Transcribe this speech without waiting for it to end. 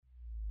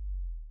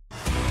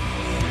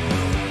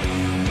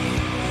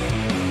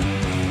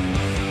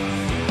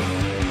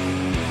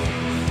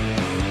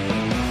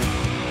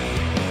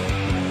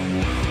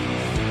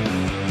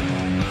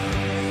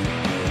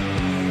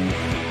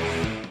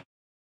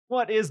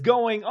What is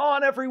going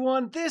on,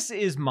 everyone? This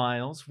is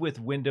Miles with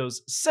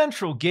Windows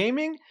Central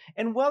Gaming,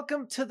 and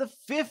welcome to the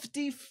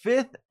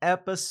 55th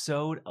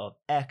episode of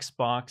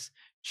Xbox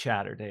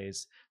Chatter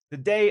Days.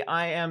 Today,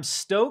 I am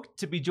stoked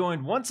to be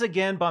joined once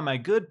again by my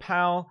good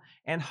pal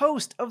and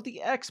host of the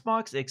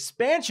Xbox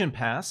Expansion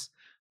Pass,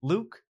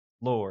 Luke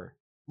Lohr.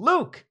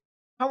 Luke,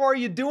 how are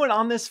you doing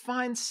on this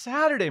fine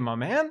Saturday, my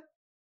man?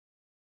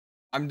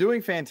 I'm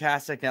doing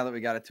fantastic now that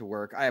we got it to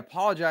work. I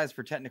apologize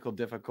for technical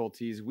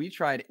difficulties. We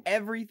tried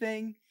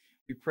everything.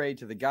 We prayed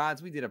to the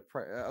gods. We did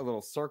a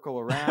little circle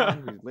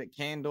around. We lit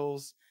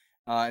candles.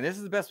 And this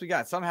is the best we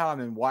got. Somehow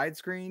I'm in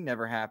widescreen.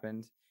 Never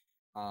happened.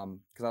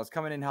 Because I was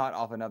coming in hot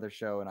off another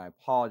show, and I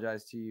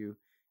apologize to you,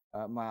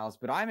 Miles.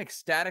 But I'm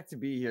ecstatic to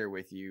be here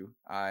with you.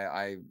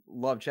 I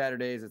love Chatter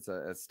Days. It's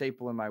a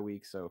staple in my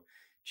week. So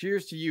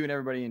cheers to you and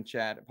everybody in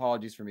chat.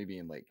 Apologies for me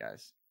being late,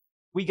 guys.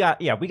 We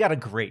got a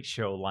great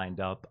show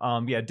lined up.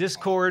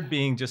 Discord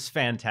being just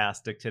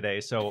fantastic today.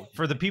 So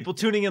for the people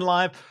tuning in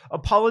live,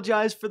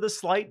 apologize for the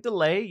slight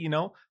delay,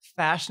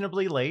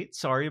 fashionably late.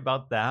 Sorry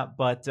about that.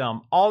 But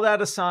all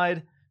that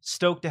aside,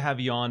 stoked to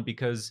have you on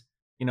because,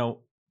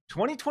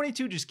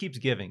 2022 just keeps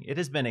giving. It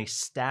has been a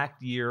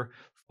stacked year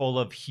full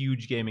of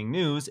huge gaming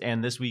news,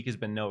 and this week has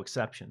been no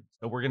exception.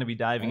 So we're going to be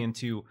diving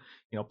into,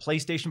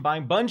 PlayStation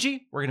buying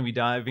Bungie. We're going to be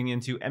diving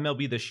into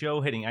MLB The Show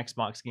hitting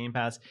Xbox Game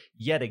Pass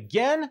yet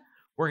again.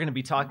 We're going to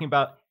be talking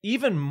about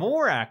even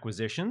more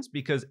acquisitions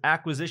because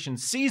acquisition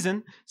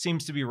season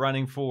seems to be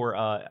running for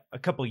a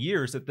couple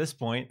years at this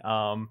point,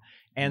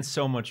 and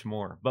so much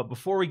more. But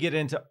before we get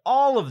into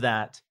all of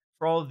that,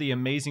 for all of the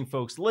amazing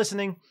folks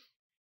listening,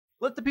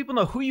 let the people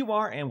know who you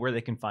are and where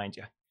they can find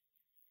you.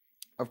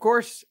 Of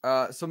course.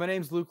 So my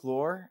name's Luke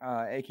Lohr,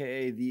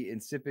 aka the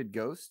Insipid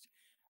Ghost.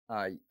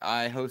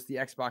 I host the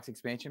Xbox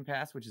Expansion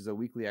Pass, which is a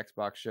weekly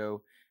Xbox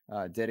show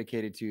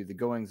dedicated to the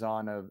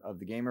goings-on of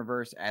the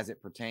gamerverse as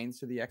it pertains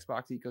to the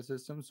Xbox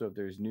ecosystem. So if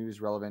there's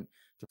news relevant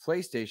to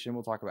PlayStation,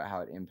 we'll talk about how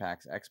it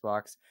impacts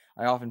Xbox.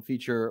 I often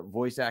feature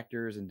voice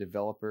actors and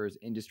developers,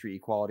 industry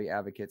equality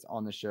advocates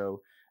on the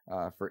show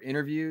for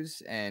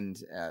interviews,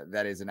 and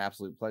that is an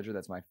absolute pleasure.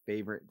 That's my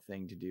favorite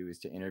thing to do, is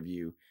to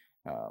interview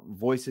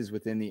voices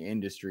within the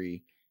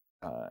industry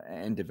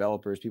and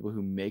developers, people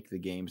who make the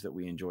games that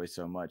we enjoy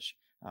so much,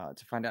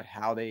 to find out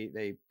how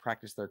they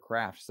practice their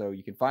craft. So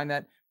you can find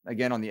that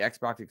again on the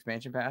Xbox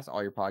Expansion Pass,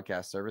 all your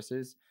podcast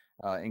services,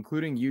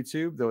 including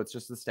YouTube, though it's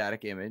just a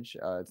static image.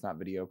 It's not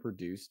video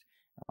produced.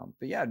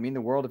 But yeah, it'd mean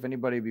the world if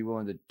anybody would be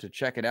willing to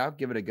check it out,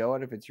 give it a go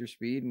at if it's your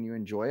speed and you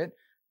enjoy it.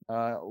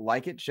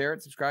 Like it, share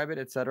it, subscribe it,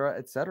 etc.,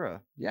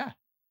 etc. Yeah,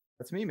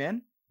 that's me,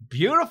 man.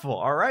 Beautiful.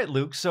 All right,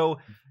 Luke. So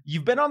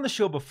you've been on the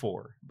show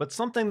before, but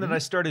something that I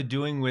started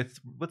doing with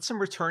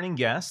some returning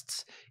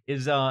guests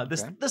is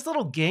this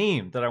little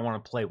game that I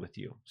want to play with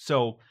you.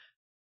 So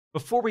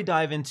before we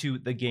dive into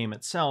the game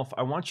itself,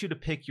 I want you to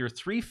pick your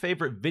 3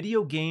 favorite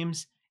video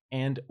games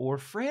and or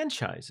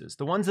franchises,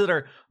 the ones that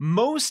are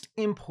most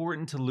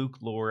important to Luke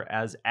Lohr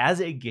as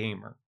a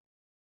gamer.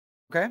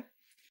 Okay.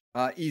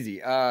 Easy.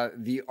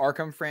 The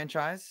Arkham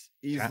franchise,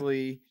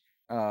 easily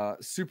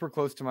super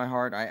close to my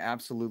heart. I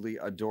absolutely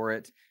adore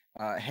it.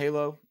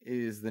 Halo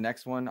is the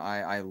next one.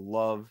 I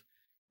love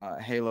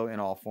Halo in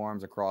all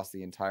forms across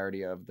the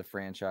entirety of the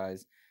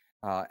franchise.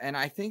 And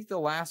I think the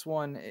last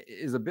one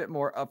is a bit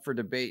more up for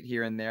debate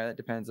here and there. That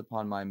depends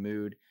upon my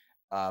mood.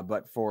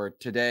 But for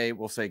today,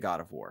 we'll say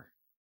God of War.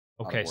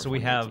 Okay, so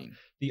we have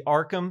the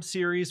Arkham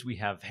series, we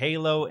have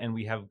Halo, and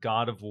we have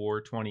God of War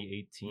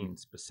 2018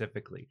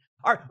 specifically.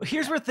 All right,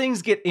 here's where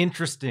things get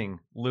interesting,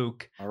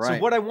 Luke. All right.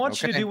 So what I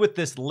want you to do with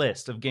this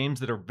list of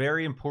games that are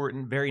very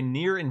important, very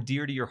near and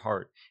dear to your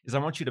heart, is I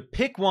want you to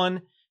pick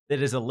one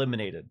that is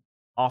eliminated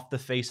off the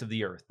face of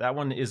the earth. That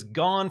one is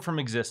gone from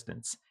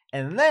existence.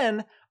 And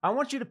then I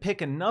want you to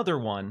pick another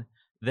one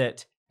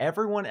that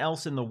everyone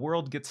else in the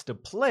world gets to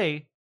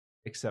play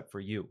except for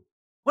you.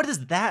 What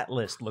does that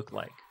list look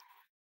like?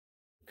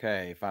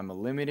 Okay, if I'm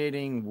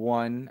eliminating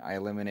one, I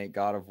eliminate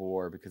God of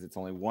War because it's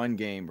only one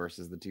game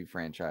versus the 2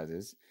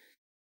 franchises,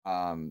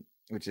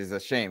 which is a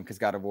shame because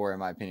God of War, in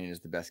my opinion, is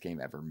the best game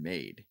ever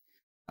made.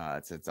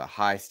 It's a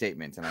high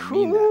statement, and I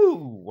mean that.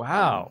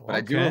 Wow.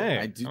 But okay.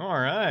 I do. All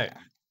right. Yeah,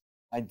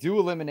 I do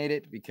eliminate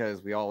it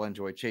because we all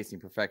enjoy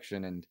chasing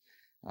perfection, and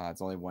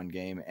it's only one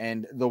game.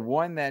 And the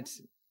one that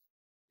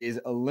is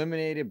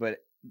eliminated, but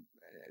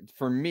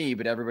for me,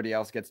 but everybody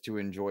else gets to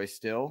enjoy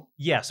still.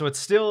 Yeah, so it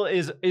still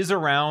is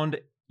around.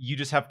 You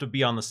just have to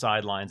be on the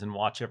sidelines and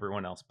watch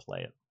everyone else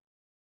play it.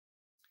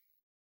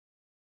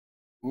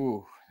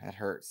 Ooh, that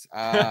hurts.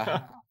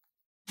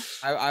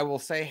 I will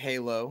say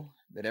Halo,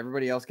 that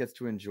everybody else gets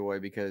to enjoy,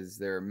 because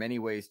there are many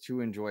ways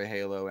to enjoy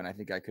Halo, and I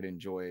think I could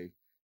enjoy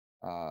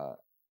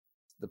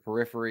the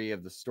periphery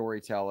of the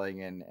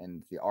storytelling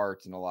and the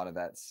art and a lot of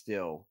that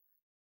still.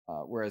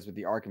 Whereas with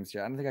the Arkham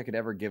series, I don't think I could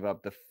ever give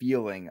up the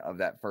feeling of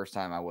that first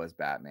time I was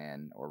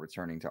Batman or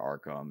returning to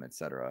Arkham,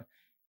 etc.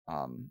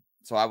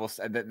 So I will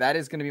say that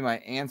is going to be my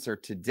answer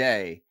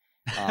today.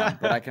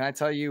 But can I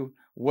tell you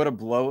what a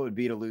blow it would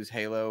be to lose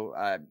Halo?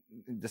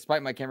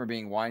 Despite my camera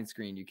being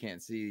widescreen, you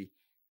can't see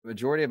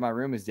majority of my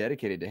room is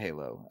dedicated to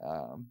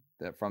Halo.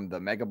 From the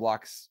Mega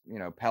Blocks,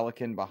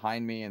 Pelican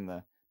behind me, and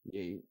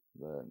the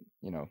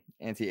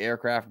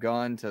anti-aircraft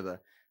gun to the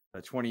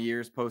 20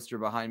 years poster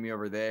behind me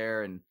over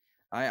there. And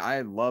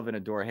I love and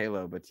adore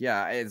Halo. But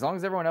yeah, as long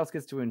as everyone else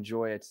gets to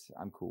enjoy it,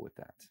 I'm cool with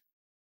that.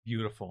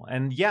 Beautiful.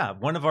 And yeah,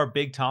 one of our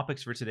big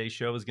topics for today's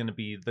show is going to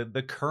be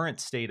the current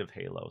state of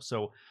Halo.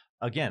 So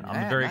again, I'm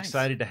Yeah, very nice.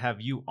 excited to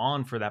have you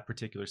on for that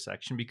particular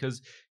section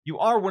because you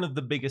are one of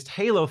the biggest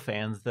Halo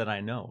fans that I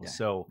know. Yeah.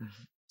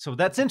 So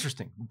that's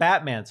interesting.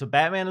 Batman. So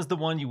Batman is the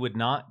one you would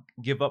not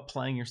give up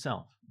playing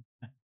yourself.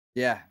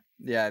 Yeah.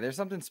 Yeah. There's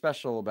something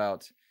special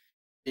about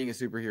being a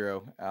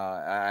superhero.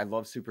 I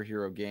love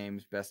superhero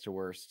games, best to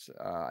worst.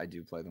 I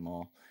do play them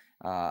all.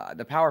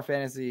 The power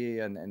fantasy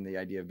and the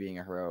idea of being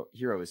a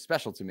hero is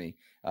special to me,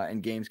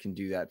 and games can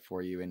do that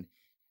for you. And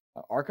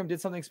Arkham did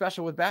something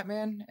special with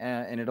Batman,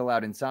 and it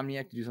allowed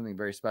Insomniac to do something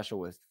very special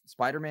with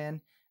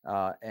Spider-Man.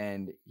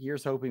 And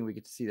here's hoping we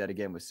get to see that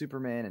again with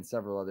Superman and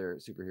several other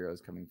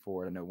superheroes coming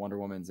forward. I know Wonder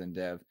Woman's in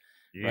dev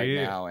right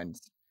Yeah. now, and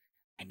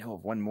I know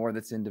of one more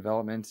that's in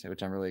development,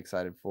 which I'm really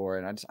excited for.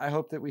 And I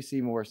hope that we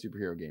see more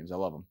superhero games. I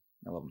love them.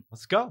 I love them.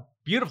 Let's go.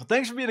 Beautiful.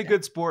 Thanks for being a Yeah.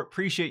 good sport.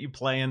 Appreciate you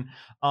playing.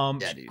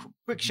 Yeah, dude.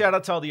 Quick shout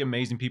out to all the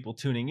amazing people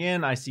tuning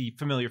in. I see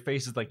familiar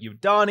faces like you,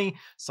 Donnie,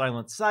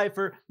 Silent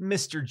Cypher,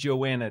 Mr.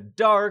 Joanna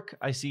Dark.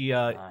 I see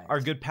our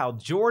good pal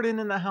Jordan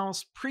in the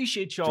house.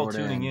 Appreciate y'all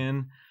tuning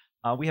in.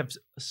 We have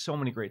so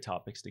many great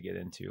topics to get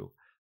into.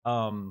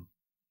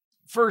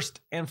 First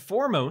and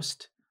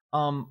foremost,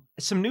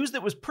 some news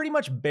that was pretty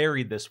much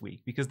buried this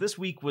week because this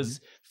week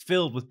was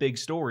filled with big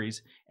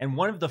stories. And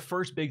one of the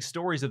first big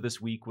stories of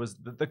this week was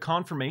the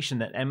confirmation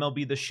that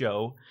MLB The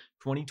Show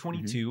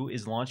 2022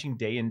 is launching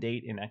day and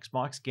date in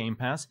Xbox Game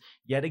Pass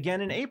yet again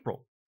in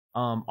April.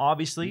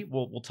 Obviously,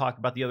 we'll talk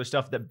about the other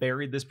stuff that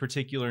buried this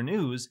particular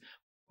news,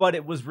 but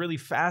it was really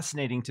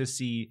fascinating to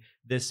see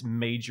this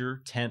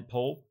major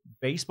tentpole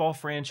baseball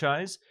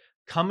franchise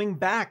coming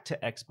back to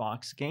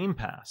Xbox Game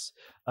Pass.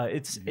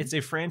 It's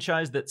a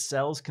franchise that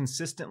sells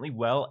consistently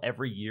well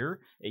every year.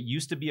 It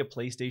used to be a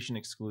PlayStation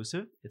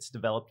exclusive. It's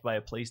developed by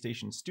a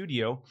PlayStation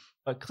studio,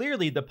 but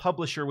clearly the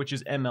publisher, which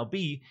is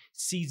MLB,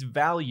 sees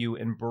value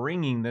in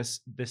bringing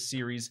this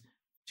series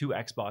to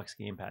Xbox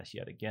Game Pass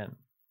yet again.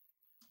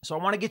 So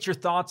I want to get your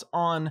thoughts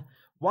on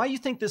why you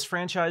think this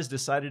franchise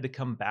decided to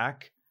come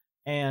back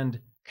and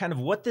kind of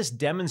what this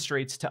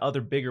demonstrates to other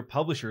bigger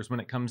publishers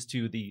when it comes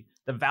to the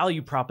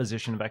value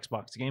proposition of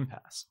Xbox Game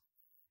Pass.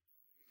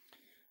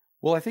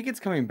 Well, I think it's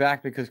coming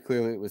back because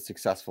clearly it was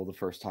successful the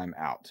first time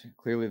out.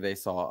 Clearly they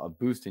saw a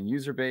boost in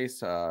user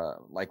base,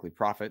 likely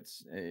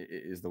profits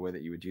is the way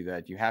that you would do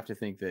that. You have to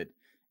think that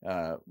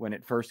when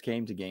it first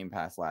came to Game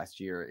Pass last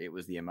year, it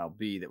was the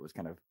MLB that was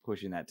kind of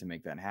pushing that to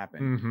make that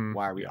happen.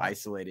 Why are we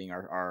isolating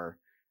our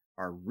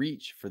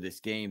reach for this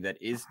game that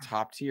is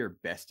top tier,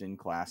 best in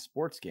class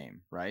sports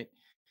game, right?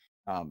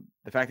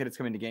 The fact that it's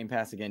coming to Game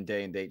Pass again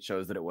day and date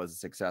shows that it was a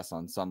success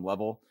on some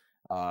level,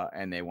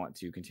 and they want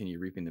to continue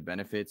reaping the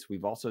benefits.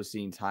 We've also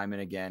seen time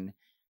and again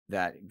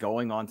that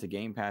going on to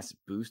Game Pass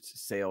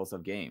boosts sales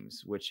of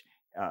games, which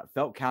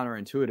felt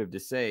counterintuitive to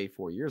say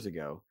 4 years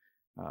ago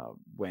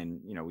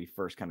when we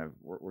first kind of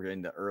were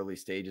in the early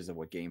stages of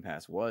what Game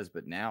Pass was.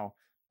 But now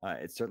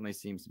it certainly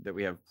seems that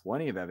we have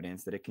plenty of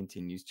evidence that it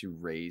continues to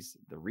raise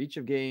the reach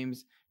of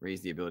games,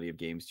 raise the ability of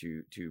games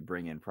to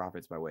bring in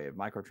profits by way of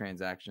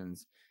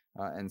microtransactions.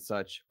 And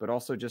such, but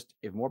also just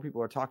if more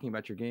people are talking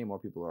about your game, more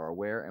people are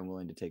aware and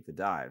willing to take the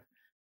dive.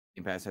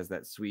 Game Pass has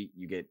that suite,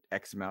 you get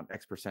X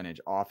percentage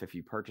off if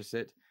you purchase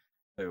it.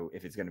 So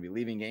if it's going to be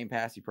leaving Game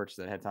Pass, you purchase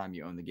it ahead of time,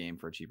 you own the game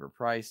for a cheaper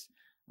price.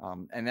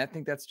 And I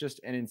think that's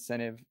just an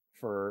incentive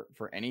for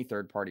any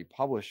third-party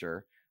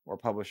publisher or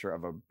publisher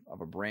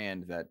of a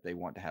brand that they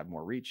want to have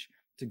more reach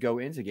to go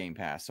into Game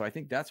Pass. So I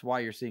think that's why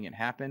you're seeing it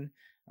happen.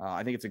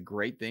 I think it's a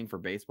great thing for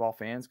baseball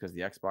fans because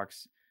the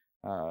Xbox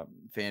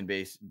fan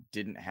base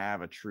didn't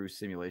have a true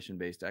simulation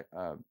based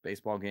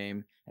baseball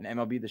game, and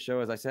MLB The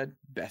Show, as I said,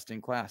 best in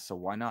class. So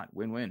why not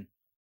win-win?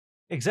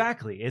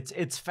 Exactly.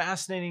 It's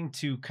fascinating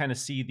to kind of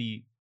see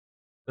the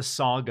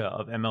saga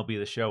of MLB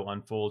The Show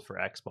unfold for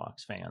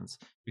Xbox fans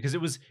because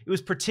it was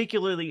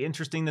particularly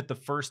interesting that the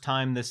first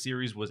time this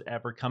series was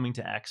ever coming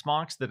to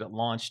Xbox that it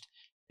launched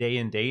day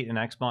and date in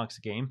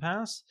Xbox Game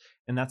Pass,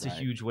 and that's a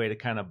huge way to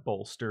kind of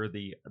bolster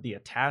the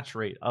attach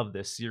rate of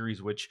this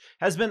series, which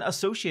has been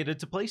associated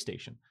to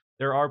PlayStation.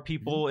 There are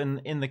people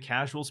in the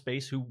casual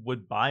space who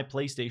would buy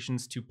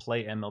PlayStations to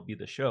play MLB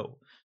The Show.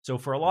 So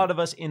for a lot of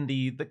us in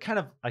the kind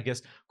of, I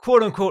guess,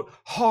 quote unquote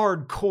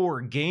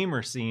hardcore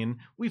gamer scene,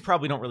 we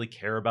probably don't really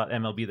care about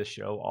MLB The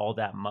Show all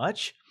that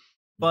much,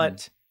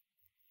 but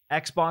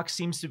Xbox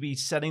seems to be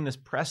setting this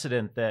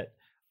precedent that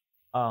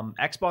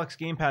Xbox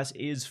Game Pass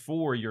is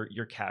for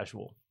your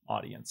casual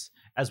audience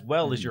as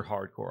well as your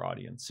hardcore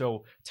audience.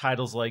 So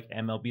titles like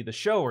MLB The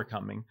Show are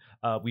coming.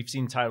 We've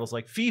seen titles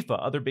like FIFA,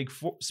 other big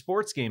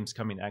sports games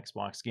coming to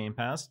Xbox Game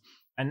Pass.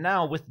 And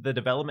now with the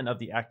development of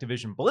the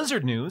Activision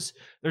Blizzard news,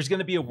 there's going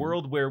to be a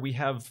world where we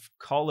have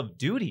Call of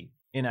Duty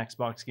in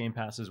Xbox Game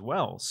Pass as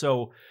well.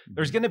 So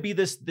there's going to be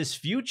this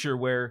future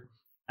where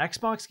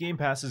Xbox Game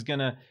Pass is going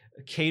to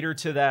cater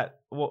to that,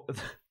 well,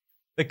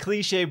 the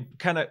cliche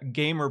kind of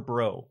gamer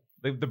bro,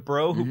 the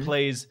bro who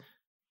plays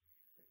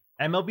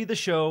MLB The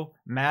Show,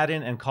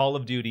 Madden, and Call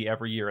of Duty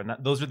every year, and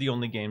those are the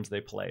only games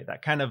they play.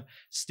 That kind of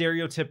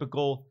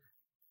stereotypical,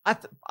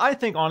 I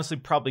think honestly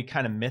probably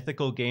kind of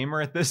mythical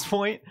gamer at this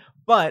point,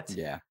 but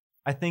yeah,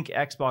 I think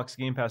Xbox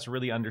Game Pass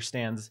really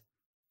understands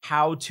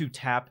how to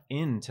tap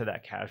into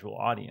that casual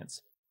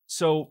audience.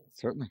 So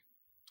certainly.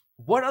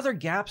 what other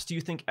gaps do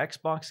you think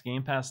Xbox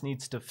Game Pass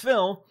needs to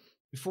fill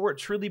before it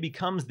truly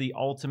becomes the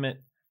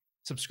ultimate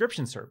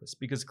subscription service?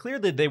 Because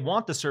clearly they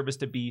want the service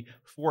to be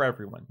for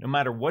everyone. No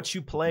matter what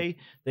you play,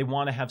 they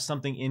want to have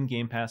something in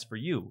Game Pass for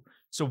you.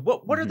 So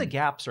what are the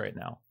gaps right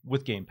now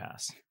with Game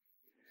Pass?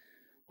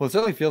 Well, it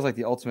certainly feels like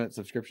the ultimate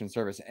subscription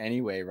service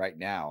anyway right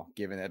now,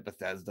 given that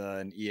Bethesda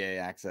and EA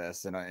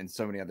Access and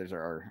so many others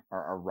are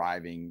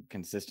arriving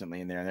consistently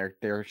in there, and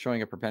they're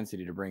showing a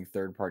propensity to bring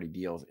third-party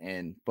deals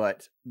in.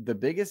 But the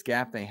biggest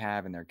gap they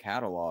have in their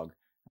catalog,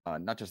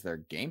 not just their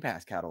Game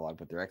Pass catalog,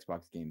 but their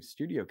Xbox Game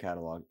Studio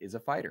catalog, is a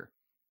fighter.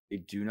 They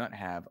do not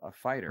have a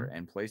fighter,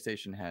 and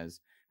PlayStation has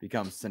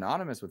become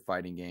synonymous with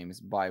fighting games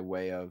by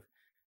way of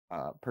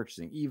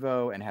purchasing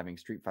Evo and having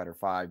Street Fighter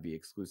V be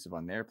exclusive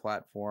on their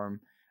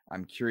platform.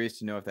 I'm curious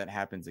to know if that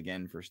happens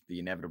again for the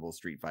inevitable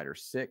Street Fighter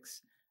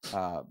 6.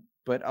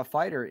 But a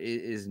fighter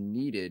is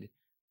needed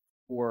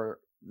for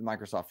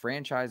Microsoft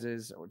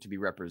franchises or to be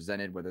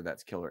represented, whether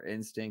that's Killer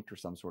Instinct or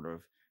some sort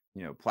of,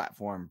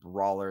 platform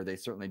brawler. They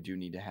certainly do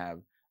need to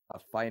have a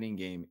fighting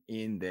game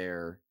in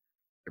their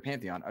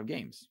pantheon of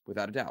games,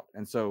 without a doubt.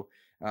 And so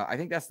I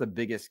think that's the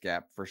biggest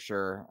gap for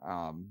sure.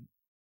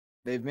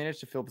 They've managed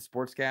to fill the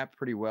sports gap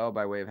pretty well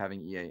by way of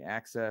having EA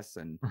Access,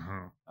 and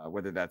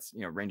whether that's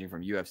ranging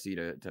from UFC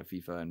to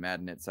FIFA and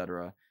Madden,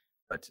 etc.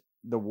 But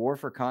the war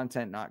for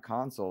content, not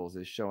consoles,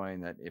 is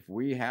showing that if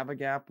we have a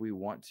gap, we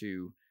want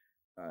to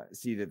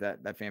see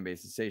that fan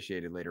base is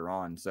satiated later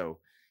on. So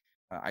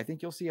I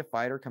think you'll see a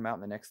fighter come out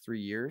in the next 3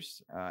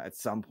 years at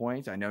some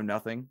point. I know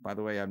nothing, by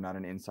the way. I'm not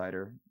an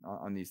insider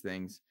on these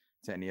things.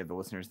 To any of the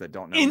listeners that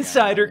don't know,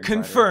 Insider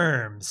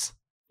confirms.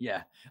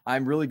 Yeah,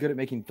 I'm really good at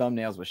making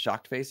thumbnails with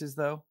shocked faces,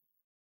 though.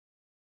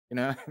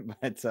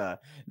 But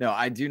no,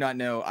 I do not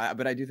know.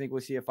 But I do think we'll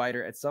see a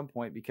fighter at some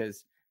point,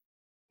 because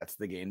that's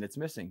the game that's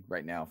missing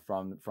right now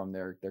from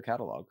their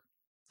catalog.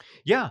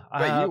 Yeah.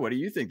 What do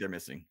you think they're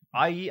missing?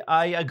 I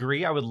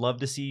agree. I would love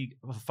to see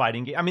a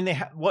fighting game. I mean,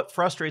 what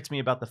frustrates me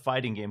about the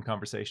fighting game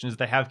conversation is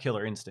they have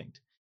Killer Instinct,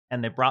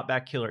 and they brought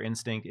back Killer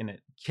Instinct, and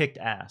it kicked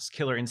ass.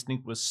 Killer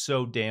Instinct was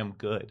so damn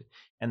good,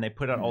 and they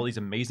put out all these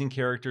amazing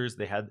characters.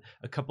 They had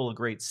a couple of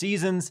great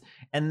seasons,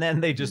 and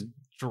then they just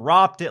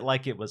dropped it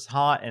like it was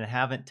hot and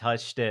haven't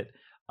touched it.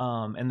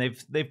 And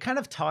they've kind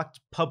of talked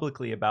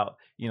publicly about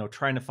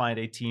trying to find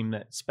a team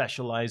that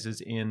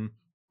specializes in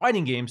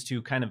fighting games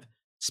to kind of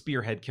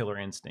spearhead Killer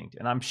Instinct,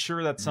 and I'm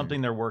sure that's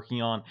something they're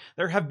working on.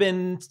 There have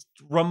been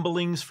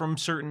rumblings from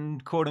certain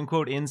quote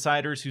unquote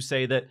insiders who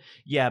say that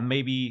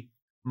maybe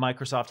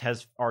Microsoft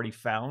has already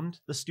found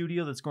the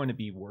studio that's going to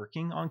be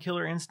working on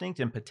Killer Instinct,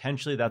 and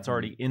potentially that's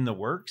already in the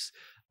works.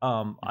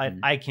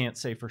 I can't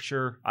say for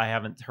sure. I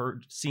haven't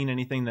seen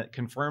anything that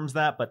confirms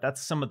that, but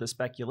that's some of the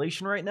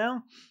speculation right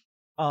now.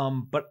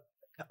 But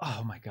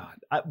oh my God,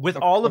 with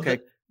all of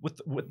it, with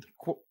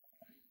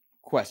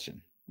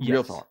question,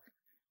 real talk.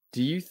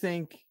 Do you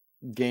think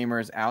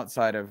gamers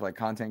outside of like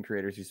content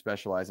creators who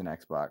specialize in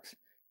Xbox,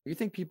 do you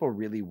think people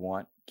really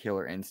want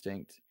Killer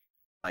Instinct?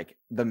 Like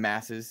the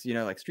masses,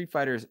 like Street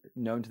Fighter is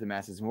known to the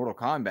masses. Mortal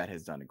Kombat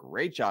has done a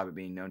great job at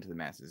being known to the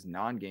masses.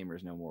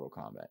 Non-gamers know Mortal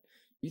Kombat.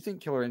 Do you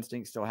think Killer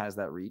Instinct still has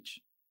that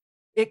reach?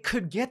 It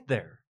could get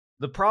there.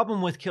 The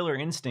problem with Killer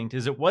Instinct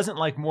is it wasn't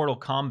like Mortal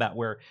Kombat,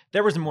 where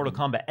there was a Mortal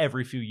Kombat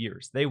every few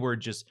years. They were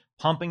just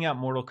pumping out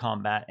Mortal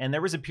Kombat, and there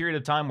was a period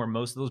of time where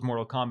most of those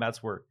Mortal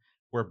Kombats were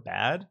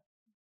bad,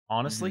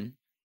 honestly.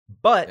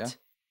 But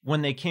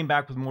when they came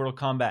back with Mortal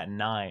Kombat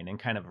 9 and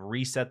kind of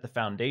reset the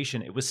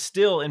foundation, it was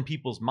still in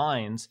people's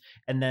minds.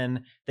 And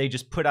then they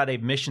just put out a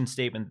mission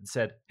statement that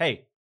said,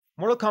 hey,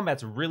 Mortal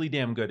Kombat's really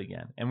damn good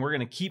again, and we're going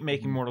to keep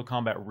making Mortal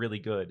Kombat really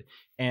good.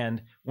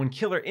 And when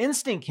Killer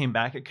Instinct came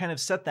back, it kind of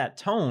set that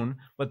tone.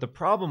 But the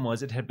problem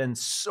was it had been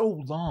so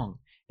long.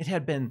 It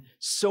had been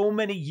so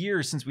many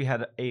years since we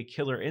had a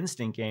Killer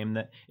Instinct game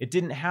that it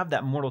didn't have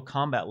that Mortal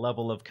Kombat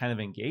level of kind of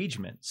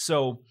engagement.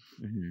 So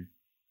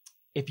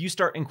if you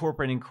start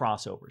incorporating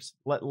crossovers,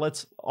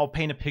 I'll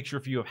paint a picture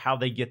for you of how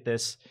they get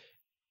this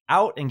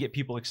out and get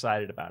people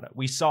excited about it.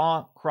 We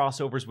saw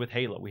crossovers with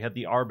Halo. We had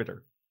the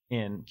Arbiter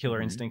in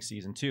Killer Instinct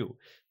Season 2.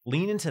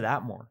 Lean into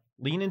that more.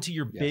 Lean into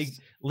your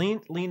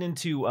lean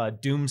into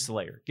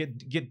Doomslayer.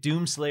 Get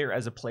Doomslayer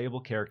as a playable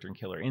character in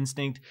Killer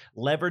Instinct.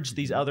 Leverage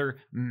these other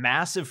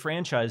massive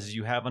franchises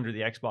you have under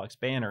the Xbox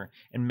banner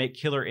and make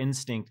Killer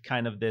Instinct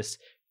kind of this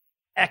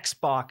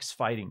Xbox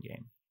fighting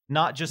game.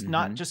 Not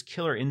just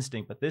Killer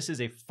Instinct, but this is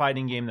a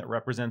fighting game that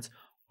represents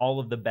all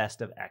of the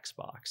best of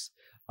Xbox.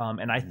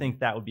 And I think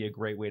that would be a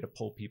great way to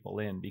pull people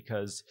in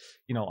because,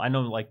 you know, I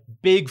know like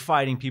big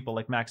fighting people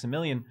like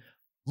Maximilian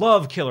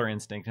love Killer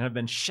Instinct and have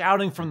been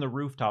shouting from the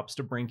rooftops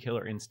to bring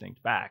Killer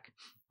Instinct back.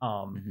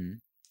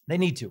 They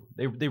need to.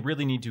 They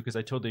really need to, because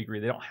I totally agree.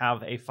 They don't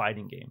have a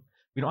fighting game.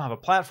 We don't have a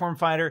platform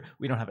fighter.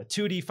 We don't have a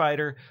 2D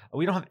fighter.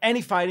 We don't have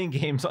any fighting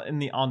games on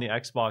the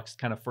Xbox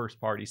kind of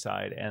first party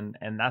side, and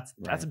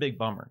that's a big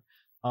bummer.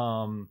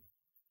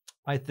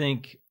 I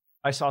think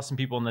I saw some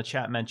people in the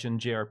chat mention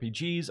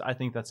JRPGs. I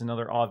think that's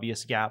another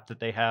obvious gap that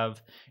they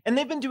have, and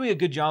they've been doing a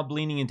good job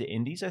leaning into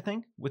indies. I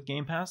think with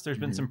Game Pass, there's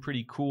been some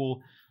pretty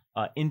cool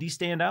indie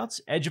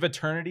standouts. Edge of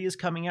Eternity is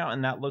coming out,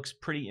 and that looks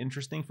pretty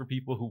interesting for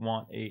people who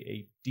want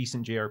a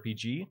decent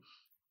JRPG.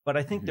 But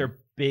I think their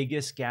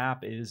biggest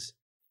gap is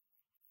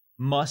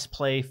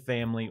must-play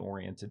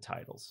family-oriented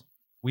titles.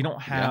 We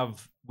don't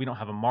have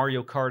a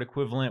Mario Kart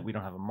equivalent. We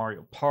don't have a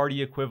Mario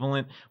Party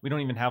equivalent. We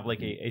don't even have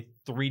like a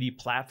 3D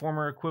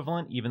platformer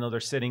equivalent, even though they're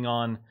sitting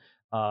on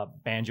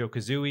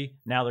Banjo-Kazooie.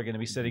 Now they're going to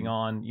be sitting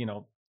on, you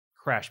know,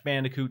 Crash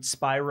Bandicoot,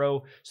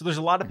 Spyro. So there's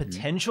a lot of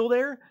potential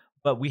there,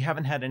 but we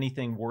haven't had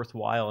anything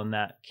worthwhile in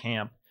that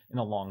camp in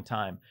a long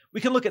time. We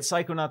can look at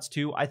Psychonauts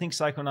 2. I think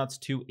Psychonauts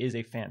 2 is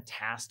a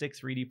fantastic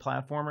 3D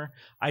platformer.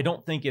 I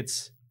don't think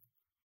it's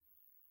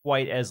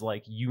quite as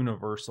like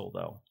universal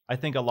though. I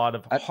think a lot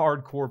of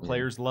hardcore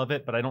players love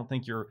it, but I don't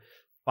think your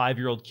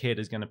 5-year-old kid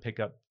is going to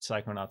pick up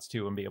Psychonauts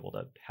 2 and be able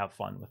to have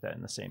fun with it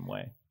in the same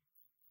way.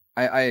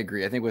 I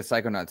agree. I think with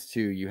Psychonauts 2,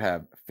 you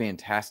have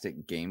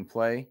fantastic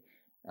gameplay,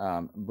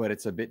 but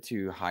it's a bit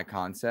too high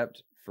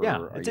concept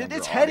for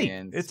it's heady.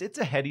 It's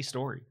a heady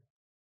story.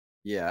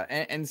 Yeah,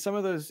 and some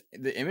of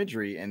the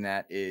imagery in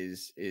that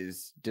is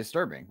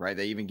disturbing, right?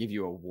 They even give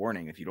you a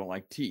warning if you don't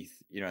like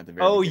teeth, you know, at the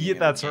very beginning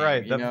that's of the game,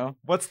 right. You know?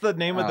 What's the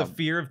name of the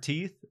fear of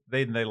teeth?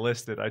 They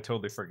listed. I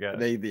totally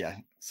forget.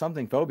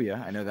 Something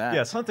phobia. I know that.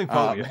 Yeah, something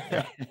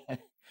phobia.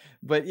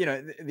 But you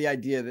know, the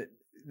idea that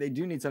they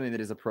do need something that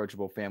is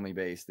approachable, family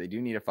based. They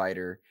do need a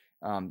fighter.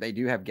 They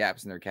do have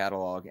gaps in their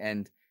catalog,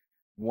 and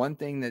one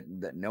thing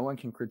that no one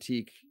can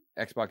critique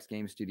Xbox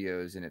Game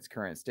Studios in its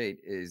current state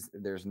is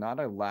there's not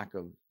a lack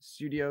of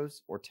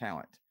studios or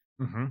talent.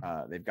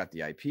 They've got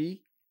the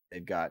IP,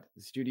 they've got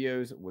the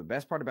studios. The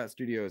best part about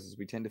studios is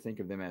we tend to think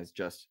of them as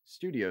just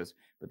studios,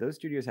 but those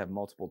studios have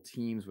multiple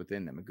teams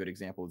within them. A good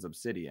example is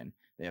Obsidian.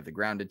 They have the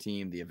Grounded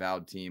team, the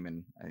Avowed team,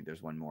 and I think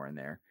there's one more in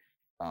there.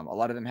 A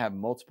lot of them have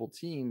multiple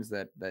teams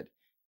that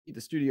eat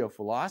the studio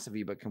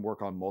philosophy, but can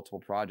work on multiple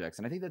projects.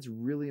 And I think that's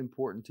really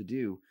important to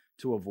do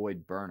to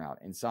avoid burnout.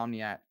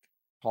 Insomniac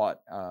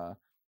taught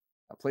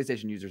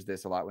PlayStation users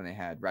this a lot when they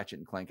had Ratchet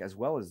and Clank, as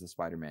well as the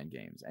Spider-Man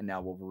games, and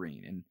now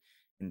Wolverine.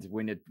 And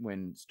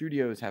when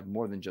studios have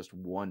more than just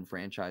one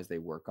franchise they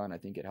work on, I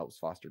think it helps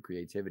foster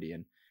creativity.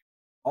 And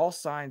all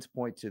signs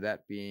point to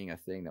that being a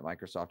thing that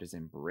Microsoft is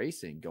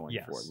embracing going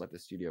forward. Let the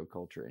studio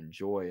culture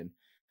enjoy. And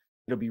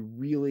it'll be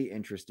really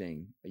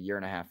interesting a year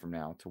and a half from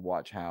now to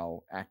watch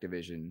how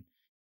Activision's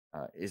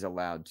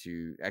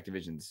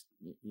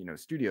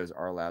studios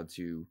are allowed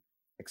to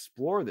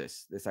explore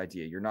this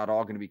idea. You're not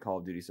all going to be Call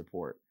of Duty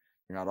support.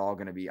 You're not all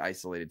going to be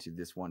isolated to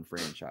this one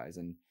franchise.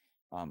 And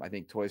I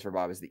think Toys for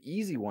Bob is the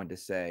easy one to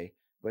say,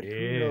 but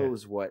who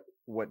knows what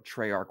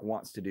Treyarch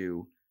wants to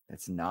do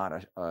that's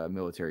not a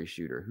military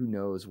shooter? Who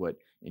knows what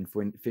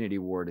Infinity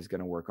Ward is going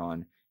to work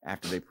on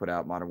after they put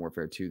out Modern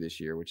Warfare 2 this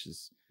year, which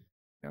is,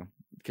 you know,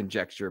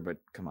 conjecture, but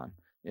come on.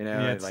 You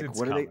know,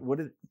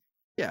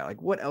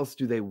 what else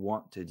do they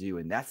want to do?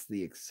 And that's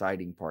the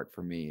exciting part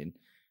for me. And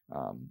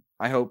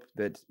I hope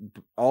that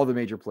all the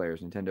major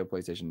players, Nintendo,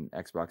 PlayStation,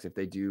 Xbox, if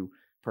they do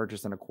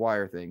purchase and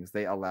acquire things,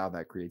 they allow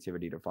that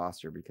creativity to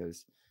foster,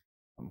 because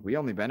we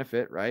only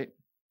benefit, right?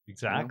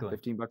 Exactly.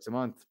 You know, $15 a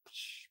month,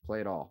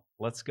 play it all.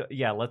 Let's go.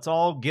 Yeah, let's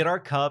all get our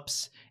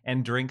cups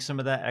and drink some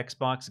of that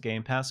Xbox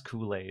Game Pass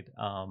Kool-Aid.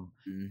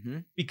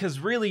 Because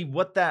really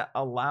what that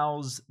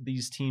allows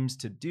these teams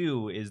to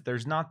do is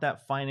there's not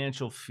that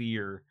financial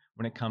fear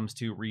when it comes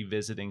to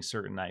revisiting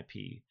certain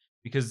IP.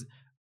 Because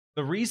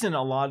the reason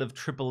a lot of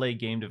AAA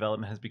game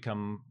development has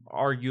become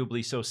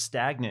arguably so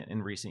stagnant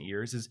in recent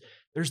years is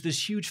there's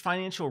this huge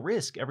financial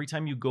risk every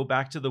time you go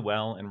back to the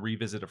well and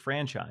revisit a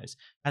franchise.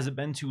 Has it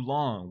been too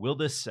long? Will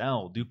this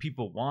sell? Do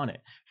people want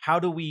it? How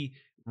do we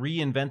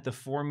reinvent the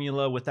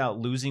formula without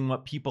losing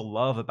what people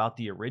love about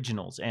the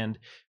originals? And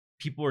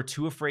people are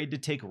too afraid to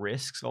take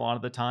risks a lot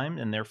of the time,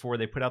 and therefore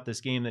they put out this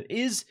game that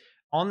is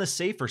on the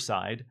safer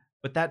side,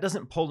 but that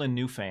doesn't pull in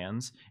new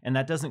fans, and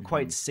that doesn't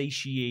quite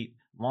satiate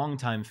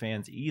longtime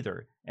fans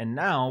either. And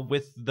now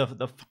with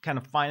the kind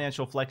of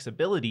financial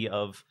flexibility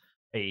of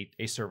a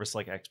service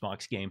like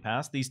Xbox Game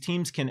Pass, these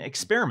teams can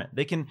experiment.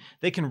 They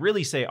can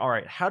really say, all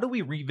right, how do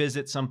we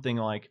revisit something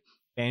like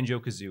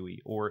Banjo-Kazooie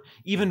or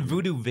even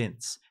Voodoo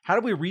Vince? How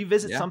do we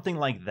revisit something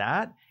like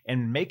that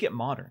and make it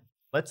modern?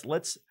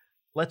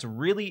 Let's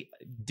really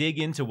dig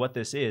into what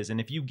this is.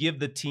 And if you give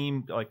the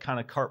team like kind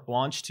of carte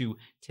blanche to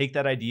take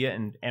that idea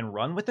and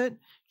run with it,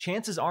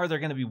 chances are they're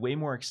going to be way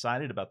more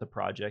excited about the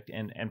project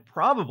and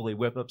probably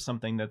whip up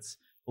something that's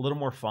a a little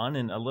more fun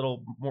and a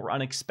little more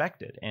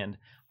unexpected. And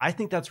I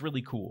think that's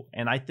really cool.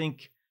 And I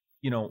think,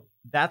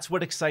 that's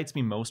what excites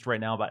me most right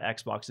now about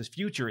Xbox's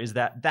future, is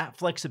that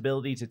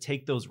flexibility to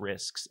take those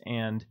risks.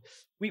 And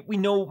we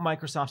know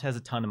Microsoft has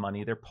a ton of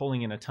money. They're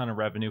pulling in a ton of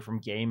revenue from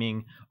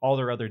gaming, all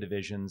their other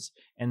divisions.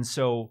 And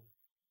so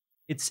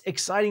it's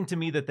exciting to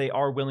me that they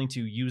are willing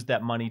to use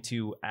that money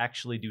to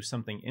actually do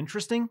something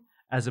interesting,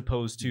 as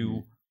opposed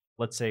to,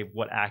 let's say,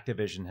 what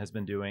Activision has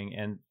been doing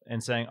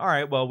and saying, all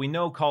right, well, we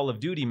know Call of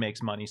Duty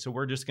makes money, so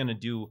we're just going to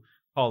do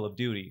Call of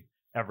Duty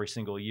every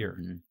single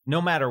year.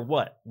 No matter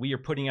what, we are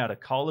putting out a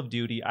Call of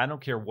Duty. I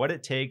don't care what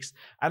it takes.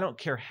 I don't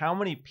care how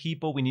many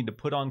people we need to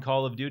put on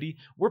Call of Duty.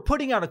 We're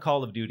putting out a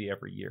Call of Duty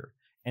every year.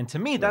 And to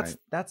me, that's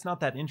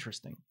not that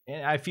interesting.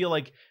 And I feel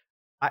like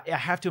I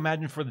have to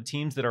imagine for the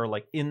teams that are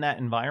like in that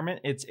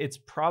environment, it's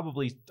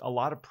probably a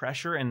lot of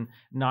pressure and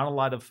not a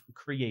lot of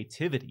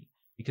creativity,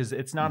 because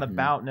it's not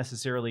about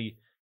necessarily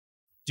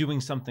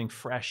doing something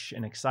fresh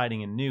and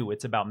exciting and new.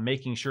 It's about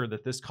making sure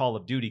that this Call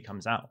of Duty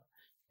comes out.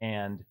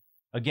 And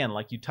again,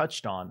 like you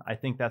touched on, I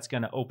think that's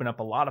going to open up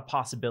a lot of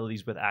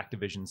possibilities with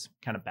Activision's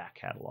kind of back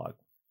catalog.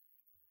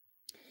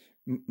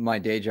 My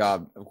day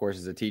job, of course,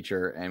 is a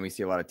teacher, and we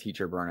see a lot of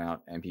teacher burnout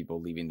and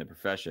people leaving the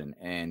profession.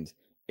 And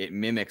it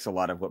mimics a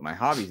lot of what my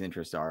hobbies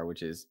interests are,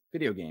 which is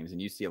video games.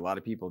 And you see a lot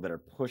of people that are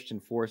pushed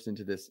and forced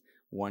into this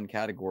one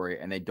category,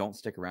 and they don't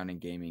stick around in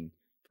gaming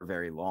for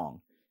very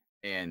long.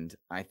 And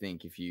I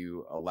think if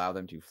you allow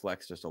them to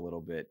flex just a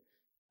little bit,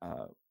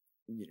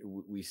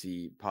 we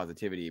see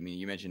positivity. I mean,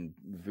 you mentioned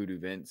Voodoo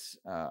Vince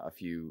a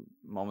few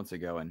moments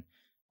ago, and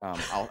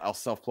I'll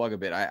self-plug a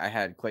bit. I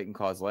had Clayton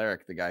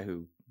Kozlarek, the guy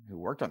who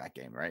worked on that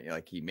game, right?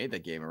 Like, he made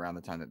that game around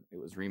the time that it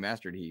was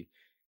remastered. He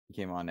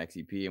came on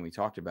XEP, and we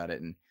talked about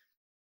it, and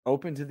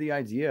open to the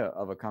idea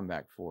of a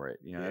comeback for it.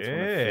 That's one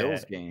of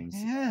Phil's games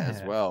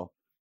as well.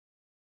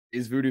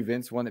 Is Voodoo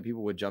Vince one that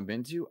people would jump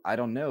into? I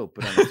don't know,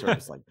 but on a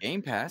service like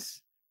Game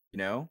Pass,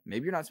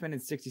 maybe you're not spending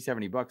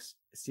 $60-$70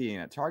 seeing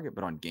at Target,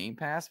 but on Game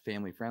Pass,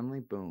 family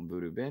friendly, boom,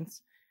 Voodoo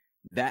Vince.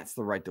 That's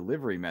the right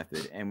delivery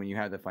method. And when you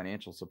have the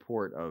financial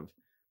support of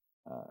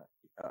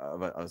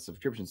a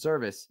subscription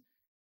service,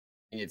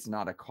 it's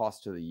not a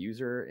cost to the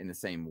user in the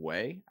same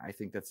way. I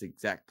think that's the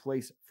exact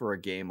place for a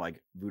game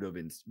like Voodoo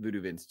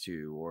Vince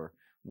 2 or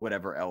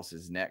whatever else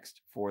is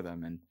next for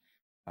them. And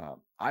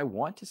I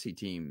want to see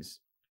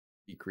teams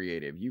be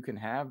creative. You can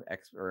have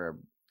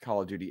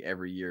Call of Duty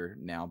every year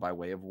now by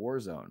way of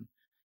Warzone,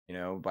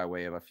 by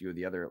way of a few of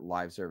the other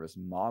live service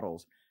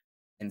models,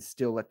 and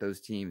still let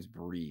those teams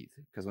breathe.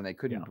 Because when they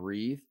couldn't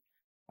breathe,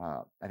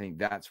 I think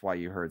that's why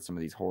you heard some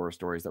of these horror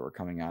stories that were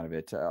coming out of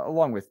it,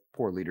 along with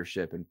poor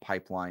leadership and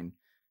pipeline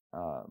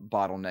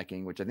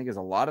bottlenecking, which I think is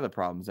a lot of the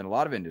problems in a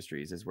lot of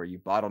industries, is where you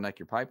bottleneck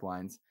your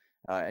pipelines.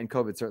 And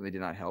COVID certainly did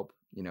not help,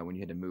 when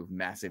you had to move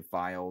massive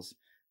files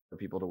for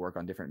people to work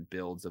on different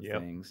builds of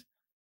things.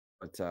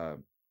 But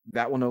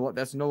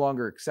that's no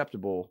longer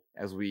acceptable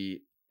as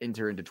we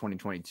enter into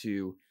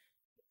 2022.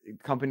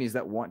 Companies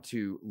that want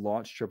to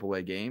launch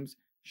AAA games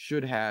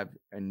should have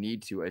a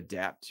need to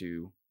adapt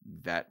to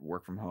that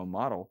work from home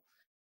model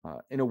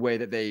in a way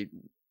that they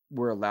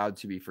were allowed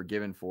to be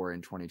forgiven for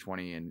in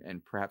 2020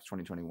 and perhaps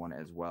 2021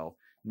 as well.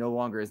 No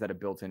longer is that a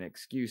built-in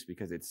excuse,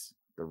 because it's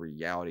the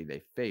reality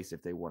they face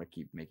if they want to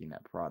keep making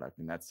that product.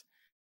 And that's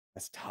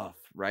tough,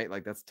 right?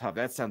 Like, that's tough.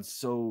 That sounds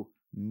so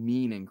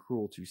mean and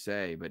cruel to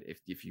say, but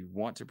if you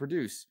want to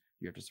produce,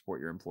 you have to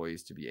support your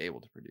employees to be able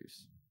to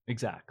produce.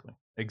 Exactly.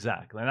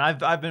 And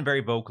I've been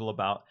very vocal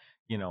about,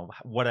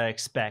 what I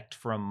expect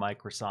from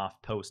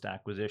Microsoft post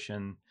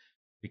acquisition,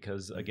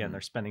 because again,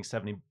 they're spending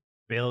 $70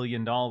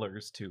 billion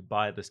to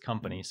buy this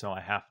company. So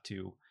I have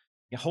to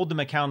hold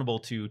them accountable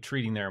to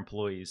treating their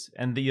employees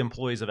and the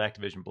employees of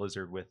Activision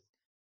Blizzard with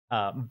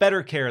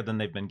better care than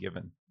they've been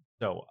given.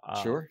 So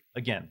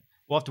again,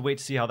 we'll have to wait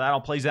to see how that all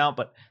plays out,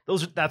 but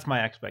that's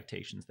my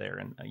expectations there.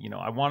 And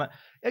I want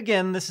to,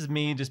 again, this is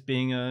me just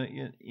being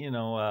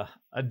a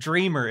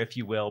dreamer, if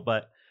you will,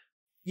 but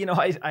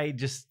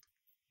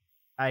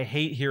I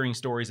hate hearing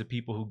stories of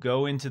people who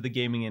go into the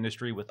gaming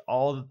industry with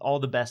all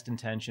the best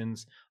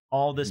intentions,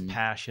 all this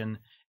passion,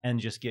 and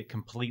just get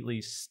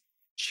completely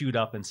chewed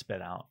up and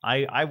spit out.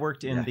 I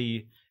worked in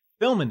the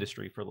film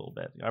industry for a little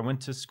bit. I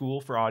went to school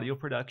for audio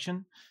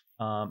production.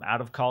 Out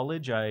of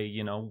college, I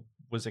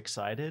was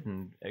excited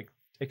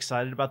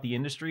about the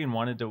industry and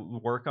wanted to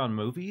work on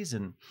movies.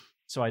 And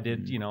so I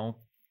did,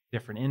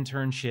 different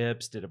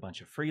internships, did a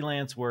bunch of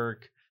freelance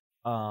work.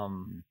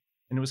 And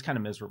it was kind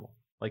of miserable.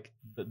 Like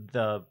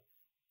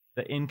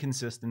the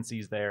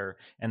inconsistencies there,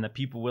 and the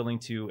people willing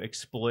to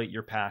exploit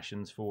your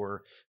passions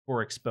for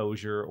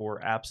exposure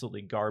or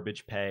absolutely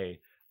garbage pay.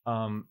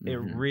 It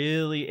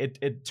really,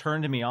 it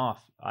turned me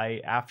off.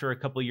 After a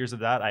couple of years of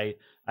that,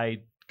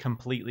 I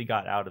completely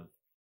got out of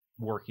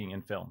working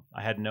in film.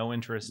 I had no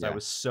interest. I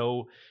was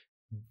so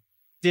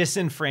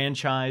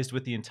disenfranchised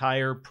with the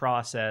entire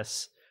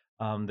process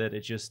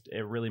that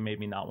it really made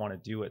me not want to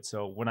do it.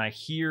 So when I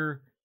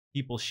hear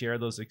people share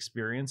those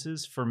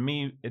experiences, for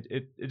me,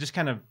 it just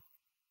kind of,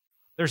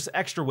 there's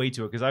extra weight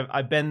to it because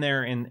I've been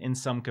there in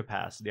some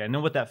capacity. I know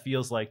what that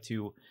feels like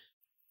to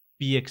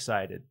be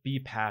excited, be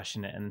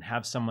passionate, and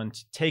have someone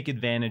to take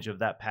advantage of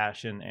that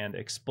passion and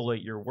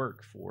exploit your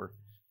work for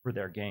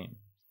their game.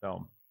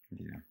 So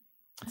yeah,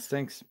 it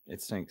stinks.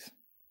 It stinks.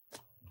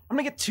 I'm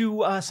going to get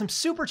to some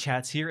super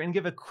chats here and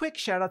give a quick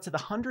shout out to the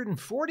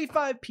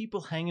 145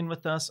 people hanging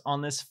with us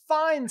on this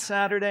fine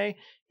Saturday.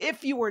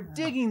 If you are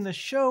digging the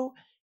show,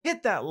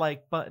 hit that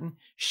like button,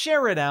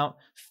 share it out,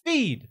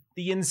 feed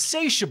the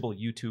insatiable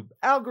YouTube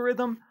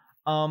algorithm.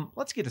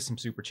 Let's get to some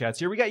super chats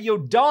here. We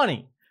got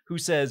Donnie, who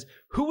says,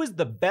 who is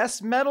the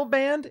best metal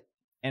band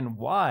and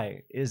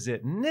why? Is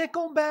it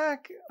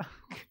Nickelback?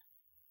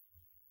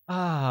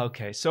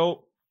 Okay.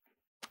 So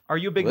are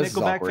you a big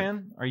Nickelback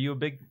fan? Are you a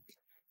big...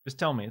 Just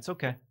tell me. It's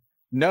okay.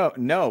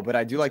 No, but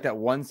I do like that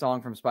one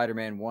song from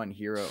Spider-Man 1,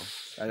 Hero.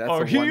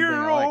 That's a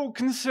hero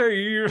can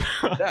save.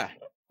 Yeah.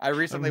 I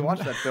recently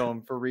watched that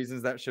film for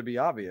reasons that should be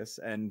obvious,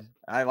 and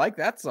I like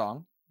that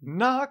song.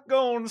 Not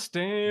gonna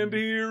stand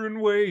here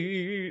and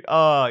wait.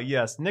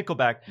 Yes,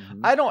 Nickelback.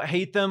 I don't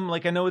hate them.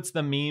 Like, I know it's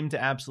the meme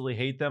to absolutely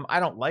hate them. I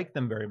don't like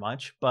them very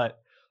much, but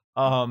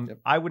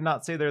I would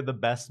not say they're the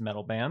best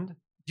metal band.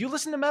 Do you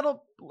listen to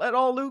metal at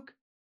all, Luke?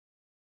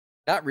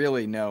 Not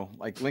really, no.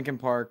 Like Linkin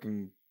Park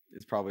and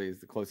it's probably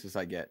the closest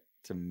I get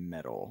to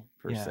metal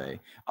per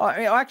se. Oh, I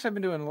mean, actually, I've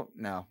been doing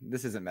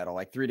this isn't metal.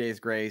 Like 3 Days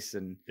Grace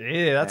and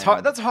that's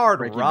hard. That's hard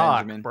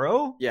rock, Benjamin.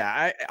 Bro.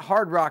 Yeah,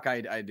 hard rock.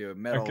 I do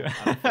metal. Okay.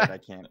 I'm afraid I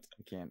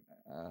can't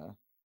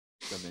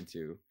jump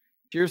into.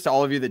 Cheers to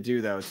all of you that do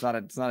though. It's not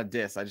a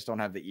diss. I just don't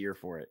have the ear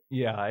for it.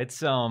 Yeah,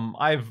 it's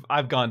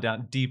I've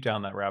gone deep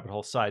down that rabbit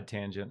hole. Side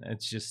tangent.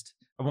 It's just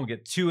I won't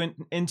get too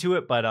into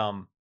it, but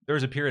there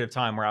was a period of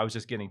time where I was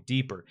just getting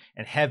deeper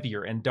and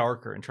heavier and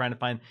darker and trying to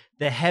find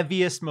the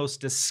heaviest,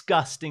 most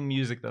disgusting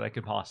music that I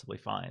could possibly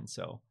find.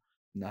 So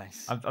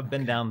nice. I've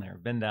been down there.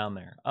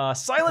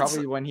 Silence.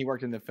 Probably when he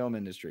worked in the film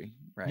industry,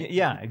 right?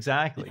 Yeah,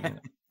 exactly.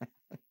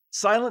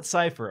 Silent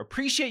Cypher,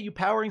 appreciate you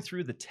powering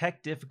through the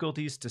tech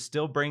difficulties to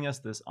still bring us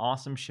this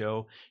awesome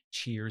show.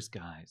 Cheers,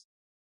 guys.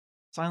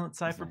 Silent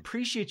Cypher,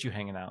 appreciate you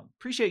hanging out.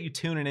 Appreciate you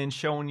tuning in,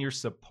 showing your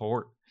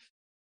support.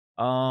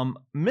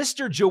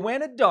 Mr.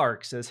 Joanna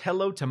Dark says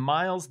hello to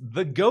Miles,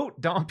 the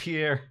GOAT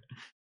Dampierre,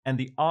 and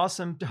the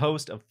awesome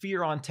host of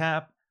Fear on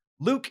Tap.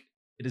 Luke,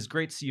 it is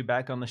great to see you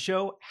back on the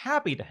show.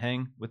 Happy to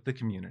hang with the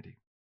community.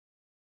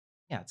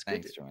 Yeah, it's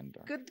good. Thanks, Joanna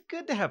Dark.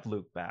 Good to have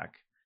Luke back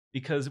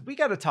because we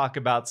got to talk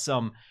about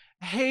some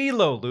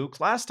Halo, Luke.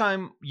 Last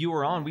time you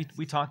were on,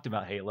 we talked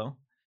about Halo,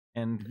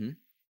 and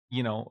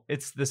you know,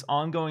 it's this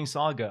ongoing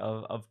saga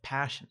of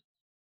passion.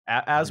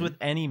 As with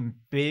any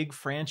big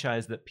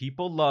franchise that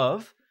people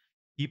love,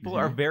 people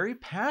are very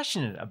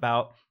passionate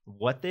about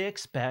what they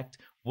expect,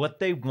 what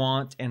they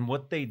want, and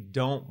what they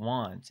don't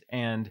want.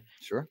 And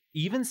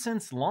even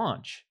since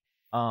launch,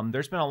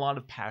 there's been a lot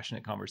of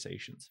passionate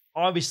conversations.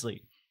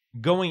 Obviously,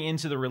 going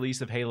into the release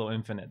of Halo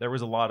Infinite, there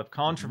was a lot of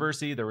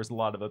controversy. There was a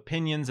lot of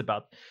opinions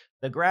about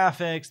the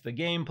graphics, the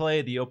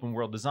gameplay, the open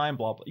world design,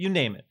 blah, blah, you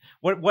name it.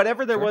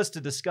 Whatever there was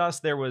to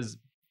discuss, there was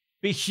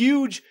a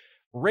huge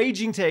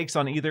raging takes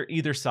on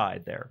either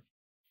side there.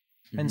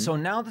 And so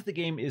now that the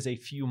game is a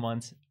few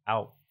months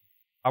out,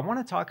 I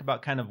want to talk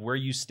about kind of where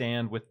you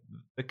stand with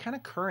the kind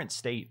of current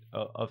state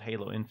of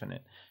Halo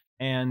Infinite.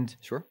 And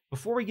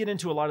before we get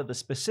into a lot of the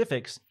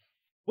specifics,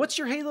 what's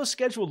your Halo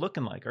schedule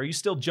looking like? Are you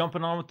still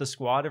jumping on with the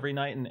squad every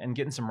night and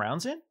getting some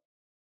rounds in?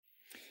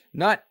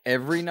 Not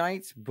every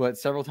night, but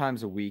several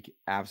times a week.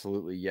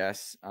 Absolutely,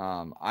 yes.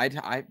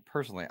 I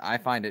personally, I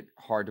find it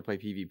hard to play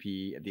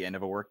PvP at the end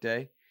of a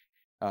workday.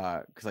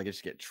 Because I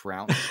just get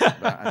trounced.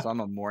 So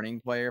I'm a morning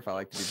player if I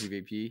like to do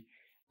PvP.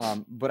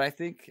 But I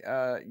think,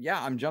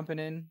 I'm jumping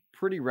in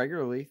pretty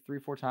regularly,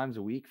 3-4 times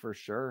a week for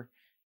sure.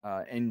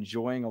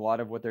 Enjoying a lot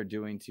of what they're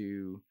doing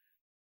to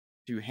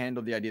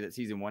handle the idea that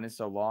season 1 is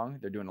so long.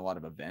 They're doing a lot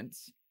of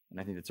events,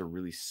 and I think that's a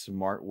really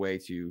smart way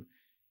to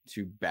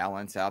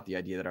balance out the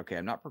idea that, okay,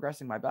 I'm not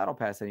progressing my battle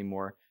pass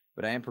anymore,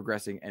 but I am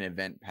progressing an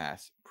event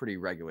pass pretty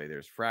regularly.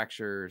 There's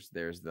Fractures,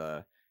 there's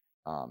the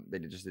they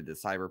just did the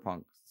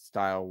Cyberpunk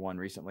style one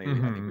recently.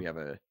 I think we have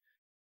a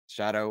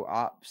Shadow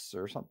Ops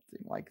or something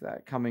like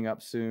that coming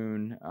up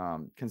soon.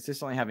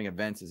 Consistently having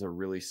events is a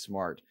really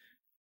smart,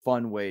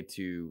 fun way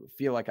to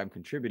feel like I'm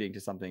contributing to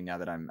something now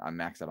that I'm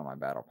maxed out on my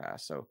battle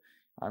pass. So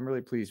I'm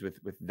really pleased with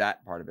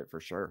that part of it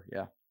for sure.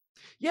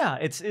 Yeah,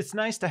 it's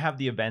nice to have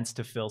the events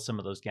to fill some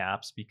of those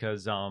gaps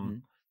because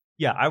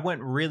I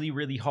went really,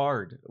 really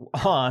hard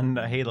on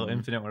Halo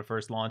Infinite when it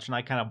first launched, and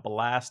I kind of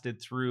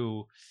blasted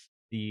through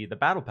the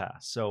battle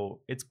pass.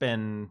 So it's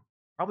been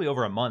probably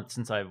over a month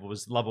since I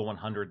was level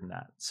 100 in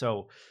that.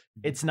 So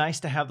it's nice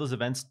to have those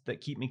events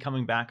that keep me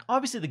coming back.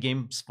 Obviously the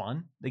game's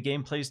fun. The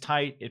game plays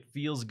tight. It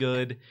feels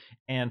good.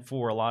 And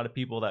for a lot of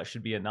people that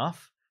should be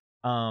enough.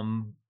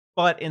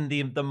 But in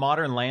the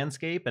modern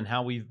landscape and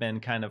how we've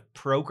been kind of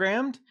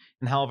programmed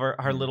and how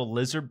our little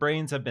lizard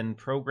brains have been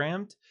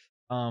programmed,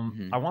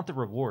 Hmm. I want the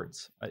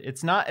rewards.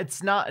 It's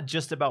not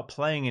just about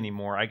playing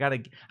anymore. I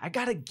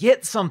gotta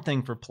get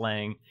something for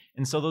playing.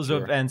 And so those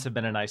Sure. events have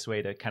been a nice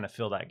way to kind of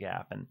fill that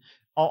gap. And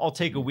I'll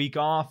take a Hmm. week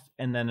off,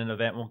 and then an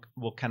event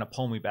will kind of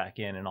pull me back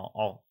in, and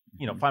I'll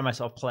Hmm. find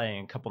myself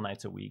playing a couple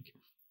nights a week.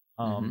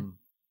 Hmm. Um,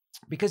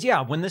 because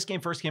yeah, when this game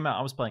first came out,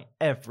 I was playing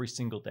every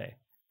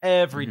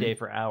Hmm. day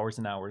for hours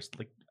and hours,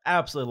 like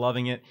absolutely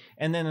loving it.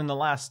 And then in the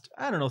last,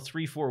 I don't know,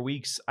 3-4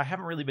 weeks, I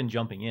haven't really been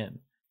jumping in.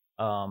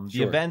 The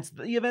Sure.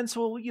 events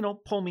will,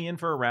 pull me in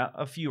for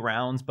a few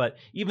rounds, but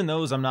even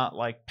those, I'm not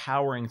like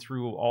powering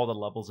through all the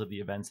levels of the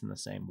events in the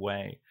same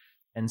way.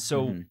 And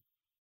so Hmm.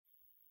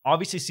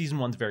 obviously season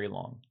one's very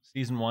long.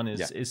 Season one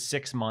Yeah. is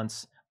 6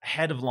 months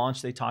ahead of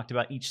launch. They talked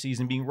about each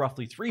season being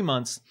roughly 3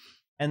 months.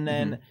 And Hmm.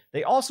 then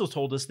they also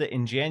told us that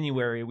in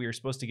January, we were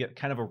supposed to get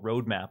kind of a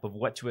roadmap of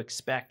what to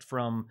expect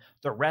from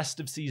the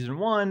rest of season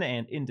one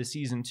and into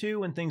season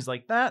two and things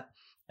like that.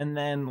 And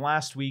then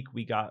last week,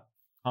 we got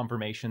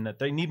confirmation that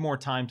they need more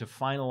time to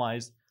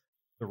finalize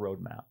the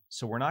roadmap.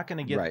 So we're not going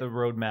to get Right. the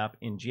roadmap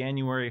in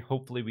January.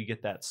 Hopefully, we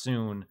get that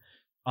soon.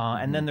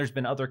 And Hmm. then there's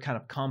been other kind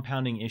of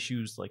compounding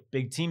issues like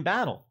Big Team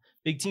Battle.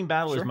 Big Team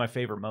Battle is Sure. my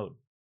favorite mode,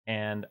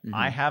 and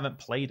I Hmm. haven't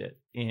played it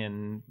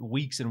in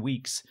weeks and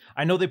weeks.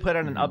 I know they put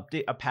out an Hmm.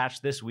 update, a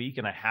patch this week,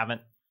 and I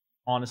haven't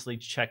honestly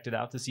checked it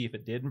out to see if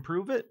it did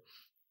improve it.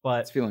 It's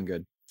But feeling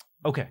good.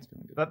 okay, It's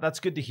feeling good. that's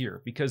good to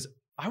hear, because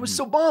I was Hmm.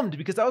 so bummed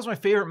because that was my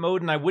favorite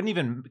mode, and I wouldn't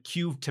even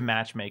queue to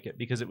match make it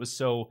because it was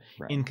so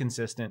Right.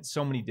 inconsistent,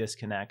 so many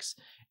disconnects.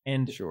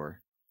 And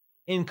Sure.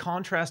 in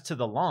contrast to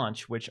the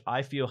launch, which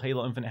I feel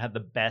Halo Infinite had the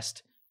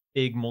best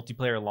big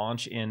multiplayer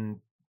launch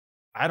in,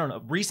 I don't know,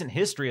 recent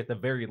history at the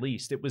very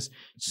least. It was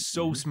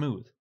so Hmm.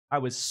 smooth. I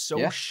was so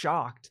Yeah.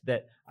 shocked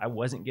that I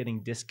wasn't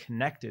getting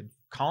disconnected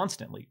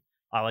constantly.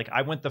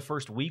 I went the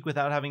first week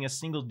without having a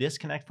single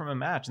disconnect from a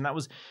match, and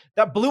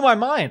that blew my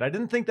mind. I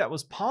didn't think that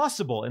was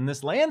possible in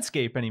this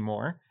landscape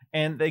anymore.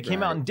 And they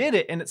came out Right. and did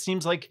it, and it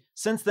seems like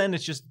since then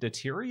it's just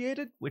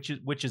deteriorated, which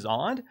is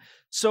odd.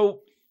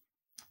 So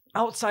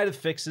outside of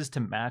fixes to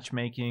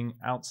matchmaking,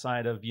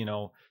 outside of,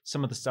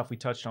 some of the stuff we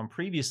touched on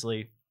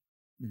previously,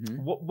 Hmm.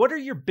 what are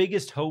your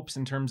biggest hopes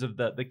in terms of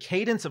the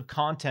cadence of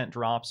content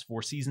drops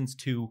for seasons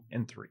 2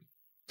 and 3?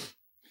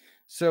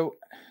 So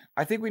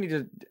I think we need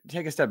to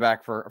take a step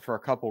back for a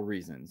couple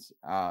reasons.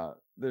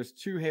 There's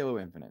two Halo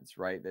Infinites,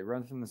 right? They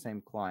run from the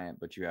same client,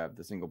 but you have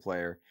the single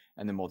player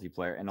and the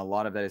multiplayer, and a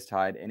lot of that is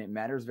tied, and it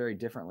matters very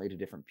differently to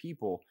different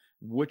people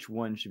which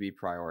one should be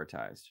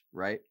prioritized,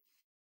 right?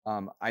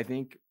 I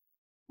think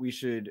we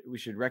should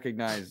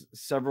recognize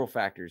several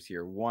factors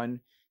here.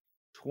 One,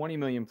 20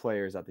 million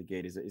players at the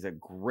gate is a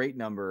great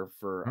number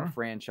for a Hmm.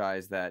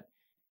 franchise that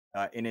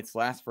in its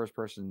last first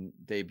person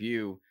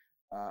debut,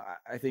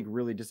 I think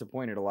really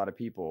disappointed a lot of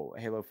people.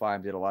 Halo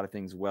 5 did a lot of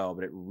things well,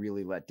 but it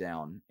really let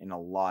down in a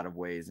lot of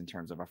ways in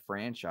terms of a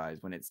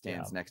franchise when it Yeah.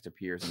 stands next to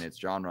peers in its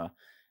genre.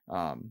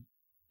 Um,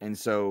 and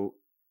so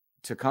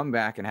to come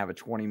back and have a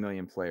 20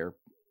 million player,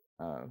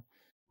 uh,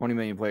 20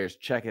 million players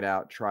check it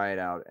out, try it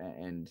out,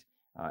 and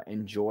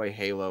enjoy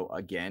Halo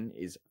again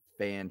is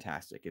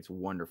fantastic. It's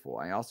wonderful.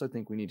 I also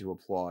think we need to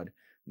applaud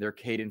their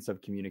cadence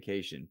of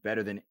communication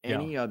better than Yeah.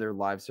 any other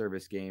live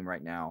service game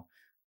right now.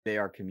 They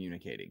are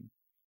communicating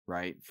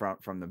right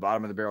from the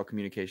bottom of the barrel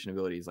communication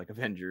abilities like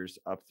Avengers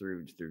up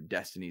through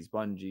Destiny's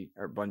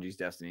Bungie's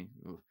Destiny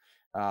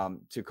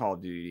to Call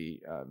of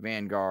Duty,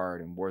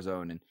 Vanguard, and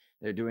Warzone, and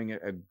they're doing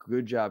a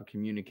good job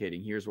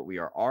communicating. Here's what we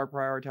are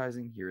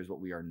prioritizing. Here's what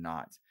we are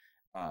not.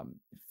 Um,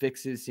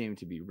 Fixes seem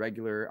to be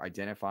regular,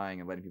 identifying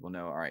and letting people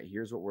know, all right,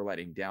 here's what we're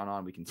letting down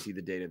on. We can see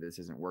the data. This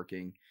isn't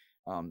working.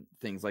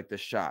 Things like the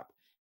shop,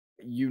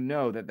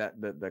 that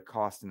the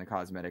cost and the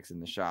cosmetics in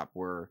the shop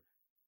were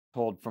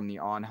told from the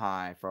on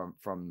high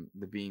from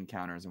the bean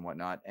counters and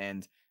whatnot.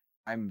 And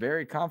I'm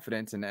very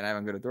confident, and I have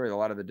a good authority. A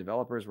lot of the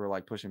developers were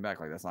like pushing back,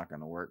 like that's not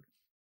going to work.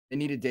 They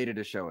needed data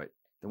to show it.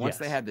 Then once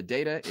they Yes. had the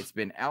data, it's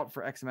been out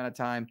for X amount of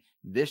time.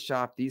 This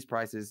shop, these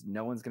prices,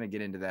 no one's going to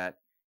get into that.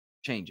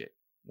 Change it.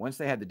 Once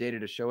they had the data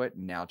to show it,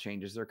 now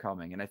changes are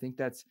coming. And I think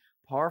that's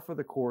par for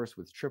the course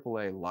with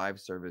AAA live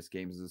service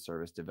games as a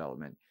service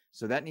development.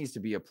 So that needs to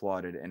be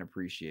applauded and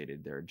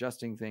appreciated. They're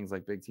adjusting things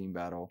like Big Team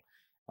Battle.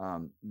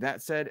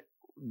 That said,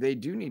 they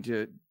do need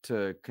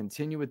to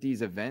continue with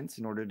these events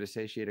in order to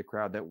satiate a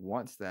crowd that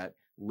wants that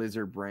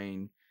lizard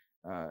brain.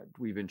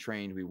 We've been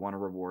trained. We want to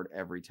reward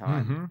every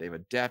time. Hmm. They've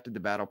adapted the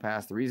battle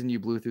pass. The reason you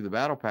blew through the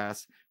battle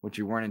pass, which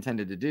you weren't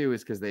intended to do,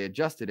 is because they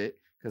adjusted it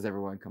because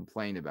everyone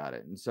complained about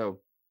it. And so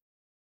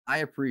I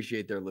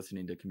appreciate their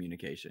listening to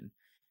communication.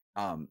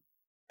 Um,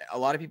 a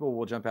lot of people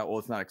will jump out, well,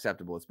 it's not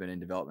acceptable. It's been in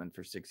development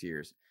for 6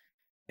 years.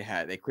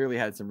 They clearly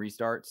had some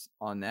restarts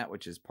on that,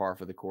 which is par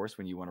for the course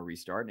when you want to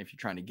restart. And if you're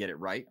trying to get it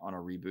right on a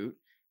reboot,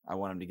 I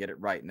want them to get it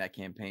right. And that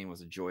campaign was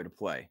a joy to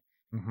play.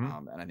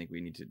 Hmm. And I think we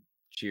need to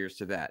cheers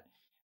to that.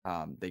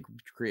 They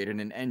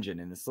created an engine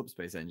in the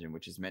Slipspace engine,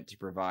 which is meant to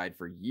provide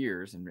for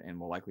years and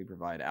will likely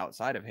provide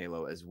outside of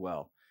Halo as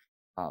well.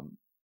 Um,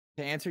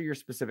 to answer your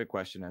specific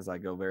question, as I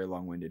go very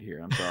long winded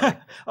here, I'm sorry.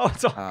 Oh,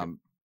 it's all good. Um,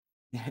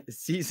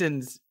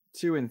 seasons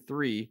 2 and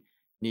 3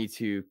 need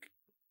to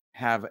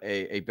have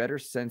a better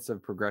sense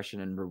of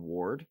progression and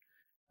reward.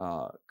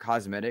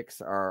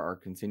 Cosmetics are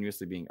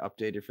continuously being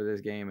updated for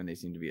this game, and they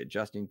seem to be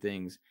adjusting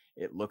things.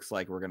 It looks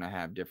like we're going to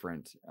have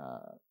different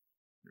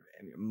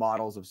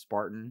models of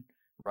Spartan,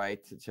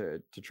 right,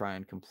 to try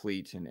and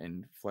complete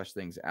and flesh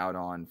things out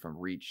on, from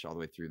Reach all the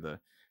way through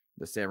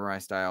the samurai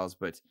styles.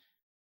 But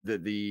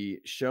the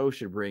show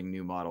should bring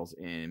new models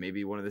in.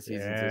 Maybe one of the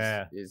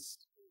seasons is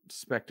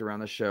spec'd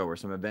around the show, or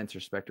some events are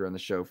spec'd around the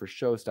show for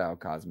show style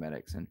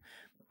cosmetics. And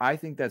I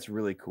think that's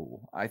really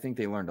cool. I think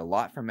they learned a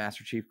lot from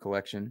Master Chief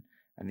Collection.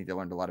 I think they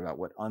learned a lot about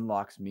what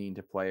unlocks mean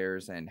to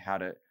players and how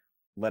to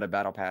let a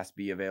battle pass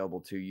be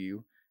available to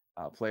you.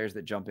 Players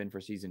that jump in for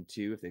season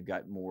 2, if they've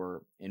got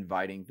more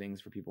inviting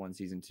things for people in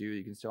season 2,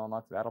 you can still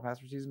unlock the battle pass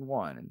for season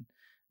 1.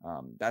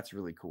 And that's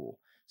really cool.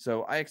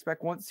 So I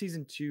expect once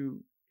season 2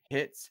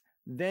 hits,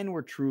 then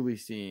we're truly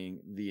seeing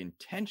the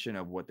intention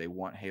of what they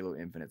want Halo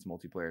Infinite's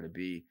multiplayer to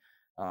be.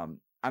 I'm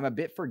a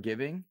bit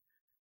forgiving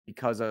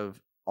because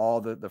of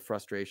all the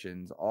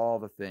frustrations, all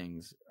the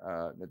things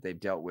that they've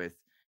dealt with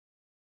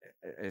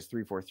as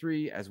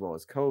 343, as well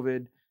as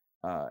COVID,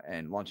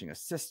 and launching a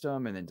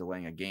system and then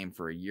delaying a game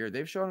for a year.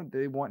 They've shown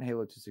they want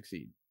Halo to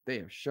succeed. They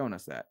have shown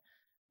us that.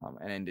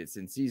 And it's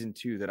in season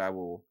 2 that I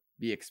will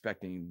be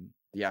expecting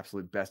the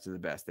absolute best of the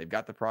best. They've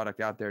got the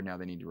product out there. Now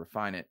they need to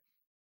refine it.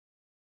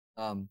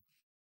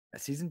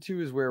 Season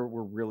 2 is where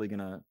we're really going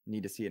to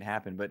need to see it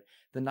happen. But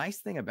the nice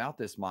thing about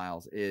this,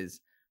 Miles,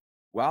 is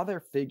while they're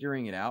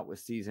figuring it out with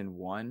season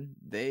 1,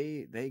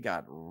 they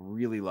got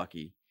really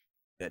lucky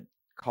that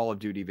Call of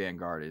Duty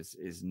Vanguard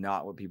is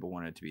not what people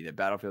wanted it to be. That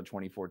Battlefield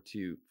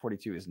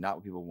 2042 is not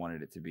what people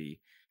wanted it to be.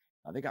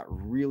 They got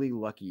really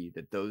lucky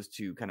that those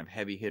two kind of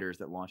heavy hitters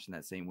that launched in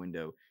that same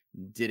window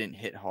didn't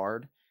hit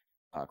hard.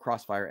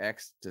 Crossfire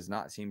X does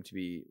not seem to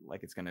be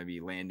like it's going to be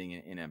landing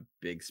in a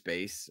big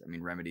space. I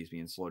mean, Remedy's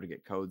being slow to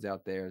get codes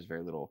out there. There's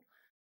very little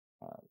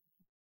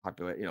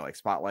popular, like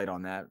spotlight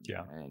on that,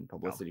 and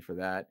publicity for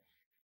that.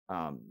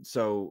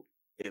 So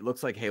it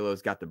looks like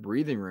Halo's got the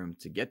breathing room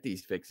to get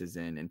these fixes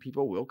in, and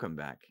people will come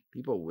back.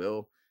 People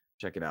will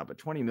check it out. But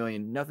 20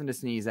 million, nothing to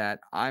sneeze at.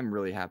 I'm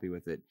really happy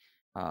with it.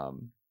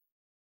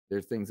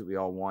 There's things that we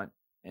all want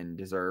and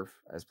deserve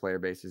as player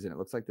bases, and it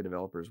looks like the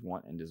developers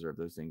want and deserve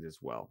those things as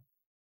well.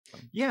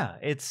 Yeah,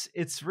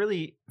 it's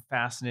really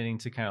fascinating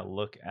to kind of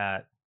look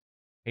at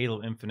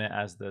Halo Infinite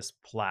as this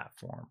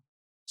platform.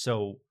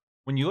 So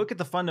when you look at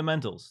the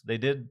fundamentals, they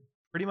did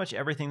pretty much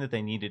everything that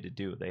they needed to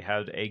do. They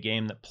had a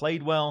game that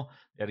played well,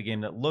 they had a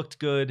game that looked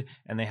good,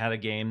 and they had a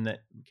game that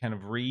kind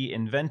of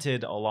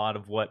reinvented a lot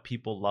of what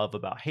people love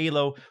about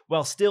Halo,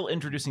 while still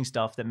introducing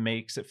stuff that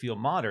makes it feel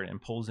modern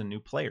and pulls in new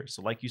players.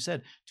 So like you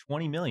said,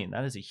 20 million,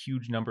 that is a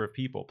huge number of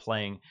people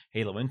playing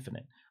Halo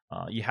Infinite.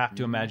 You have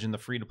to imagine the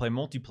free-to-play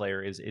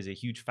multiplayer is a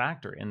huge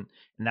factor, and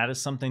that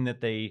is something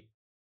that they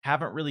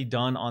haven't really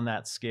done on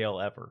that scale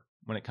ever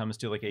when it comes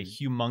to like a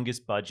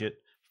humongous budget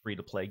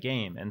free-to-play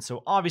game. And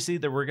so obviously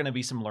there were going to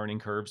be some learning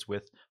curves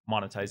with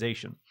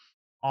monetization.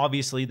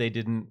 Obviously they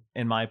didn't,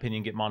 in my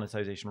opinion, get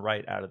monetization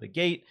right out of the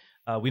gate.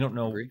 We don't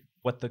know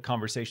what the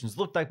conversations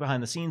looked like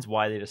behind the scenes,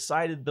 why they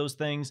decided those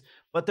things,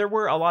 but there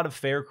were a lot of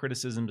fair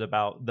criticisms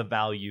about the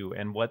value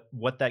and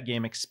what that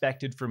game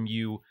expected from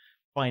you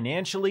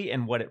financially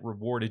and what it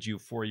rewarded you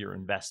for your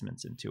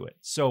investments into it.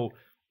 So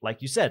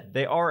like you said,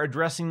 they are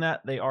addressing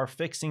that, they are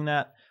fixing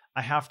that.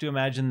 I have to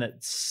imagine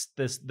that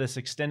this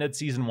extended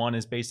season 1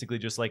 is basically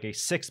just like a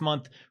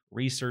 6-month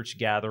research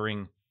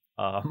gathering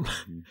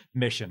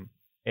mission.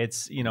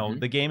 It's,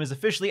 the game is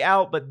officially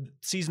out, but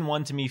season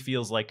 1 to me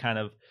feels like kind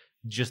of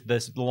just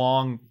this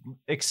long,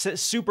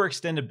 super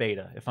extended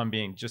beta, if I'm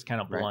being just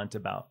kind of blunt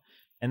about.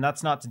 And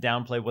that's not to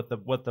downplay what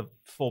the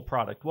full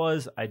product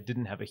was. I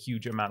didn't have a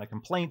huge amount of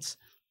complaints,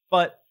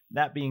 but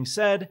that being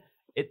said,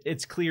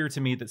 it's clear to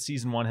me that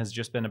season 1 has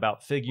just been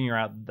about figuring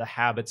out the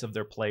habits of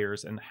their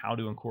players and how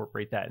to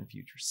incorporate that in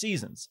future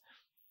seasons.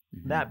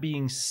 That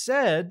being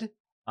said,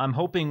 I'm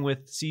hoping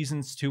with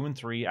seasons 2 and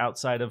 3,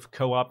 outside of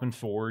Co-op and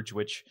Forge,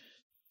 which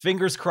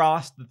fingers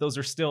crossed that those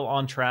are still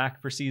on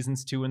track for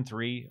seasons 2 and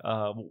 3.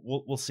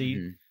 We'll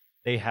see.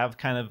 They have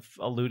kind of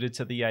alluded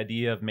to the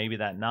idea of maybe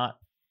that not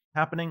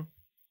happening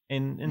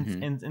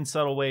in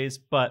subtle ways,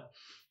 but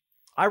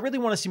I really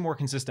want to see more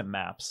consistent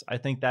maps. I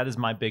think that is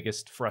my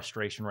biggest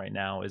frustration right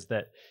now, is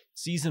that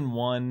season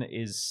 1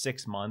 is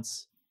 6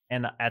 months.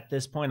 And at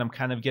this point, I'm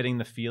kind of getting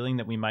the feeling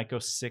that we might go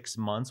 6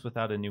 months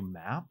without a new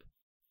map,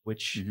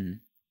 which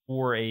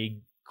for a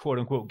quote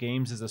unquote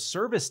games as a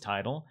service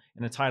title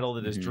and a title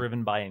that is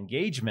driven by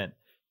engagement,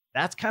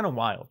 that's kind of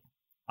wild.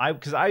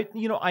 Because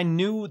I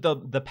knew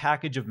the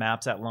package of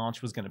maps at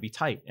launch was going to be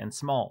tight and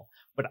small,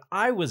 but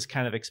I was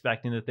kind of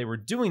expecting that they were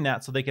doing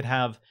that so they could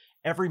have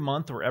every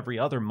month or every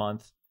other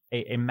month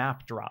a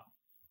map drop,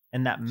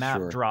 and that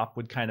map drop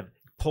would kind of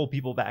pull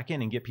people back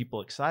in and get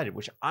people excited,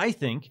 which I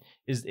think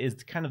is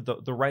kind of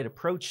the right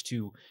approach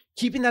to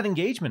keeping that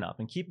engagement up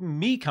and keeping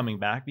me coming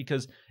back.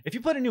 Because if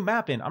you put a new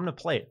map in, I'm going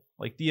to play it.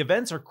 Like, the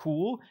events are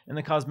cool and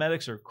the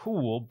cosmetics are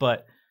cool,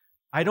 but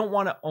I don't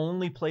want to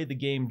only play the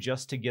game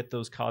just to get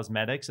those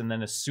cosmetics, and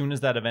then as soon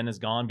as that event is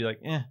gone, be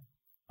like,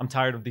 I'm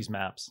tired of these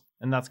maps.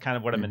 And that's kind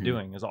of what I've been Mm-hmm.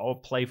 doing is I'll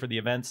play for the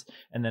events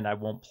and then I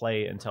won't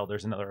play until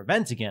there's another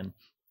event again.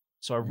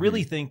 So I Mm-hmm.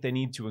 really think they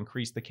need to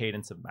increase the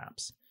cadence of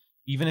maps.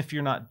 Even if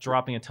you're not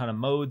dropping a ton of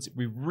modes,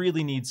 we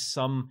really need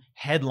some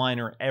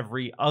headliner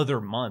every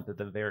other month at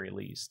the very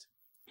least.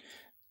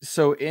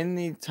 So in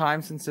the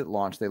time since it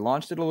launched, they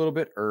launched it a little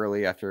bit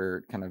early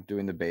after kind of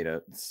doing the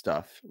beta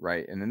stuff,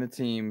 right? And then the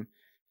team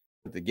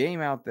put the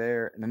game out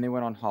there, and then they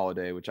went on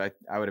holiday, which I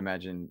would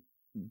imagine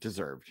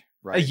deserved,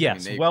 right? I mean,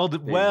 Yes, they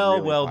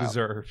really well piled,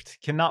 deserved.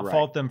 Cannot right?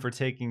 fault them for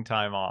taking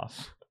time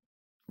off.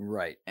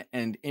 Right.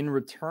 And in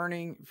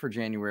returning for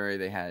January,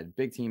 they had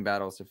big team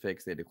battles to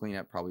fix. They had to clean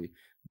up probably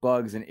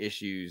bugs and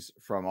issues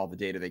from all the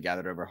data they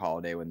gathered over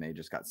holiday when they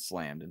just got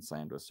slammed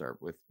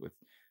with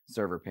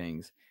server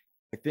pings.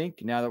 I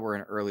think now that we're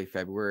in early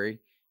February,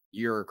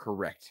 you're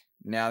correct.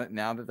 Now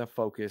that the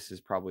focus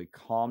has probably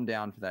calmed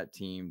down for that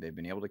team, they've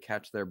been able to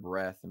catch their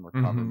breath and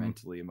recover Mhm.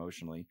 mentally,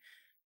 emotionally.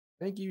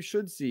 I think you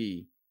should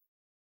see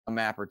a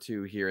map or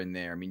two here and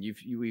there. I mean,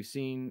 we've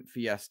seen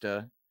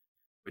Fiesta,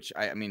 which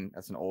I mean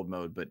that's an old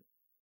mode, but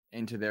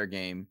into their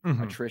game.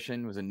 Mhm.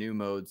 Attrition was a new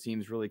mode,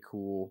 seems really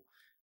cool.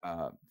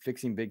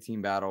 Fixing big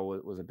team battle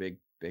was a big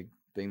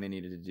thing they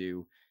needed to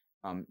do.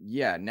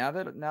 Yeah, now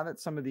that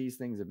some of these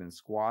things have been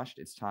squashed,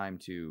 it's time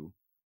to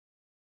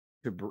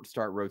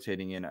start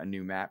rotating in a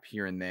new map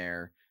here and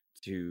there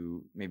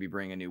to maybe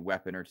bring a new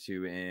weapon or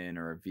two in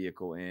or a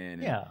vehicle in,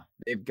 and Yeah.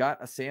 they've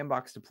got a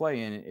sandbox to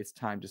play in. It's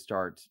time to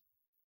start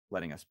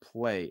letting us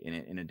play in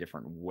it in a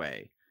different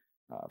way,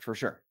 for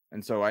sure.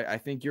 And so I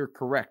think you're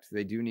correct.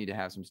 They do need to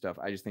have some stuff.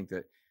 I just think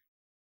that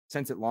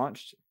since it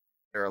launched,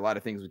 there are a lot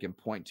of things we can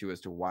point to as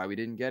to why we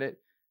didn't get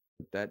it.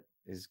 But that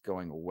is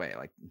going away.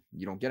 Like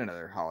you don't get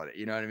another holiday.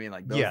 You know what I mean?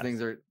 Like those things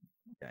Yes. are,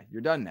 yeah,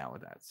 you're done now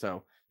with that.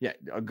 So yeah,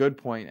 a good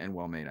point and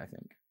well made, I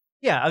think.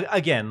 Yeah,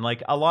 again,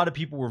 like a lot of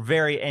people were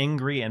very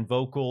angry and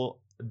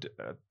vocal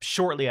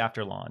shortly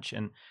after launch,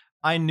 and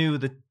I knew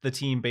that the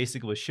team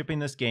basically was shipping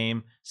this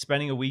game,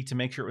 spending a week to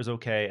make sure it was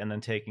okay, and then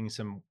taking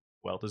some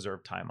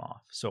well-deserved time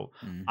off. So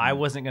I Hmm.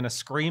 wasn't going to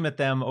scream at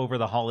them over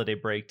the holiday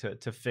break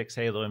to fix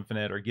Halo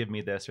Infinite or give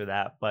me this or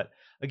that. But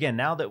again,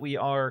 now that we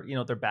are,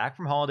 they're back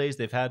from holidays,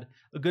 they've had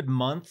a good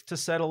month to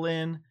settle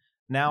in.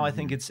 Now I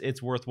think Hmm.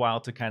 it's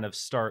worthwhile to kind of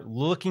start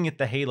looking at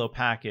the Halo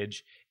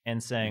package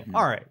and saying, Hmm.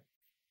 all right,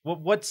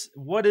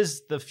 what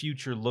does the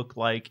future look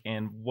like,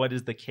 and what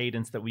is the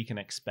cadence that we can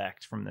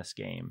expect from this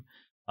game?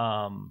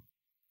 Um,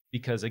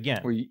 because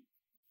again, Well, you've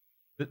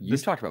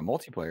this talked about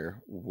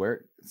multiplayer.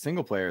 Where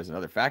single player is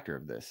another factor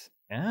of this.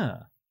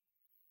 yeah.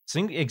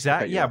 I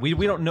cut you Yeah, off.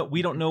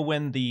 we don't know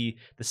when the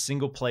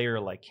single player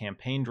like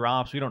campaign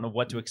drops. We don't know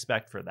what to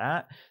expect for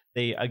that.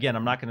 They again,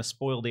 I'm not going to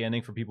spoil the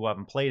ending for people who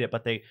haven't played it,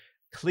 but they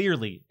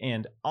clearly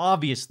and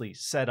obviously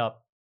set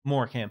up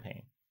more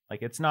campaign.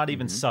 Like it's not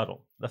even Hmm.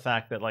 subtle. The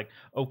fact that like,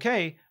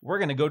 okay, we're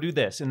going to go do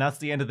this and that's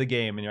the end of the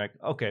game and you're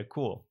like, okay,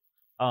 cool.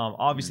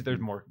 Obviously there's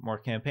Hmm. more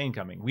campaign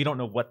coming. We don't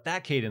know what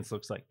that cadence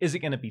looks like. Is it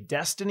going to be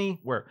Destiny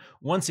where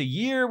once a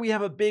year we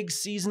have a big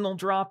seasonal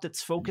drop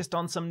that's focused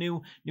on some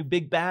new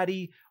big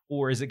baddie,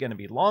 or is it going to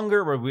be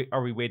longer?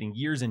 Are we waiting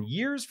years and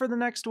years for the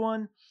next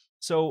one?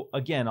 So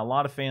again, a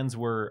lot of fans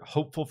were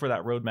hopeful for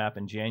that roadmap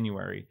in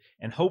January,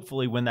 and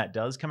hopefully when that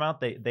does come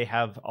out, they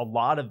have a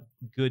lot of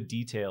good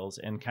details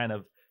and kind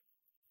of.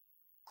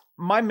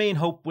 My main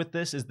hope with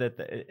this is that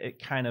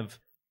it kind of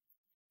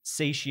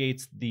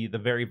satiates the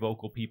very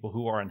vocal people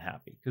who are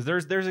unhappy, because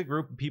there's a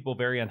group of people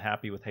very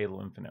unhappy with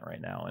Halo Infinite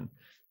right now, and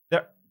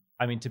there.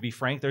 I mean, to be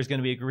frank, there's going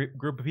to be a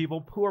group of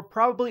people who are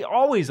probably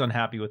always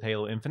unhappy with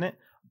Halo Infinite,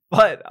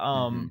 but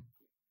Hmm.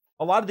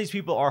 a lot of these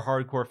people are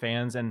hardcore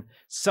fans, and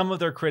some of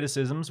their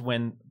criticisms,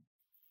 when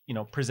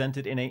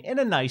presented in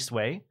a nice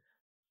way,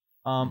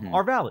 Hmm.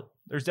 are valid.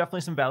 There's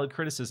definitely some valid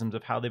criticisms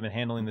of how they've been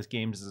handling this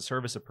games as a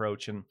service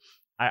approach, and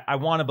I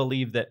want to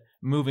believe that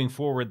moving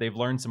forward they've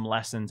learned some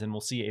lessons, and we'll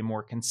see a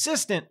more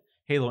consistent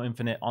Halo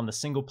Infinite on the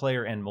single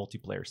player and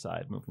multiplayer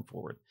side moving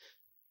forward,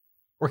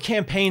 or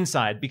campaign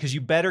side, because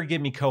you better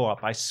give me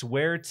co-op. I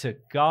swear to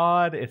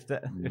God, if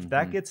that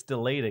Hmm. gets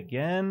delayed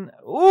again,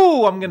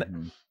 ooh, I'm gonna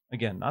Hmm.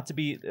 again, not to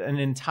be an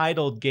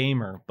entitled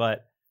gamer,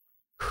 but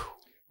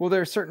Well,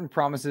 there are certain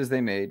promises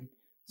they made,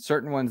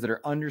 certain ones that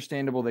are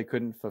understandable they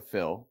couldn't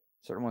fulfill,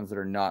 certain ones that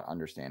are not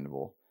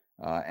understandable,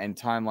 and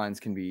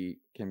timelines can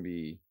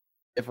be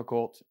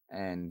difficult.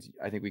 And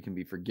I think we can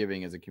be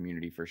forgiving as a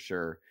community for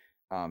sure,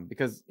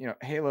 because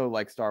Halo,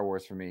 like Star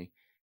Wars for me,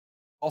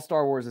 all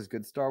Star Wars is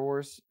good Star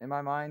Wars in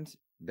my mind.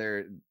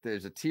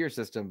 There's a tier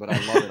system, but I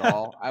love it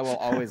all. I will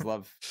always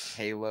love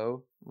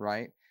Halo,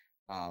 right?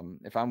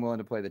 If I'm willing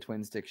to play the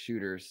twin stick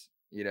shooters,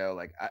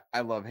 like I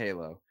love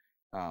Halo.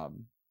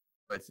 Um,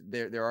 but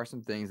there are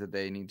some things that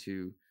they need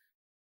to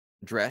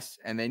address,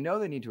 and they know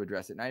they need to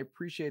address it. And I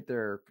appreciate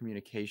their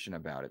communication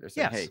about it. They're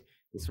saying, yes, "Hey,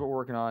 this is what we're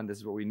working on. This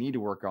is what we need to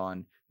work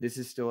on. This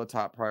is still a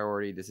top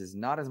priority. This is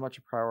not as much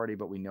a priority,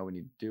 but we know we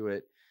need to do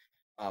it."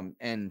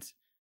 And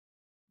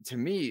to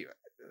me,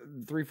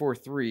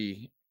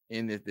 343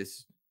 in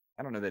this,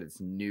 I don't know that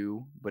it's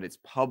new, but it's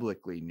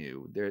publicly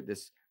new.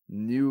 This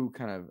new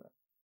kind of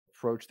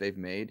approach they've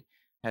made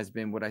has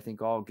been what I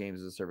think all games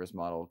as a service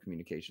model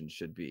communication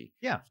should be.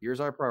 Yeah. Here's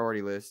our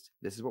priority list.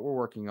 This is what we're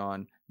working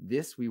on.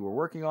 This we were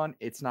working on.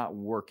 It's not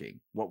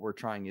working. What we're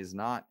trying is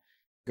not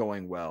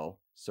going well,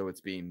 so it's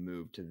being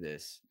moved to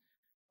this.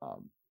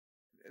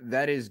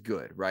 That is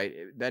good, right?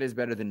 That is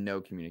better than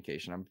no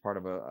communication. I'm part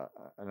of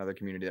another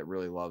community that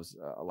really loves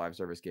a live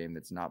service game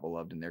that's not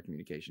beloved, and their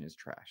communication is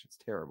trash. It's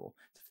terrible.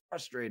 It's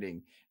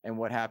frustrating. And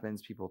what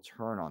happens? People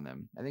turn on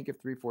them. I think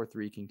if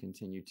 343 can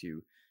continue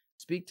to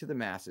speak to the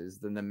masses,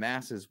 then the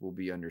masses will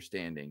be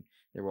understanding.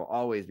 There will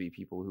always be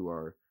people who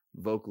are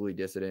vocally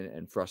dissident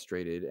and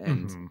frustrated,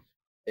 and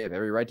they have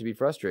every right to be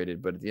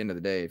frustrated. But at the end of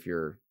the day, if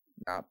you're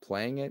not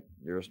playing it,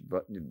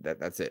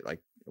 that's it. Like,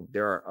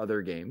 there are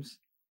other games.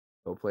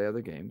 Go play other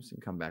games and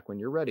come back when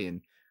you're ready.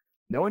 And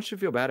no one should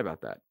feel bad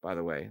about that, by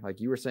the way. Like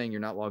you were saying, you're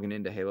not logging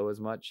into Halo as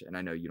much, and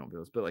I know you don't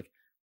feel this, but like,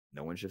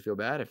 no one should feel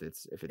bad if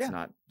it's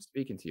not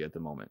speaking to you at the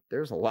moment.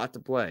 There's a lot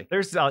to play.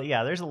 There's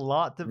a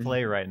lot to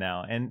play right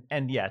now, and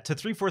yeah, to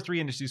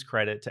 343 Industries'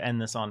 credit, to end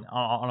this on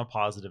a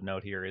positive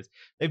note here, is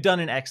they've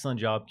done an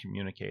excellent job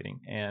communicating,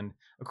 and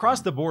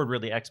across the board,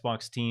 really,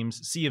 Xbox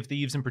teams, Sea of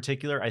Thieves in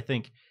particular, I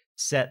think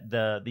set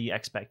the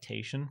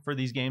expectation for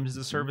these games as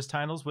a service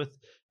titles with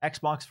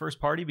Xbox first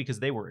party, because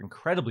they were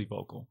incredibly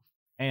vocal.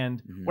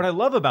 And what I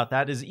love about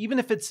that is even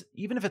if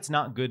it's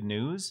not good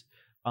news,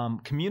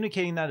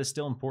 communicating that is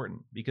still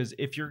important, because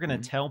if you're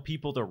going to tell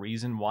people the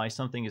reason why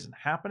something isn't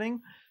happening,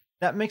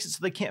 that makes it so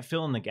they can't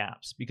fill in the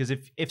gaps. Because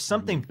if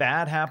something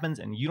bad happens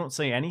and you don't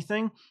say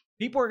anything,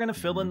 people are going to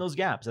fill in those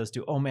gaps as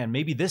to, oh man,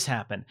 maybe this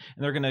happened.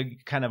 And they're going to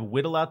kind of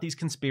whittle out these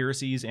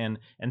conspiracies and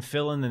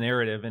fill in the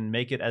narrative and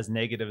make it as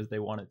negative as they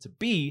want it to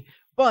be.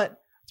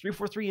 But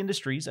 343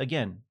 Industries,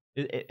 again,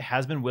 it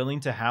has been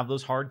willing to have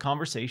those hard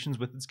conversations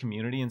with its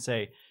community and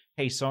say,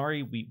 hey,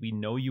 sorry, we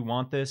know you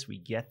want this. We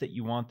get that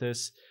you want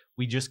this.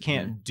 We just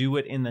can't do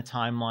it in the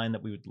timeline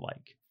that we would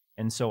like.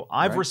 And so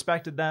I've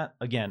respected that.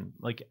 Again,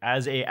 like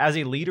as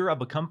a leader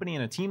of a company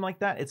and a team like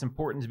that, it's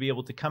important to be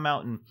able to come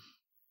out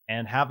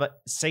and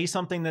say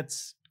something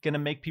that's going to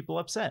make people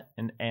upset.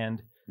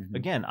 And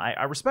again,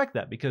 I respect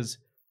that, because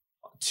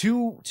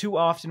too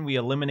often we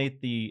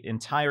eliminate the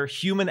entire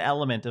human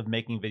element of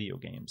making video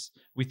games.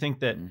 We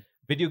think that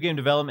video game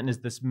development is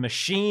this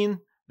machine,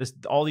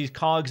 all these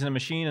cogs in a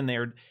machine,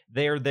 and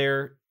they're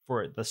there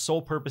for the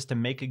sole purpose to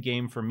make a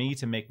game for me,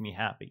 to make me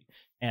happy.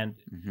 And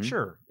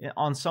sure,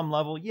 on some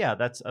level, yeah,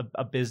 that's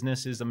a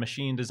business is a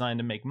machine designed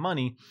to make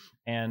money,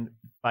 and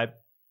by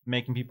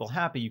making people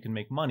happy, you can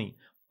make money.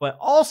 But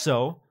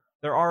also,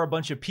 there are a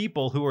bunch of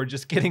people who are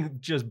just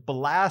getting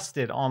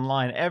blasted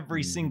online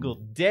every single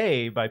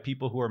day by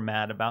people who are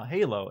mad about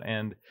Halo.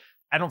 And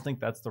I don't think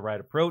that's the right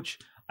approach.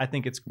 I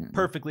think it's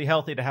perfectly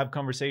healthy to have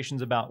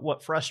conversations about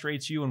what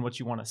frustrates you and what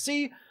you want to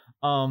see.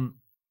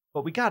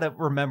 But we got to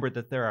remember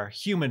that there are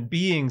human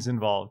beings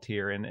involved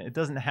here, and it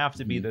doesn't have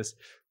to be this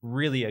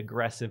really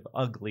aggressive,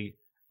 ugly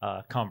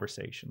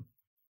conversation.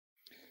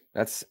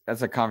 That's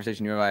a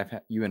conversation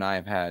you and I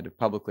have had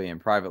publicly and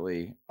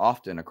privately,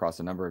 often across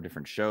a number of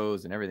different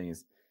shows and everything,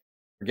 is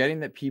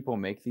forgetting that people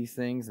make these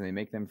things and they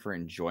make them for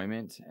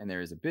enjoyment. And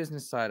there is a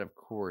business side, of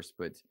course,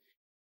 but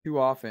too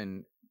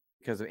often,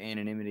 because of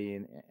anonymity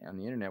on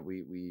the internet,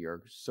 we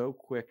are so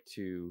quick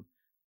to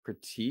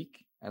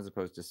critique as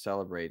opposed to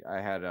celebrate. I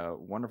had a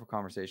wonderful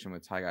conversation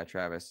with Ty Guy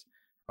Travis,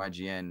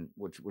 IGN,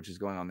 which is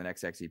going on the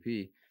next XEP.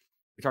 We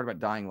talked about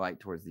Dying Light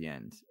towards the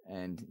end,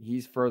 and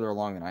he's further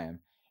along than I am.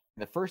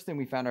 The first thing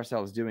we found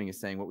ourselves doing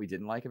is saying what we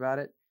didn't like about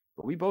it,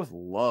 but we both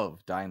love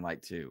Dying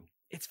Light 2.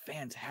 It's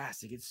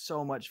fantastic. It's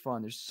so much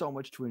fun. There's so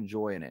much to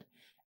enjoy in it.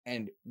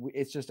 And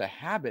it's just a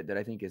habit that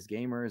I think as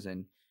gamers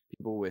and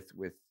people with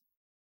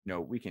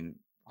we can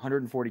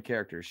 140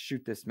 characters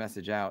shoot this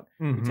message out.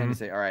 We tend to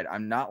say, all right,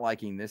 I'm not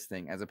liking this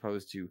thing, as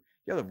opposed to,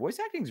 the voice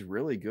acting is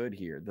really good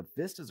here. The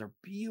vistas are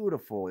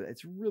beautiful.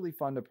 It's really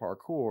fun to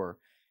parkour.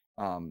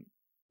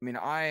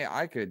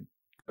 I could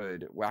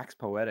wax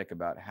poetic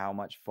about how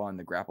much fun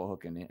the grapple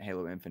hook in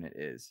Halo Infinite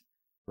is,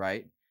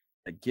 right?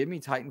 Like, give me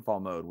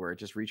Titanfall mode where it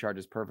just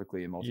recharges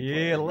perfectly in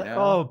multiplayer.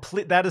 Yeah,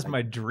 please, that is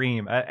my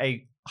dream.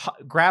 A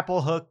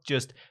grapple hook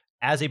just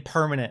as a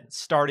permanent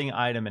starting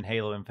item in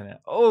Halo Infinite.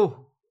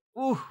 Oh,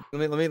 ooh.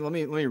 Let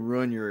me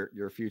ruin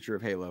your future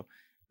of Halo.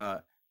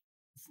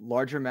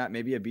 Larger map,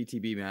 maybe a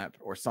BTB map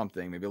or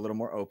something, maybe a little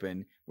more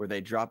open, where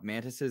they drop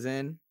mantises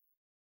in.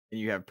 And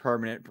you have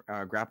permanent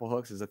grapple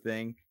hooks as a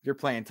thing. You're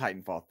playing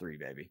Titanfall 3,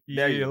 baby.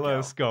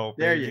 Let's go.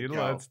 There baby. you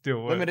go. Let's do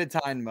it. Limited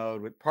time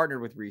mode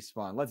partnered with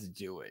Respawn. Let's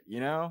do it.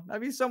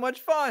 That'd be so much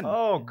fun.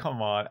 Oh,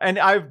 come on. And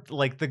I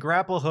like the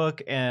grapple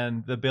hook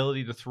and the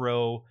ability to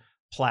throw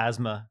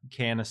plasma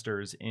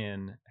canisters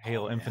in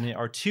Halo Infinite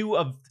are two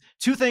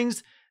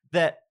things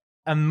that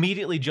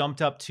immediately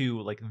jumped up to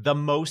like the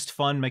most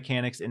fun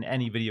mechanics in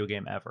any video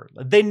game ever.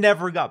 They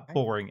never got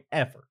boring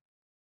ever.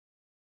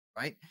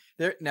 Right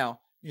there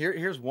now.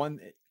 Here's one.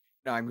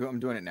 No, I'm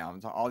doing it now.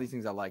 All these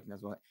things I like. And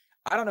that's one.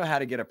 I don't know how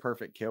to get a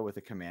perfect kill with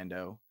a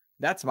commando.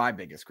 That's my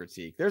biggest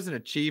critique. There's an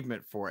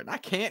achievement for it. And I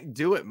can't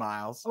do it,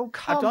 Miles. Oh, I've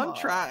come done on.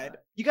 tried.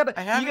 You gotta,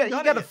 I you haven't gotta, you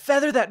done it gotta yet.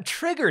 feather that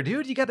trigger,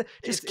 dude. You gotta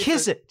just It's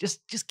kiss a it.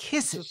 Just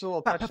kiss it. just a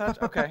little Pa, touch pa, pa, touch.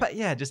 pa, pa, Okay. pa.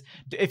 Yeah, just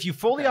if you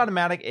fully Okay.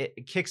 automatic,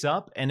 it kicks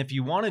up. And if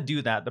you want to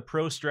do that, the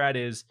pro strat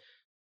is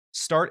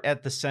start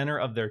at the center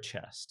of their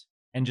chest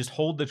and just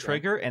hold the Okay.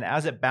 trigger. And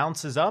as it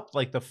bounces up,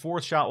 like the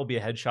fourth shot will be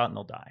a headshot and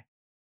they'll die.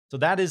 So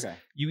that is, Okay.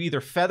 you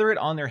either feather it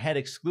on their head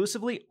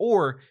exclusively,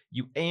 or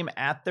you aim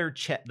at their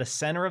chest, the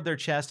center of their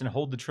chest, and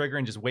hold the trigger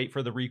and just wait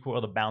for the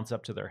recoil to bounce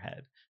up to their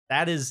head.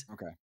 That is,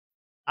 Okay.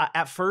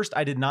 at first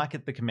I did not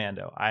get the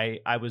commando.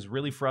 I was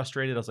really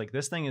frustrated. I was like,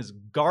 this thing is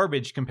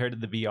garbage compared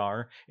to the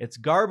VR. It's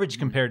garbage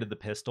compared to the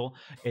pistol.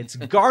 It's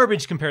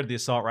garbage compared to the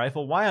assault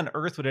rifle. Why on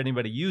earth would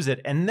anybody use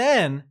it? And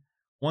then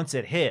once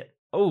it hit,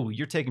 oh,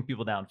 you're taking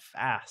people down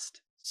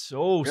fast.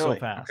 So Really?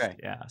 fast. Okay.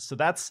 Yeah. So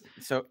that's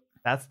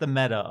the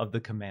meta of the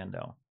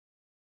commando.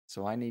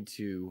 So I need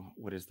to,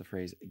 what is the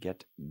phrase?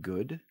 Get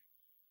good?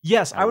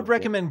 Yes, I would will get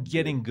recommend good.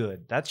 getting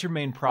good. That's your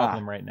main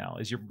problem right now.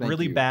 Is you're Thank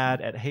really you.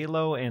 bad at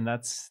Halo, and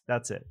that's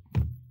it.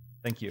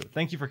 Thank you.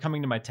 Thank you for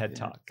coming to my TED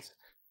Talk.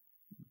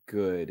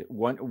 Good.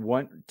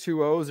 One,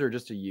 two O's or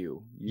just a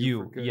U?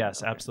 You, for good?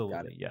 yes, Okay, got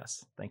absolutely. it.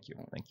 Yes. Thank you.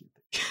 Thank you.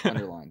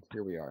 Underlined.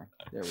 Here we are.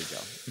 There we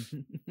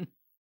go.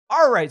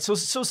 All right. So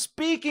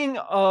speaking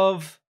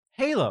of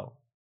Halo,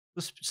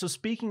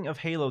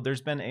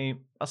 there's been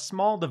a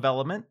small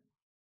development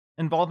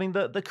involving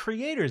the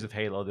creators of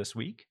Halo this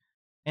week.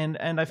 And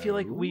I feel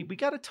like we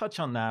got to touch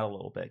on that a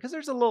little bit because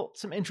there's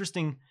some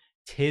interesting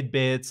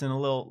tidbits and a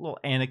little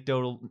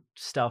anecdotal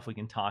stuff we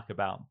can talk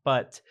about.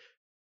 But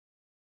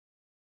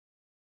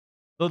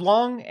the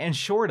long and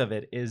short of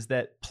it is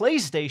that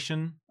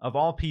PlayStation, of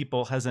all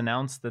people, has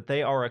announced that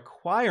they are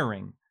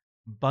acquiring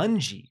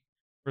Bungie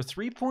for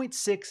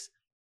 $3.6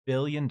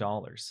 billion.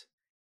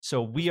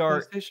 So we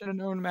are PlayStation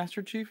an own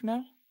Master Chief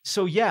now?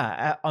 So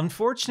yeah,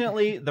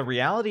 unfortunately, the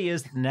reality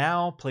is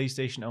now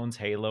PlayStation owns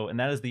Halo, and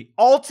that is the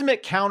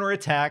ultimate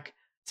counterattack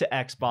to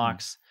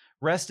Xbox.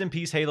 Rest in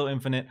peace, Halo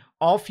Infinite.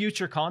 All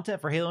future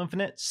content for Halo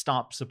Infinite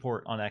stop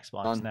support on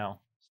Xbox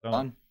now. So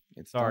Done.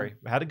 It's sorry,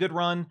 done. had a good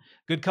run,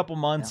 good couple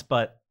months,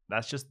 but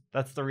that's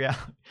the reality.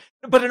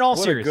 But in all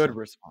seriousness, a good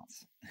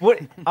response.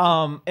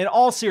 In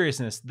all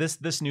seriousness,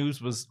 this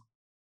news was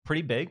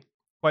pretty big.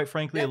 Quite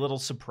frankly, a little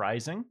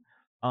surprising.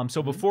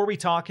 So before we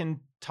talk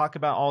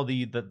about all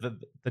the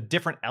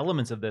different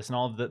elements of this and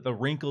all of the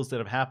wrinkles that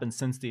have happened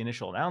since the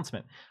initial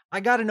announcement, I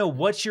got to know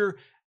what your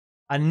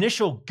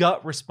initial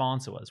gut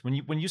response was when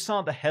you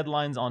saw the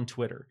headlines on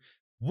Twitter.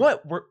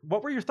 What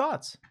were your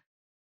thoughts?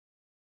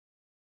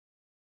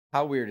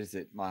 How weird is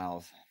it,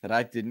 Miles, that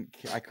I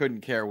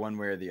couldn't care one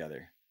way or the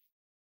other?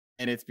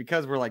 And it's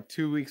because we're like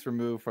 2 weeks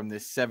removed from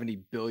this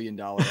 $70 billion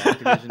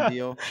Activision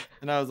deal.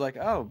 And I was like,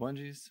 oh,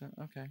 Bungie's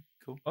okay,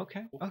 cool.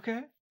 Okay.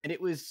 And it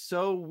was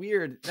so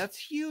weird. That's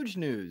huge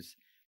news.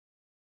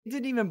 It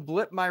didn't even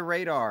blip my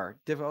radar.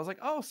 I was like,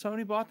 oh,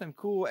 Sony bought them,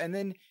 cool. And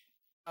then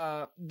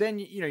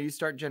you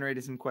start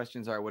generating some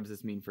questions. All right, what does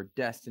this mean for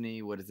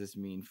Destiny? What does this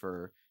mean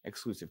for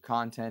exclusive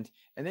content?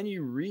 And then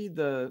you read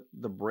the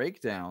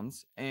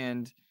breakdowns,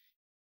 and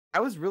I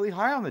was really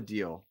high on the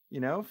deal.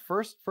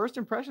 First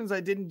impressions, I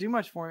didn't do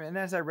much for him. And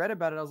as I read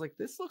about it, I was like,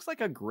 this looks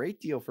like a great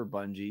deal for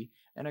Bungie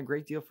and a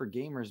great deal for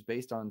gamers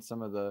based on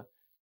some of the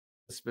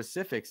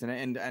specifics.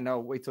 And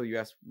I'll wait till you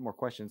ask more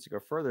questions to go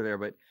further there.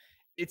 But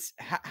it's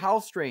how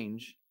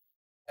strange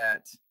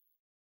that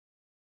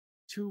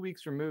 2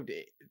 weeks removed,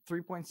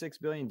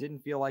 3.6 billion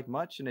didn't feel like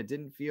much, and it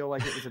didn't feel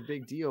like it was a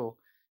big deal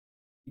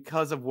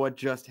because of what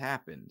just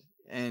happened.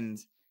 And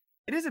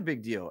it is a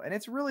big deal, and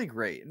it's really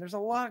great. And there's a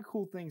lot of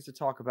cool things to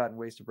talk about and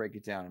ways to break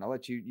it down. And I'll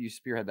let you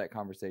spearhead that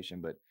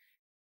conversation. But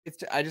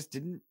I just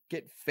didn't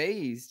get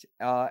phased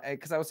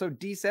because I was so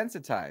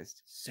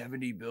desensitized.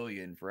 70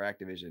 billion for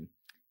Activision,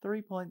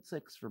 3.6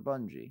 for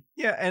Bungie.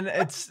 Yeah, and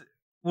it's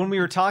when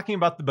we were talking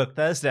about the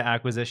Bethesda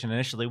acquisition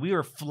initially, we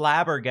were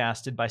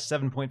flabbergasted by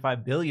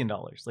 $7.5 billion.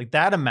 Like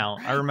that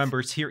amount, right. I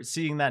remember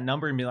seeing that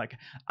number and being like,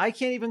 I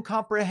can't even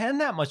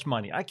comprehend that much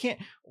money. I can't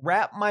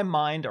wrap my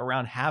mind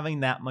around having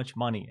that much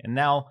money. And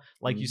now,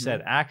 like you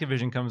said,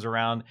 Activision comes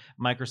around,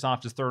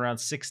 Microsoft is throwing around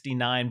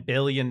 $69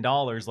 billion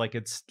like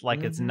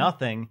it's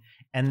nothing.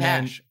 And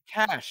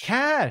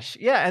cash.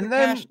 Yeah. And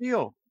then cash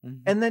deal.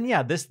 And then,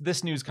 yeah,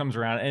 this news comes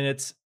around, and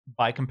it's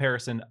by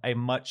comparison a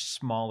much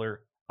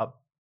smaller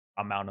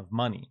amount of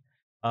money.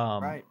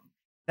 Right.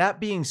 That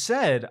being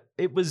said,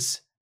 it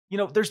was,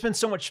 there's been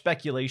so much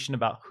speculation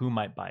about who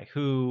might buy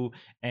who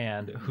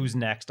and who's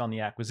next on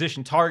the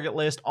acquisition target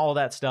list, all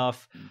that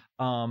stuff.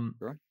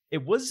 Sure.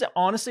 It was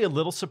honestly a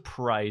little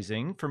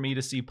surprising for me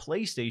to see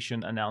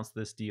PlayStation announce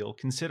this deal,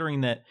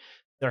 considering that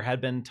there had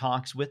been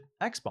talks with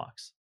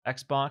Xbox.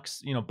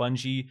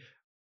 Bungie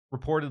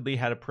reportedly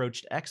had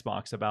approached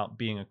Xbox about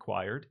being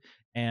acquired.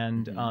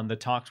 And the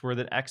talks were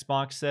that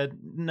Xbox said,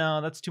 no,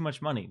 that's too much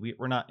money.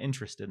 We're not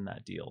interested in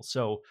that deal.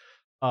 So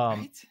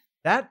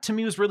that to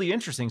me was really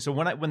interesting. So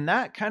when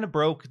that kind of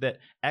broke that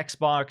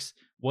Xbox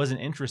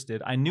wasn't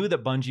interested, I knew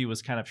that Bungie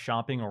was kind of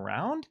shopping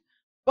around.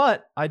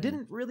 But I Mhm.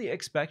 didn't really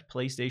expect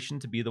PlayStation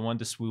to be the one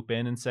to swoop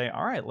in and say,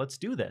 all right, let's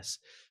do this.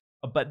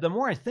 But the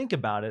more I think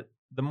about it,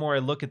 the more I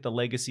look at the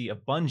legacy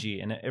of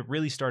Bungie, and it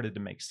really started to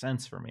make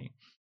sense for me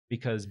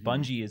because Mhm.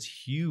 Bungie is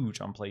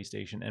huge on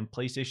PlayStation, and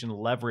PlayStation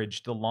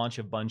leveraged the launch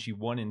of Bungie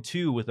 1 and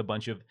 2 with a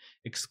bunch of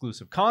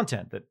exclusive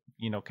content that,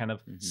 kind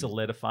of Mhm.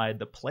 solidified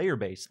the player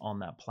base on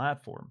that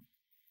platform.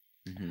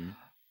 Mhm.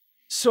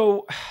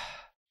 So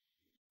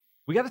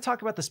we got to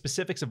talk about the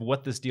specifics of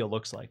what this deal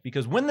looks like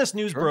because when this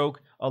news Sure.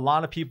 broke, a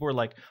lot of people were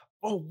like,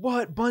 "Oh,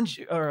 what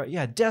Bungie? Or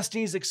yeah,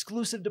 Destiny's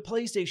exclusive to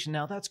PlayStation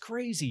now. That's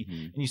crazy."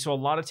 Mhm. And you saw a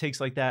lot of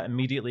takes like that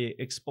immediately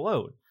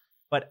explode.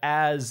 But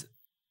as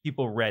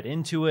people read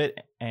into it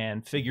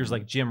and figures Mhm.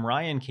 like Jim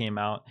Ryan came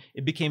out,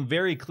 it became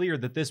very clear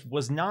that this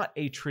was not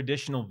a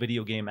traditional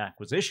video game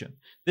acquisition.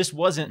 This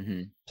wasn't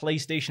Mhm.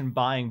 PlayStation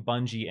buying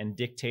Bungie and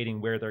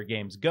dictating where their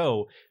games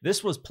go.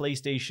 This was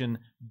PlayStation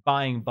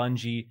buying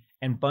Bungie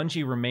and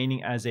Bungie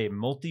remaining as a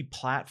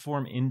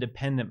multi-platform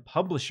independent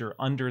publisher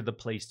under the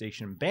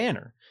PlayStation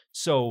banner.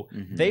 So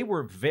Mhm. they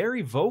were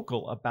very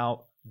vocal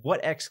about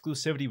what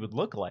exclusivity would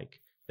look like.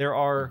 There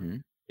are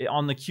Mhm.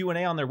 on the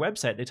Q&A on their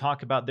website, they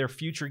talk about their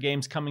future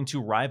games coming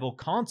to rival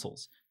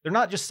consoles. They're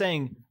not just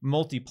saying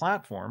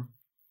multi-platform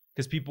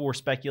because people were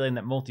speculating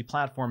that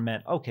multi-platform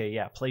meant, okay,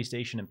 yeah,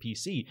 PlayStation and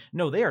PC.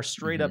 No, they are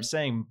straight up Mhm.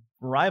 saying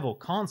rival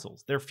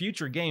consoles. Their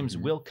future games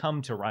Mhm. will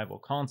come to rival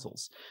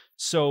consoles.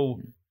 So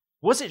Mhm.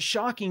 was it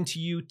shocking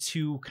to you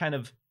to kind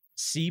of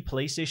see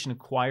PlayStation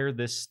acquire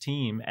this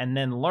team and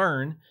then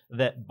learn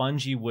that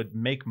Bungie would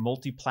make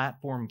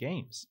multi-platform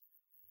games?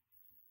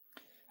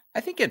 I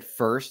think at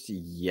first,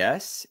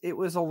 yes, it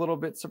was a little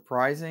bit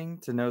surprising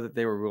to know that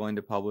they were willing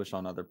to publish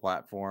on other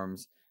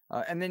platforms.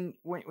 And then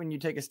when you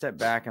take a step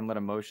back and let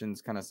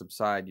emotions kind of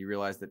subside, you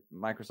realize that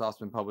Microsoft's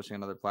been publishing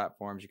on other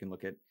platforms. You can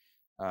look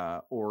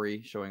at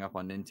Ori showing up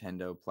on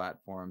Nintendo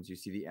platforms. You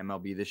see the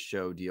MLB The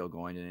Show deal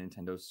going to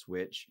Nintendo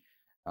Switch.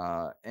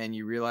 And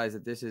you realize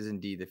that this is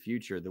indeed the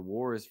future. The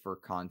war is for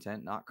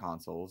content, not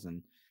consoles.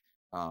 And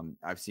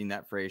I've seen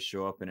that phrase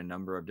show up in a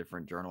number of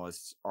different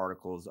journalists'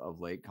 articles of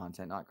late,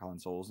 content, not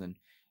consoles, and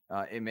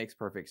it makes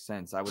perfect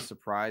sense. I was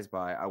surprised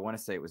by, I want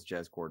to say it was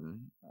Jez Corden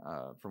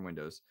from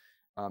Windows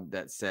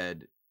that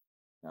said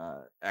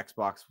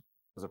Xbox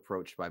was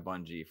approached by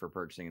Bungie for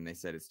purchasing, and they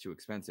said it's too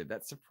expensive.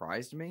 That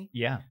surprised me,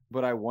 Yeah.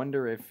 but I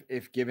wonder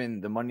if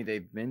given the money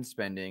they've been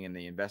spending and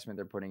the investment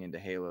they're putting into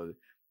Halo,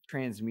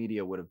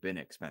 transmedia would have been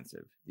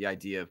expensive. The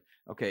idea of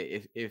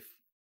okay, if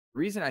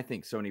reason I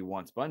think Sony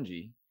wants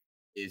Bungie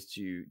is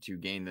to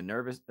gain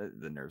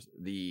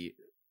the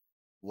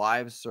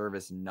live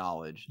service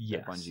knowledge that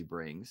Yes. Bungie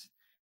brings,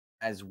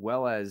 as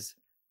well as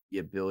the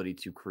ability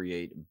to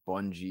create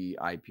Bungie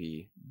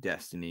IP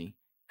Destiny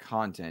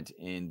content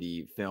in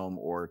the film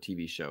or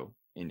TV show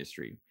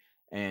industry.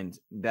 And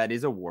that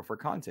is a war for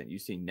content. You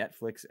see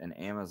Netflix and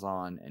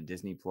Amazon and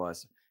Disney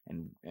Plus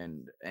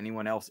and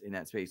anyone else in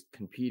that space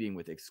competing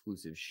with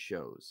exclusive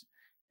shows.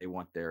 They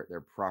want their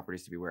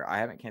properties to be where I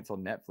haven't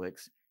canceled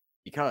Netflix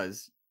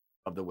because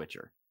of The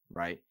Witcher,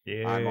 right?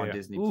 I'm on Yeah.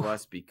 Disney Oof.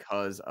 Plus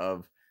because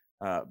of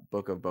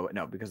Book of Boba,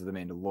 no, because of The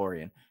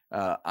Mandalorian.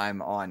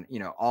 I'm on,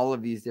 all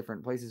of these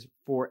different places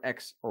for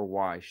X or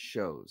Y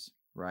shows,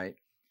 right?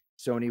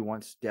 Sony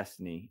wants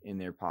Destiny in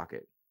their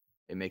pocket.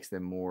 It makes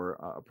them more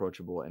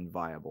approachable and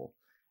viable.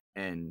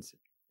 And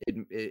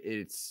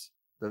it's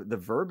the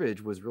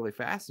verbiage was really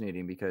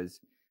fascinating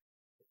because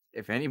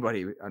if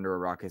anybody under a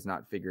rock has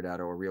not figured out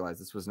or realized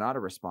this was not a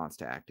response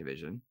to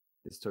Activision,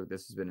 this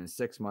has been a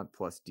 6 month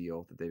plus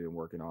deal that they've been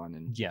working on,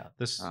 and Yeah.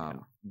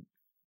 um,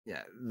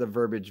 yeah, the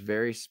verbiage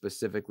very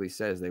specifically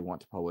says they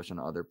want to publish on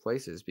other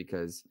places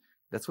because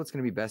that's what's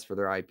going to be best for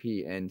their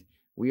IP. And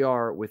we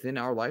are within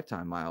our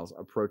lifetime, Miles,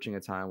 approaching a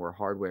time where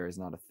hardware is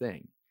not a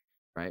thing,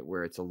 right?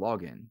 Where it's a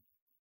login.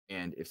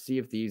 And if Sea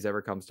of Thieves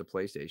ever comes to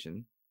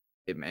PlayStation,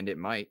 and it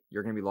might,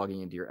 you're going to be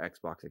logging into your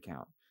Xbox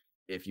account.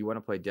 If you want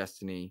to play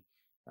Destiny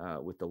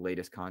with the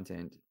latest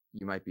content,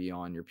 you might be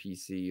on your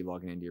PC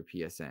logging into your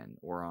PSN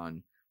or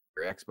on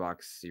your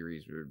Xbox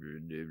Series,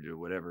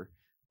 whatever,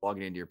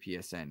 logging into your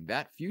PSN.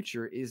 That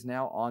future is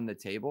now on the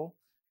table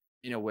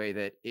in a way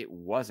that it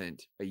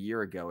wasn't a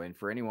year ago. And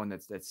for anyone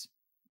that's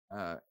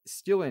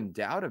still in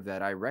doubt of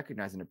that, I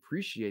recognize and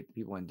appreciate the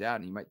people in doubt.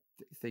 And you might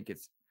think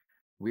it's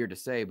weird to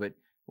say, but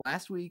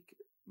last week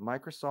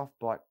Microsoft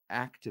bought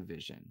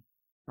Activision,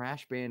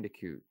 Crash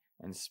Bandicoot,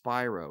 and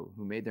Spyro,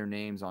 who made their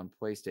names on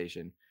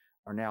PlayStation,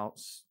 are now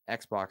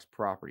Xbox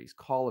properties.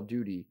 Call of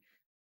Duty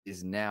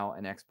is now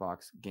an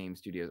Xbox Game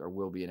Studios or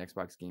will be an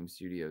Xbox Game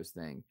Studios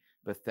thing.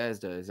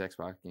 Bethesda is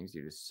Xbox Game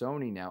Studios.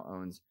 Sony now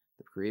owns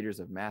the creators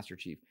of Master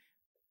Chief,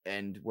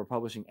 and we're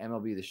publishing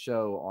MLB The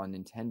Show on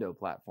Nintendo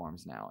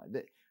platforms now.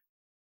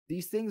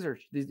 These things are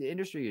the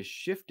industry is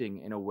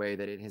shifting in a way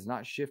that it has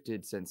not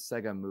shifted since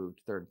Sega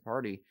moved third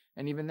party,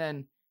 and even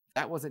then,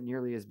 that wasn't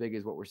nearly as big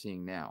as what we're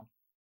seeing now.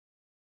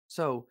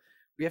 So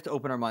we have to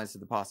open our minds to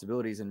the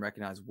possibilities and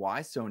recognize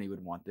why Sony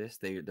would want this.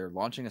 They're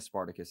launching a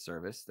Spartacus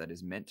service that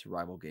is meant to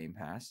rival Game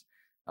Pass.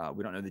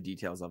 We don't know the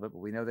details of it, but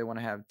we know they want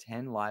to have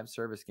 10 live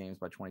service games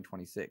by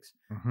 2026.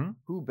 Hmm.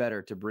 Who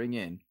better to bring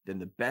in than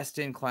the best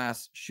in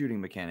class shooting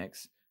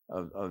mechanics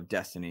of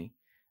Destiny,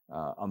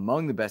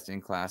 among the best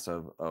in class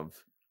of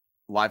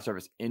live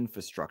service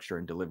infrastructure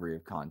and delivery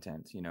of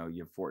content. You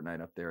have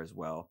Fortnite up there as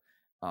well.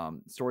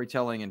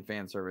 Storytelling and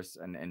fan service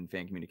and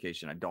fan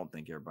communication, I don't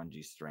think are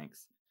Bungie's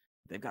strengths.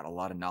 They've got a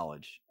lot of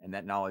knowledge, and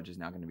that knowledge is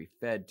now going to be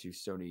fed to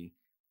Sony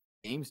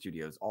game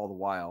studios. All the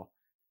while,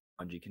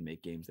 Bungie can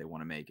make games they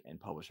want to make and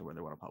publish them where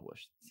they want to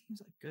publish. Seems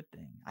like a good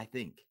thing, I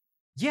think.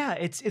 Yeah,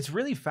 it's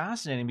really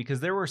fascinating because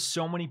there were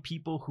so many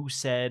people who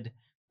said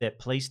that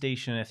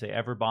PlayStation, if they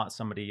ever bought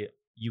somebody,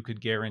 you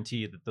could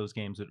guarantee that those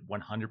games would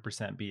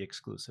 100% be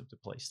exclusive to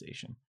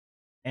PlayStation.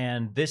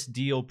 And this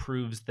deal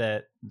proves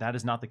that that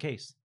is not the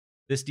case.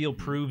 This deal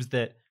proves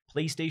that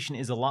PlayStation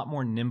is a lot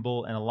more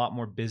nimble and a lot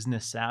more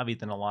business savvy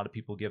than a lot of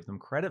people give them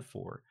credit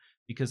for.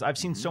 Because I've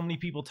seen so many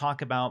people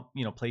talk about,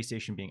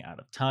 PlayStation being out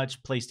of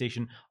touch,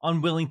 PlayStation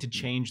unwilling to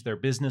change their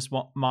business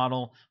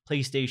model,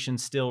 PlayStation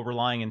still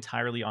relying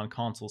entirely on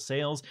console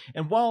sales.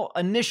 And while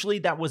initially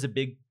that was a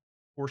big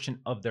portion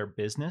of their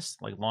business,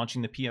 like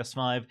launching the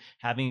PS5,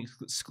 having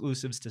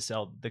exclusives to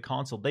sell the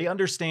console, they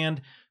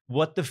understand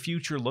what the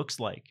future looks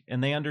like.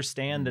 And they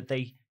understand that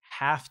they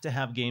have to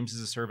have games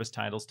as a service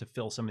titles to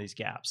fill some of these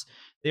gaps.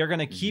 They are going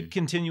to keep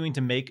continuing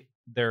to make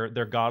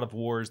their God of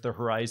Wars, their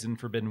Horizon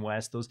Forbidden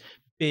West, those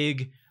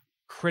big,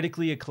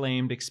 critically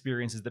acclaimed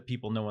experiences that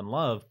people know and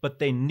love, but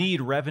they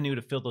need revenue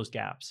to fill those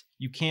gaps.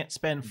 You can't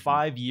spend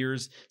 5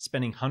 years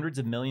spending hundreds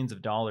of millions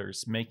of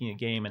dollars making a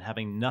game and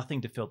having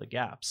nothing to fill the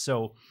gaps.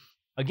 So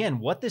again,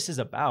 what this is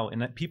about,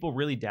 and that people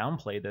really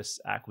downplay this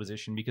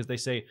acquisition because they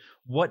say,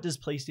 what does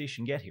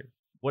PlayStation get here?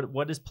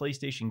 What does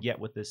PlayStation get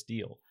with this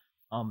deal?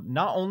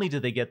 Not only do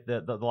they get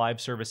the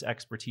live service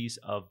expertise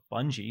of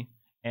Bungie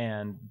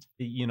and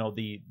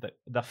the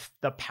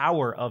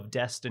power of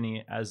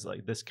Destiny as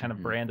like this kind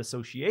of brand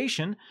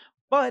association,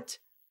 but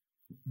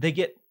they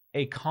get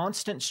a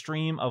constant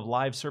stream of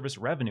live service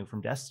revenue from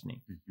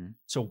Destiny.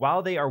 So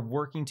while they are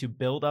working to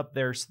build up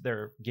their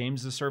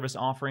games as a service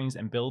offerings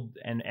and build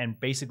and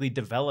basically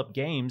develop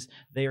games,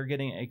 they are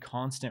getting a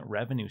constant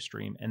revenue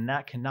stream, and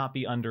that cannot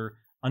be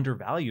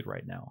undervalued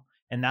right now.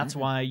 And that's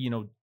why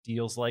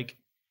deals like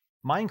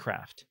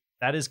Minecraft,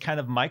 that is kind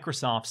of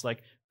Microsoft's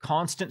like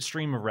constant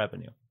stream of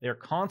revenue. They're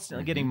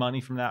constantly getting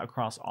money from that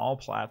across all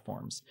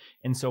platforms.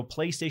 And so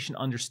PlayStation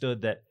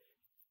understood that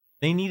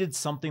they needed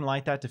something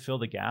like that to fill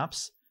the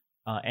gaps.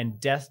 And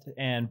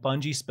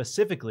Bungie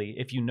specifically,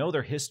 if you know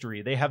their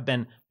history, they have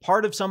been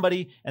part of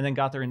somebody and then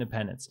got their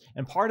independence,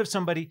 and part of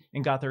somebody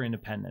and got their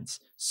independence.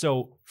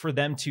 So for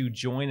them to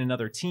join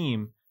another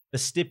team, the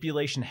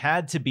stipulation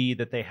had to be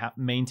that they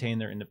maintain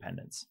their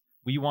independence.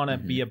 We want to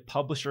be a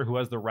publisher who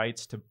has the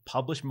rights to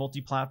publish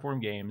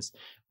multi-platform games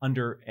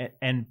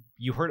and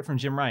you heard it from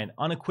Jim Ryan,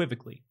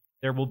 unequivocally.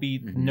 There will be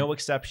no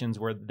exceptions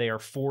where they are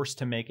forced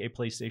to make a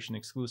PlayStation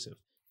exclusive.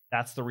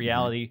 That's the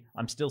reality.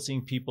 I'm still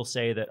seeing people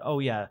say that, oh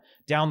yeah,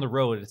 down the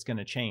road it's going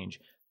to change.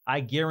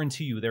 I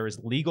guarantee you there is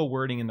legal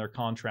wording in their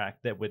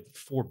contract that would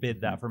forbid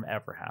that from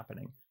ever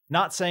happening.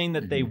 Not saying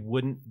that they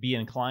wouldn't be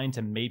inclined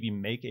to maybe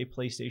make a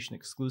PlayStation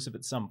exclusive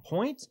at some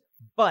point,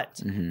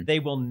 but they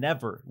will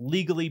never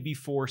legally be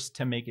forced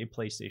to make a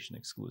PlayStation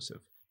exclusive.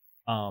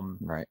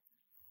 Right.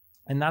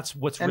 And that's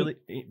what's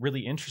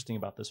really interesting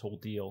about this whole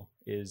deal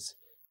is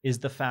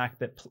the fact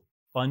that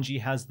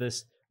Bungie has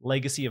this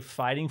legacy of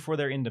fighting for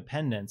their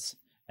independence,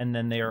 and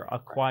then they are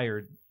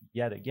acquired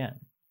yet again.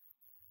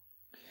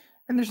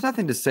 And there's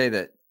nothing to say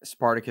that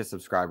Spartacus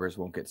subscribers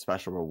won't get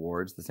special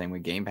rewards the same way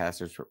Game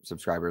Pass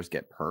subscribers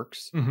get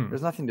perks.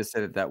 There's nothing to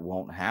say that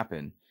won't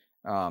happen.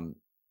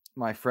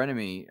 My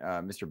frenemy,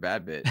 Mr.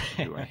 Badbit,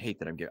 who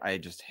I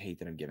just hate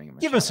that I'm giving him a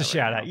Give us a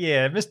shout out.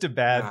 Yeah, Mr.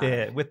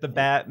 Badbit with the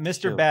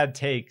Mr. Bad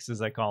Takes,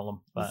 as I call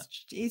him. But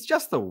he's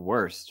just the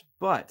worst.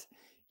 But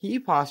he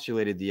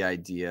postulated the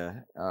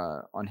idea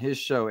on his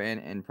show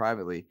and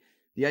privately,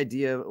 the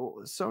idea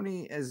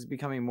Sony is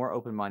becoming more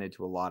open-minded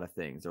to a lot of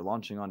things. They're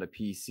launching onto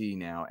PC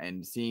now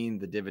and seeing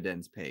the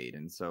dividends paid.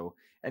 And so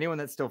anyone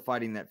that's still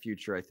fighting that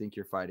future, I think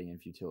you're fighting in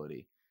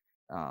futility.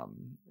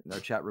 No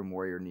chat room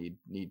warrior need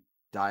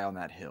die on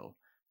that hill.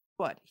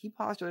 But he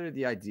postulated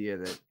the idea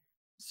that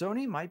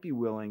Sony might be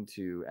willing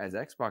to, as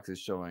Xbox is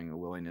showing a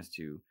willingness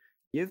to,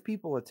 give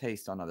people a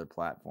taste on other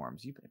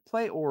platforms. You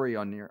play Ori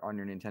on your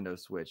Nintendo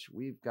Switch.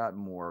 We've got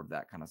more of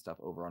that kind of stuff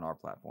over on our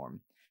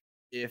platform.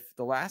 If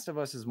The Last of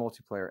Us's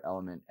multiplayer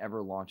element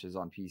ever launches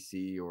on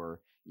PC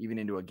or even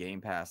into a Game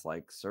Pass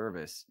like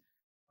service,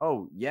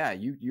 oh yeah,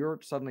 you're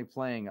suddenly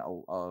playing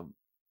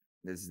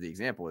this is the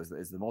example is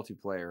the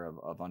multiplayer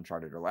of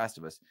Uncharted or Last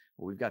of Us.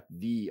 Well, we've got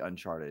the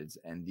Uncharted's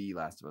and the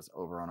Last of Us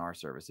over on our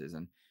services,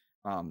 and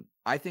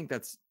I think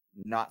that's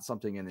not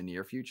something in the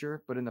near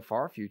future, but in the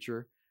far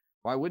future,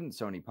 why wouldn't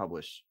Sony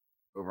publish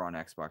over on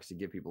Xbox to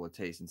give people a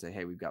taste and say,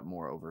 hey, we've got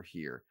more over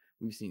here?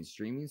 We've seen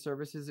streaming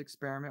services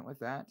experiment with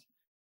that.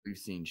 We've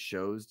seen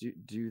shows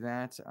do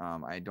that.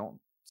 I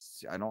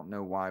don't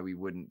know why we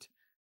wouldn't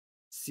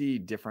see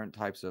different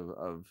types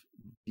of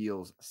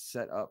deals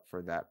set up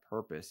for that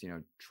purpose.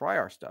 Try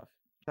our stuff,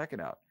 check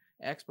it out.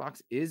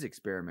 Xbox is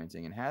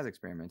experimenting and has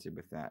experimented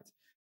with that.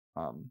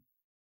 Um,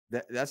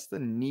 that's the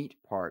neat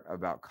part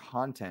about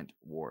content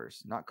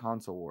wars, not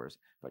console wars,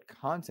 but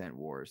content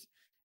wars,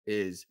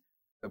 is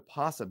the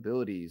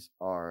possibilities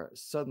are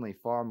suddenly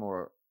far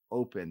more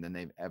open than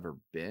they've ever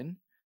been.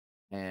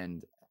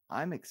 And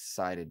I'm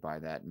excited by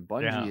that. And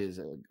Bungie Yeah. is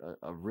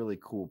a really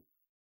cool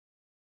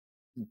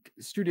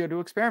studio to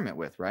experiment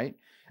with, right?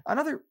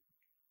 Another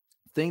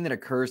thing that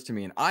occurs to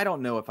me, and I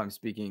don't know if I'm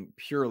speaking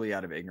purely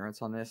out of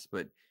ignorance on this,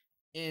 but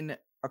in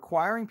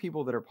acquiring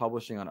people that are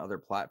publishing on other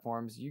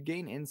platforms, you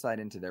gain insight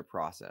into their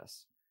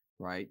process,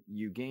 right?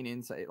 You gain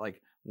insight,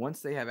 like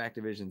once they have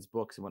Activision's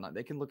books and whatnot,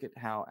 they can look at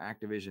how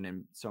Activision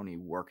and Sony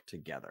work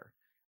together.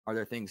 Are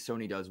there things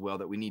Sony does well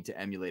that we need to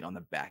emulate on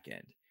the back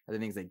end? Are there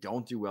things they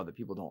don't do well that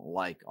people don't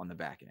like on the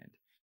back end?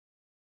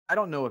 I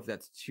don't know if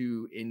that's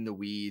too in the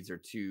weeds or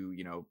too,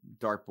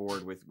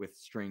 dartboard with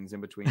strings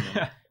in between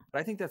them. But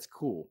I think that's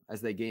cool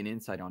as they gain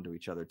insight onto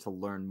each other to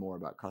learn more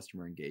about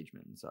customer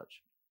engagement and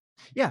such.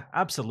 Yeah,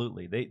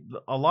 absolutely.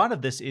 A lot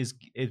of this is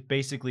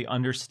basically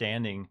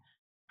understanding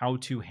how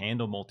to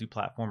handle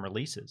multi-platform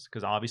releases,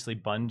 because obviously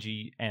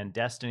Bungie and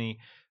Destiny,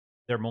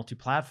 they're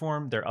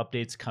multi-platform, their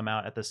updates come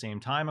out at the same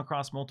time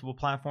across multiple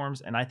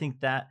platforms, and I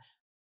think that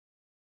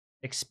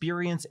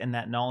experience and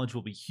that knowledge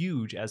will be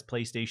huge as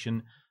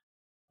PlayStation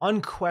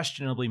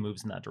unquestionably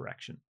moves in that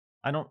direction.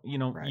 I don't,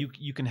 Right.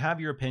 you can have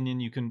your opinion,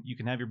 you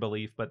can have your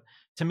belief, but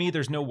to me,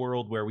 there's no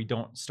world where we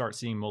don't start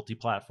seeing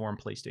multi-platform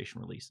PlayStation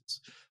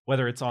releases,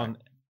 whether it's Right. on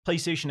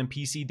PlayStation and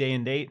PC day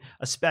and date,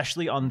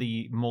 especially on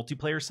the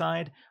multiplayer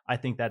side. I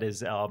think that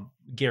is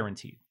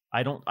guaranteed.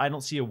 I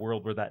don't see a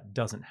world where that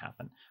doesn't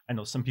happen. I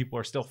know some people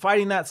are still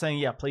fighting that, saying,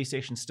 yeah,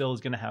 PlayStation still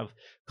is going to have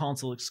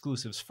console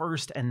exclusives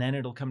first, and then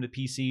it'll come to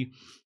PC.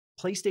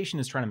 PlayStation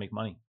is trying to make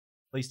money.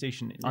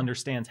 PlayStation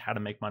understands how to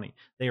make money.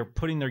 They are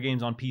putting their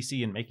games on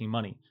PC and making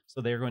money.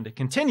 So they are going to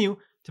continue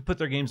to put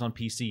their games on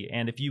PC.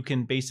 And if you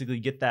can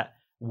basically get that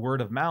word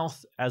of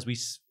mouth, as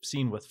we've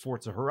seen with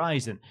Forza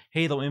Horizon,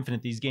 Halo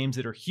Infinite, these games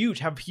that are huge,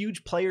 have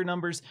huge player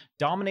numbers,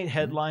 dominate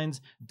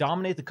headlines,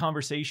 dominate the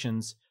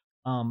conversations,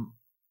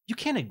 you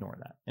can't ignore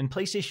that. And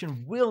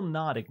PlayStation will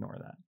not ignore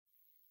that.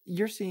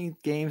 You're seeing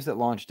games that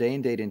launch day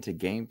and date into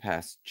Game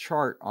Pass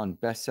chart on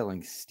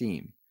best-selling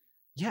Steam.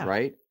 Yeah.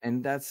 Right.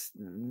 And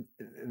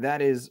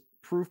that is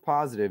proof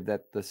positive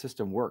that the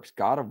system works.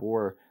 God of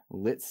War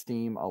lit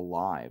Steam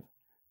alive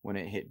when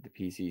it hit the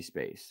PC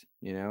space,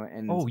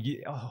 and Oh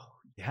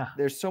yeah.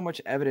 there's so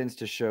much evidence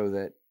to show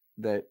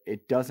that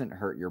it doesn't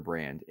hurt your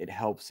brand. It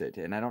helps it.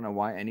 And I don't know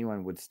why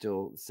anyone would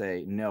still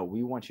say, no,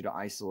 we want you to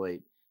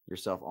isolate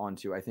yourself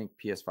onto, I think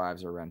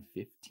PS5s are around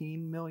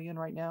 15 million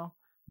right now.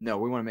 No,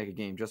 we want to make a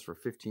game just for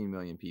 15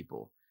 million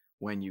people,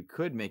 when you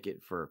could make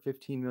it for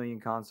 15 million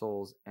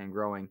consoles and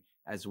growing,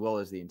 as well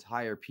as the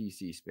entire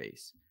PC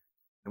space.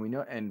 And we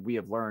know, and we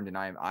have learned, and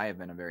I have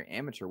in a very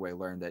amateur way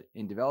learned, that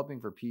in developing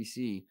for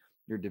PC,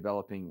 you're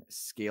developing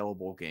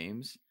scalable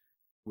games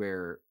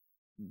where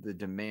the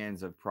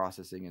demands of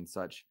processing and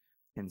such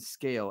can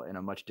scale in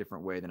a much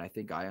different way than I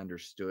think I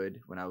understood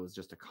when I was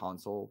just a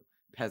console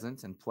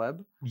peasant and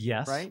pleb.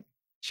 Yes. Right.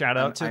 Shout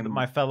out to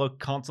my fellow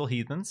console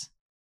heathens.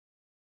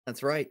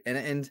 That's right.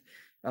 And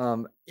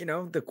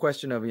the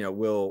question of,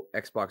 will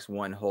Xbox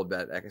One hold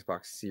that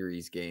Xbox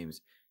Series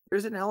games?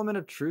 There's an element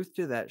of truth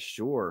to that,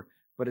 sure,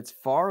 but it's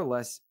far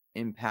less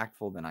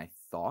impactful than I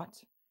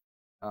thought,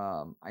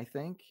 I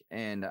think.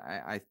 And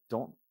I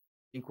don't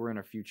think we're in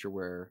a future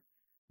where,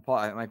 Paul,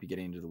 I might be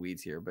getting into the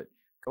weeds here, but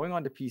going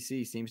on to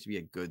PC seems to be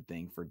a good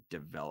thing for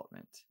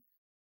development.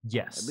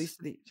 Yes. At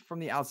least from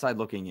the outside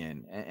looking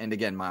in. And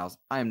again, Miles,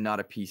 I am not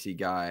a PC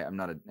guy. I'm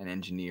not an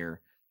engineer.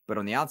 But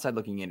on the outside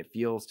looking in, it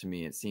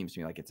seems to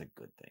me like it's a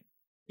good thing.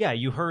 Yeah,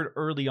 you heard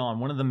early on,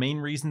 one of the main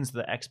reasons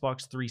the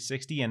Xbox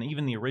 360 and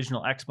even the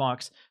original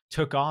Xbox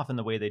took off in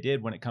the way they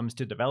did when it comes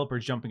to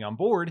developers jumping on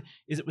board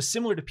is it was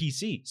similar to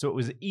PC. So it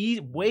was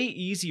way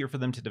easier for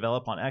them to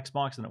develop on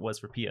Xbox than it was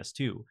for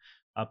PS2.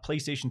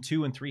 PlayStation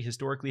 2 and 3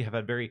 historically have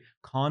had very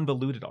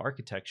convoluted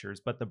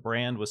architectures, but the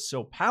brand was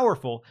so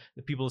powerful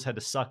that people just had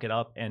to suck it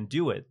up and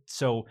do it.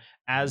 So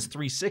as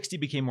 360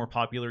 became more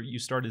popular, you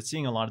started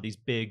seeing a lot of these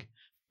big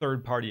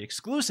third-party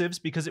exclusives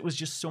because it was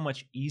just so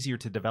much easier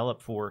to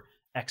develop for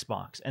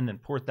Xbox and then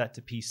port that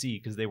to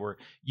PC because they were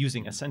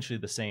using essentially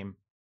the same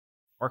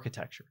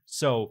architecture.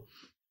 So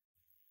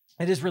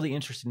it is really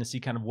interesting to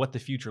see kind of what the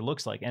future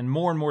looks like. And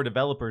more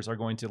developers are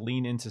going to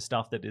lean into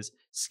stuff that is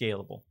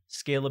scalable.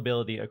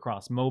 Scalability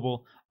across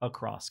mobile,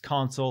 across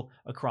console,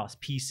 across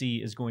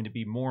PC is going to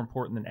be more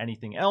important than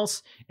anything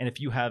else. And if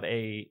you have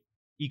a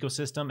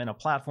ecosystem and a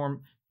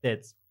platform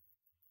that's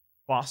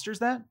fosters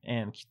that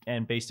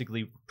and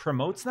basically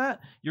promotes that,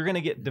 you're going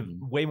to get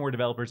way more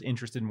developers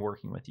interested in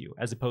working with you,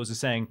 as opposed to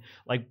saying,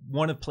 like,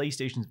 one of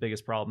PlayStation's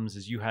biggest problems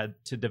is you had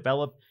to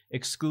develop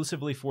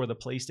exclusively for the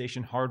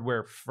PlayStation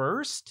hardware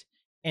first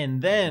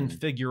and then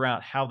figure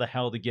out how the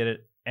hell to get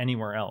it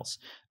anywhere else.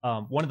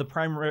 One of the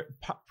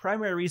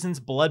primary reasons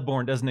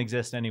Bloodborne doesn't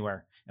exist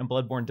anywhere and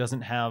Bloodborne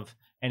doesn't have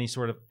any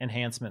sort of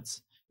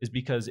enhancements is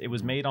because it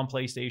was made on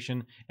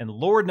PlayStation, and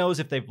Lord knows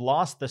if they've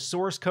lost the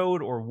source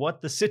code or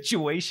what the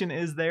situation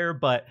is there,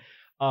 but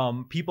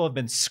people have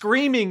been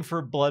screaming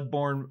for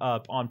Bloodborne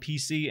on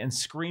PC and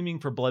screaming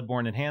for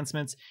Bloodborne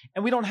enhancements,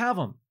 and we don't have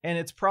them. And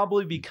it's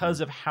probably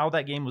because of how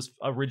that game was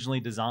originally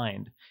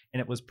designed,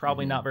 and it was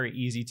probably not very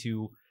easy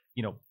to,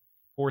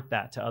 port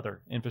that to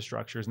other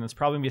infrastructures. And it's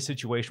probably gonna be a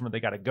situation where they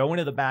got to go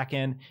into the back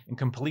end and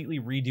completely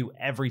redo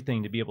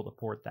everything to be able to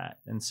port that.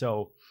 And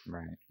so,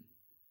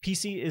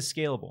 PC is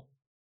scalable.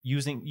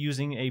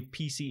 Using a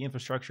PC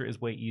infrastructure is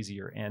way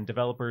easier, and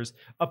developers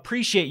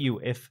appreciate you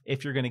if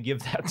you're going to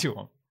give that to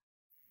them.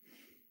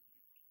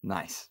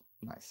 Nice.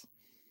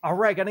 All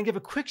right, got to give a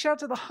quick shout out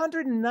to the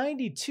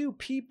 192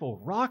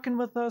 people rocking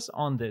with us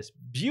on this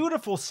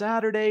beautiful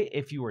Saturday.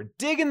 If you are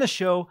digging the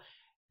show,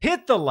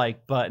 hit the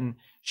like button,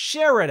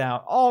 share it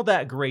out, all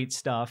that great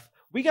stuff.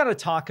 We got to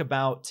talk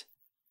about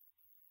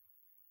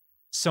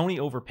Sony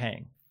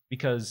overpaying,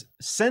 because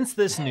since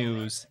this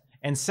news,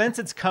 and since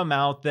it's come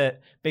out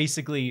that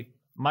basically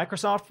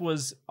Microsoft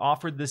was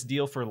offered this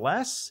deal for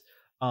less,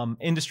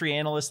 industry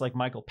analysts like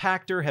Michael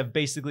Pachter have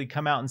basically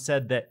come out and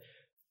said that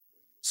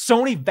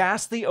Sony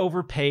vastly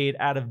overpaid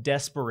out of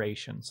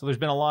desperation. So there's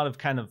been a lot of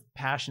kind of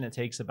passionate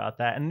takes about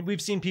that. And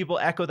we've seen people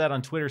echo that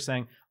on Twitter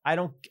saying, I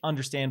don't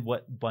understand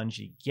what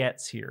Bungie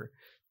gets here.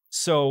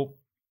 So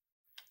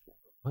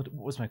what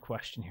was my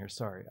question here?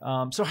 Sorry.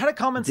 So how do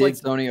comments like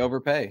Sony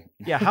overpay?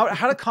 Yeah.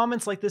 How do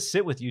comments like this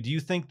sit with you? Do you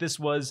think this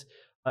was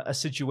a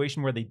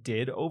situation where they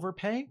did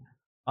overpay?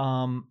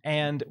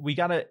 And we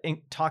got to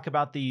talk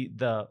about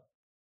the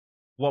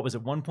what was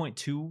it,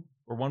 1.2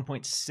 or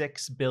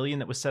 1.6 billion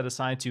that was set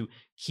aside to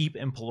keep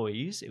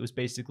employees. It was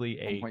basically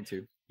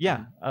 1.2.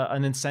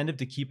 An incentive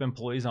to keep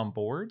employees on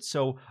board.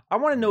 So I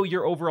want to know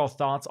your overall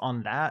thoughts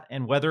on that,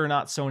 and whether or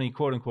not Sony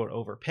quote unquote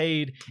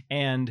overpaid,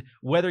 and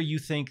whether you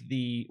think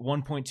the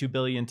 1.2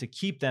 billion to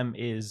keep them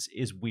is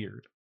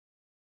weird.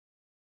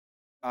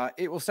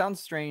 It will sound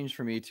strange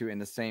for me to, in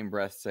the same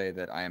breath, say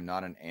that I am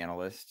not an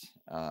analyst,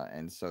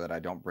 and so that I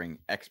don't bring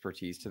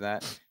expertise to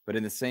that. But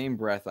in the same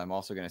breath, I'm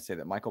also going to say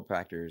that Michael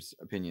Pachter's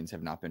opinions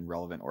have not been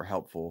relevant or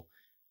helpful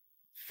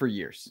for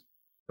years.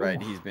 Right?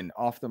 He's been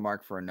off the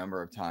mark for a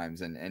number of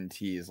times, and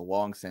NT is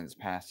long since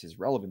past his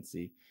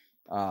relevancy.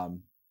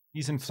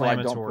 He's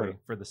inflammatory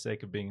for the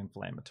sake of being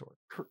inflammatory.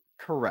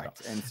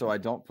 Correct. And so I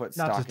don't put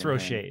stock in him. Not to throw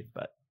shade,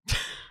 but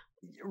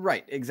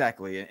right,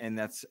 exactly. And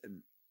that's,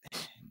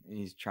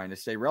 he's trying to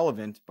stay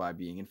relevant by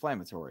being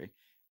inflammatory,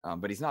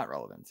 but he's not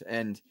relevant.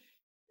 And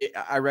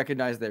I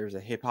recognize there's a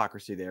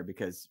hypocrisy there,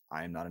 because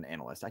I am not an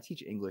analyst. I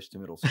teach English to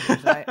middle schoolers,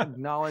 and I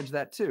acknowledge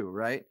that too,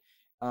 right?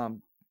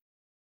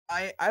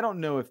 I don't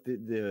know if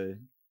the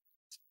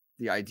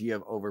idea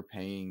of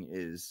overpaying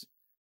is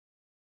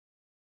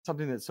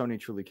something that Sony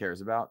truly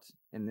cares about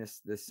in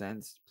this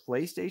sense.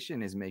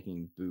 PlayStation is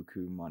making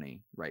buku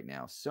money right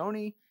now.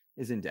 Sony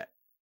is in debt.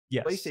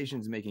 Yes.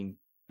 PlayStation's making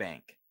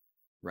bank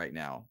right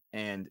now,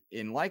 and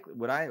in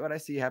what I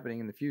see happening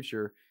in the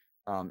future,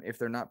 if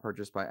they're not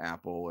purchased by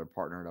Apple or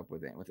partnered up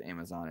with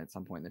Amazon at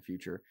some point in the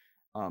future,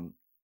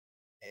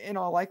 in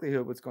all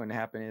likelihood, what's going to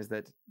happen is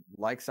that,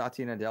 like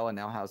Satya Nadella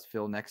now has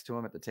Phil next to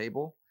him at the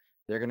table,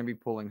 they're going to be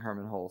pulling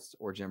Herman Hulst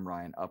or Jim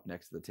Ryan up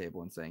next to the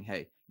table and saying,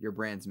 hey, your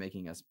brand's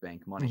making us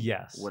bank money.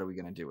 Yes. What are we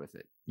going to do with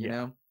it? You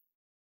know?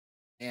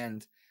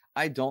 And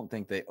I don't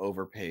think they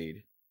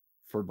overpaid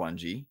for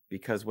Bungie,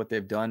 because what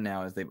they've done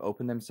now is they've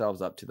opened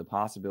themselves up to the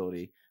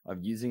possibility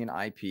of using an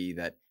IP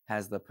that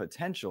has the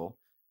potential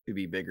to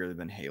be bigger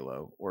than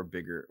Halo, or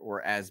bigger,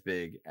 or as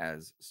big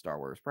as Star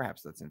Wars.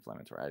 Perhaps that's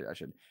inflammatory. I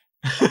should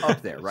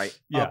up there, right?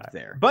 Up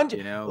there. Bungie,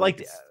 you know,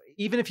 like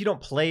even if you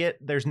don't play it,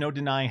 there's no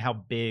denying how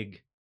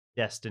big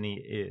Destiny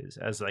is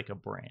as like a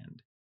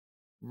brand.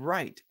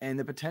 Right. And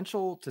the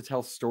potential to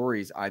tell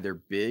stories either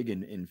big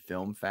in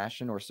film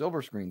fashion or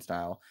silver screen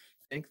style.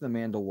 Think The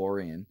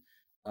Mandalorian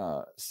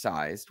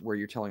sized, where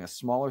you're telling a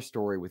smaller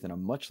story within a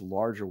much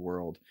larger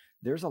world.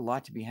 There's a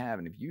lot to be had.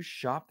 And if you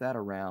shop that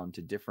around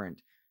to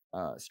different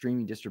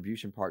streaming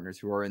distribution partners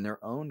who are in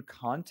their own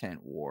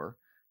content war,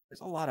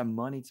 there's a lot of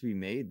money to be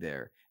made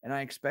there. And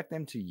I expect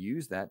them to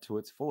use that to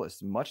its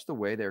fullest, much the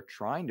way they're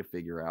trying to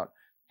figure out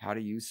how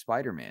to use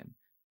Spider-Man.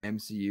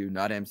 MCU,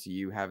 not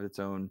MCU, have its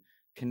own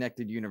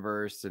connected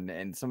universe,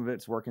 and some of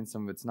it's working,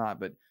 some of it's not.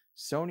 But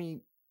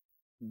Sony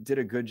did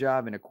a good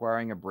job in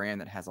acquiring a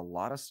brand that has a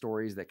lot of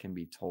stories that can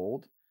be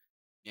told,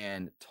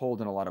 and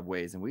told in a lot of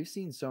ways. And we've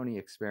seen Sony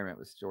experiment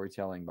with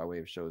storytelling by way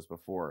of shows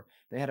before.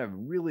 They had a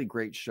really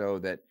great show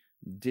that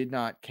did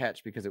not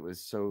catch because it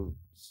was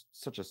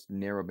such a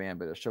narrow band,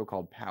 but a show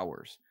called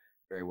Powers.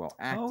 Very well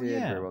acted,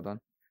 very well done.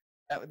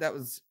 That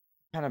was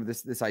kind of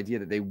this idea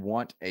that they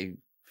want a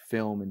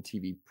film and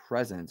TV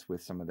presence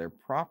with some of their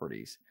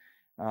properties.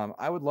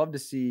 I would love to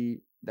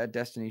see that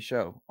Destiny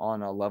show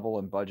on a level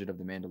and budget of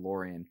The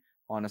Mandalorian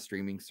on a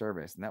streaming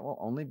service, and that will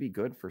only be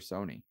good for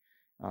Sony.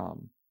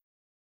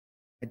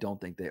 I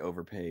don't think they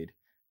overpaid.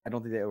 I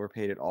don't think they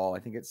overpaid at all. I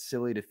think it's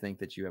silly to think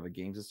that you have a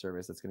games of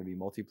service that's going to be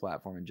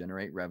multi-platform and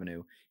generate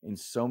revenue in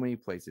so many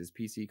places,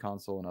 PC,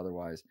 console, and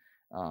otherwise.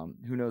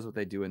 Who knows what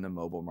they do in the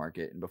mobile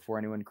market? And before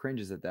anyone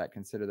cringes at that,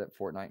 consider that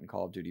Fortnite and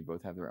Call of Duty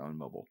both have their own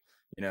mobile.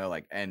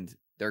 Like, and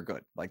they're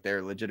good. Like,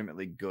 they're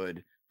legitimately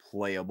good,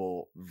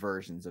 playable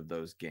versions of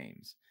those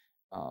games.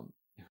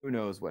 Who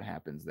knows what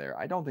happens there?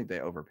 I don't think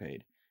they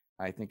overpaid.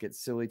 I think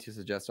it's silly to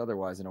suggest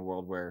otherwise in a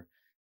world where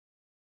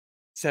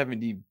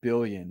 70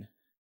 billion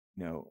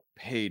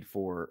paid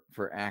for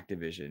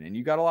Activision, and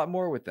you got a lot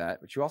more with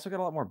that, but you also got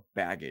a lot more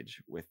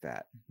baggage with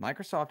that.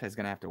 Microsoft is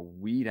going to have to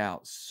weed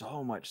out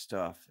so much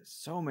stuff,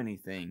 so many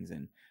things,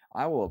 and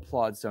I will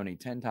applaud Sony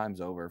 10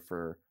 times over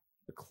for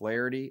the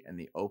clarity and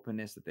the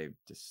openness that they've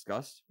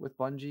discussed with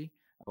Bungie.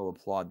 I will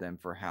applaud them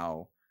for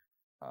how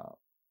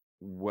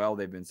well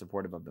they've been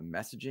supportive of the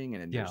messaging,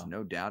 and there's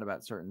no doubt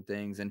about certain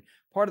things. And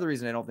part of the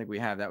reason I don't think we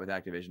have that with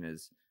Activision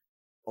is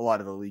a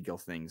lot of the legal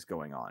things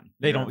going on.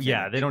 They don't,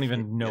 they don't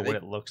even know what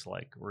it looks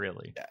like,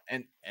 really. Yeah,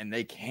 and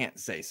they can't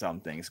say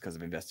some things because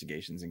of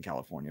investigations in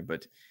California.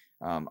 But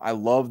I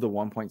love the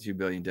 1.2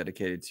 billion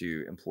dedicated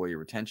to employee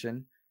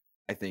retention.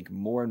 I think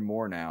more and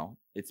more now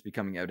it's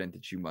becoming evident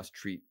that you must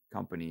treat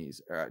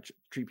companies,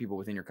 treat people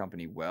within your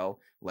company well,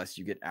 lest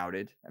you get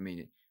outed. I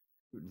mean,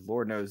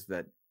 Lord knows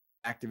that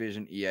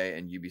Activision, EA,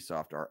 and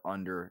Ubisoft are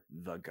under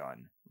the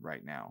gun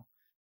right now,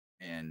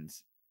 and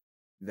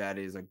that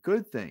is a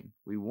good thing.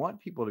 We want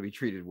people to be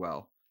treated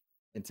well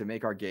and to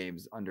make our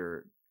games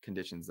under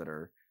conditions that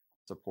are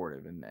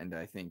supportive. And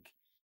I think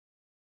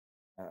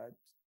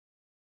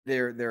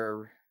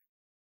they're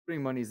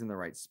putting monies in the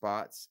right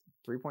spots.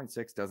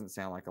 3.6 doesn't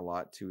sound like a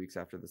lot 2 weeks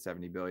after the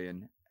 70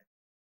 billion.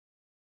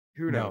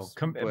 Who knows?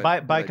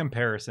 By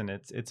comparison,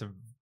 it's a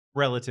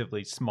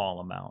relatively small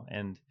amount.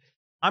 And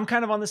I'm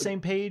kind of on the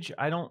same page.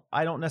 I don't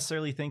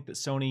necessarily think that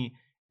Sony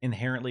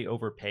inherently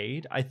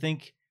overpaid. I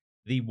think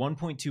the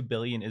 1.2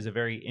 billion is a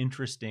very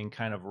interesting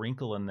kind of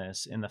wrinkle in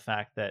this, in the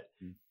fact that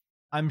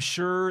I'm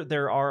sure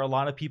there are a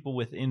lot of people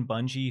within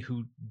Bungie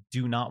who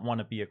do not want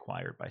to be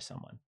acquired by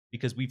someone,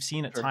 because we've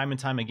seen it time and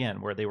time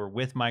again where they were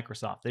with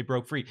Microsoft. They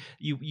broke free.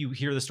 You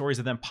hear the stories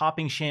of them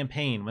popping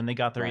champagne when they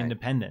got their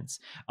independence.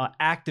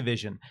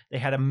 Activision, they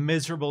had a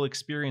miserable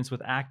experience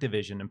with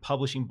Activision and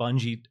publishing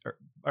Bungie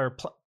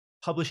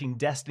publishing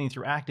Destiny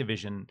through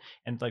Activision,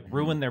 and like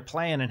ruined their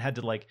plan and had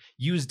to like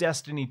use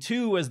Destiny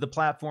 2 as the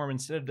platform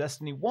instead of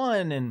Destiny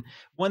 1. And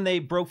when they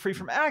broke free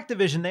from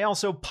Activision, they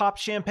also popped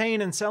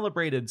champagne and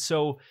celebrated.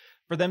 So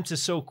for them to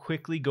so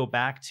quickly go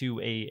back to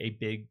a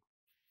big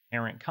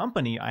parent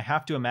company, I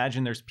have to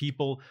imagine there's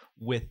people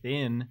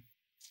within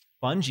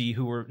Bungie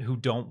who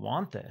don't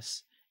want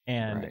this.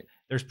 And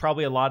there's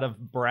probably a lot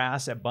of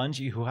brass at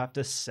Bungie who have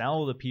to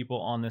sell the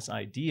people on this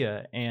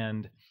idea.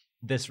 And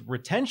this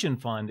retention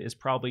fund is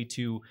probably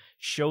to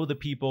show the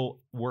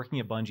people working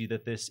at Bungie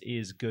that this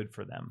is good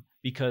for them,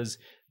 because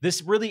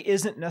this really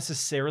isn't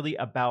necessarily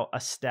about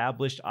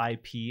established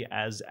IP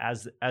as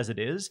it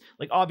is.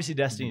 Like, obviously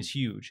Destiny is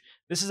huge.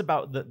 This is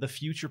about the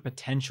future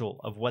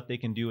potential of what they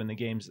can do in the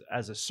games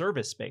as a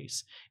service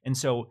space. And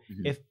so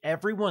if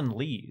everyone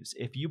leaves,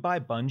 if you buy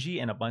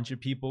Bungie and a bunch of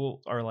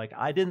people are like,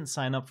 I didn't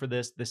sign up for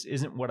this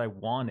isn't what I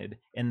wanted,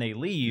 and they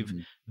leave,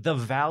 the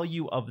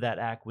value of that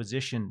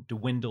acquisition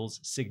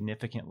dwindles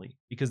significantly,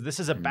 because this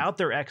is about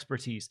their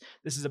expertise.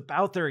 This is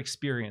about their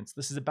experience.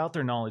 This is about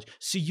their knowledge.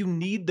 So you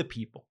need the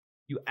people.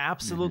 You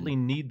absolutely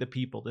need the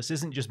people. This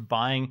isn't just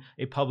buying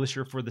a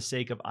publisher for the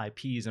sake of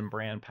IPs and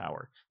brand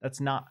power.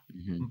 That's not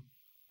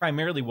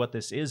primarily what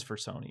this is for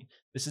Sony.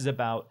 This is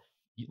about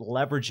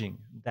leveraging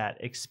that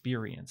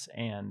experience.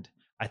 And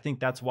I think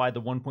that's why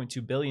the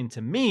 1.2 billion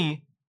to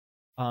me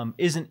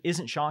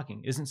isn't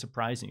shocking, isn't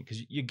surprising,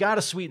 because you got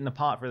to sweeten the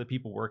pot for the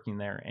people working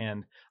there.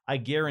 And I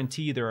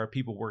guarantee there are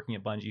people working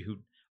at Bungie who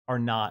are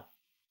not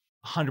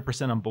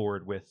 100% on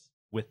board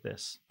with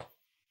this.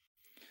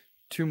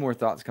 Two more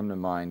thoughts come to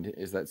mind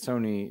is that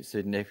Sony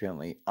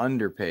significantly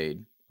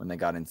underpaid when they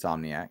got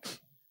Insomniac,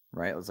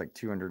 right? It was like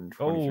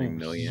 223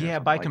 million. Yeah,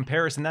 by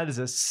comparison, that is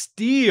a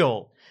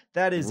steal.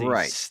 That is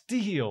a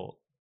steal.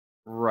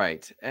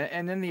 Right.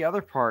 And then the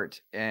other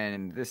part,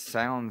 and this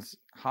sounds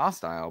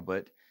hostile,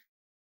 but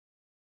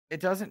it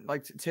doesn't,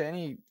 like, to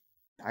any,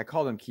 I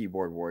call them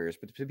keyboard warriors,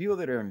 but to people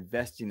that are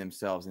investing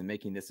themselves and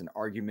making this an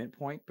argument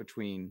point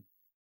between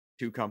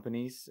two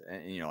companies,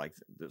 and like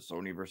the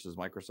Sony versus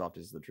Microsoft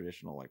is the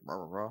traditional like rah,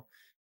 rah, rah.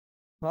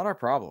 Not our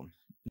problem,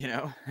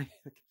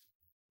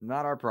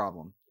 not our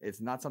problem. It's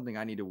not something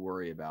I need to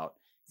worry about.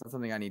 It's not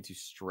something I need to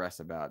stress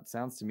about. It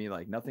sounds to me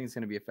like nothing's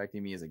going to be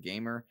affecting me as a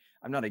gamer.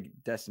 I'm not a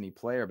Destiny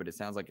player, but it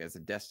sounds like as a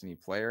Destiny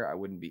player, I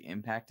wouldn't be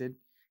impacted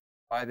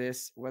by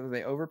this, whether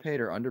they overpaid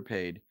or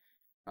underpaid.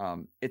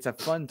 It's a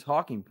fun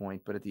talking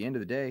point, but at the end of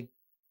the day,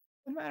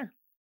 doesn't matter.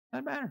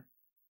 Doesn't matter.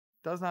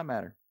 Does not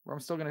matter. I'm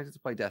still going to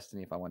play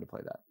Destiny if I want to play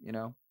that,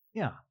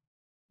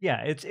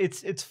 Yeah,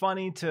 it's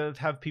funny to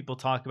have people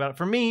talk about it.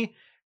 For me,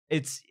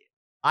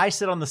 I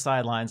sit on the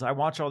sidelines. I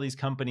watch all these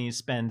companies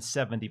spend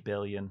 70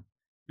 billion,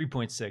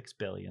 3.6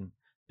 billion,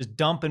 just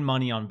dumping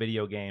money on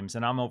video games,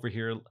 and I'm over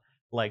here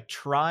like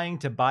trying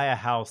to buy a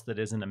house that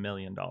isn't $1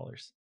 million.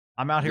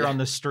 I'm out here Yeah. on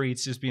the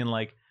streets just being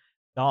like,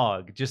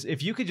 dog, just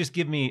if you could just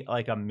give me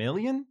like 1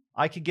 million,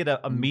 I could get a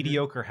Mhm.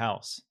 mediocre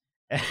house.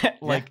 Yeah.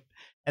 Like,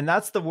 and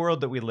that's the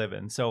world that we live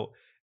in. So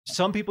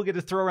some people get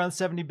to throw around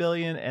 70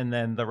 billion, and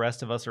then the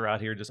rest of us are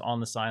out here just on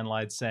the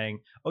sidelines saying,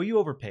 oh, you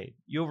overpaid.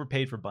 You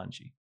overpaid for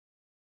Bungie.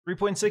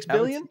 3.6 I'm a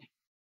billion? t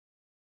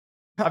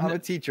I've I'm a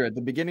teacher. At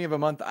the beginning of a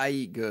month, I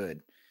eat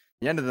good.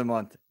 The end of the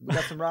month, we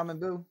got some ramen,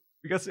 boo?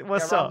 because Got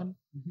what's up? ramen?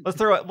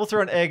 We'll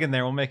throw an egg in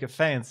there. We'll make it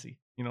fancy.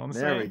 You know what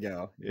I'm There we saying?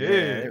 go. Yeah, Yeah,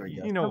 there we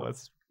go. you know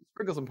what's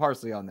Sprinkle some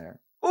parsley on there.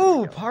 There we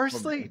ooh, go.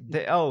 parsley.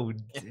 Oh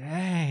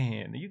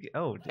dang,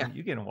 Yeah,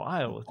 you getting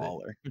wild with it.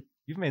 baller.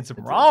 You've made some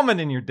I did. ramen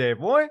in your day,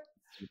 boy.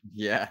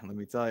 Yeah, let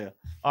me tell you.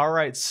 All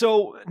right.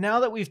 So now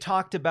that we've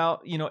talked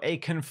about, a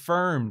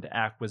confirmed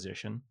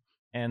acquisition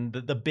and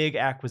the big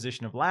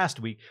acquisition of last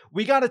week,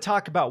 we got to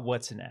talk about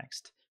what's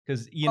next.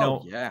 Because,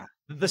 Oh, yeah.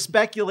 the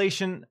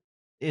speculation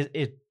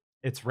it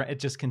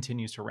just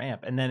continues to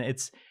ramp. And then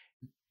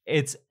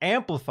it's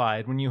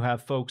amplified when you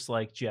have folks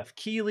like Jeff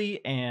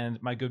Keighley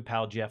and my good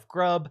pal Jeff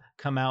Grubb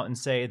come out and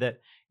say that,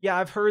 yeah,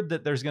 I've heard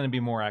that there's going to be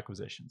more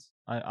acquisitions.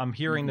 I'm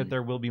hearing that Mhm.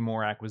 there will be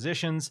more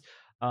acquisitions.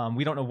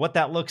 We don't know what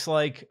that looks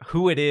like,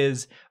 who it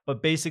is,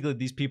 but basically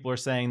these people are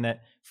saying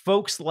that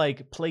folks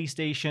like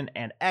PlayStation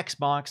and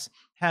Xbox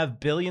have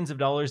billions of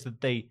dollars that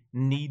they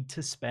need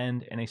to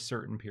spend in a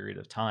certain period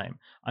of time.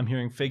 I'm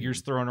hearing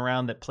figures Mhm. thrown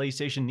around that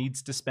PlayStation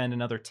needs to spend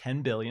another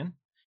 10 billion,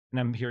 and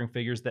I'm hearing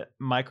figures that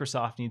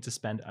Microsoft needs to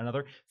spend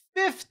another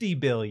 50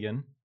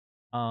 billion.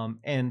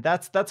 And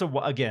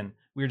again,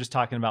 we were just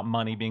talking about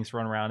money being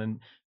thrown around, and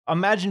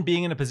imagine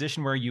being in a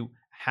position where you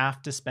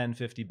have to spend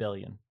 50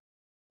 billion.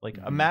 Like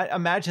Mhm.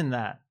 imagine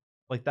that,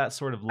 like that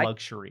sort of I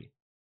luxury.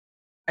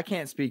 I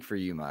can't speak for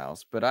you,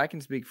 Miles, but I can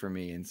speak for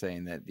me in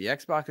saying that the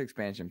Xbox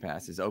Expansion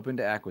Pass is open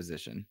to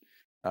acquisition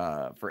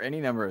for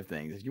any number of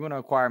things. If you want to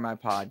acquire my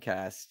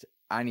podcast,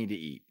 I need to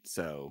eat.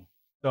 So,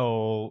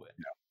 So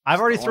you know, I've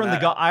just already throwing thrown the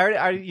that go.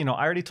 out.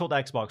 I already told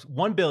Xbox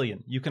 1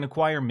 billion. You can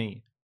acquire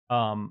me,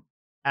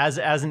 as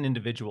an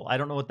individual. I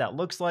don't know what that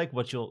looks like,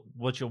 what you'll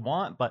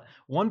want, but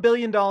 $1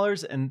 billion,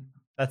 and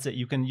that's it.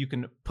 You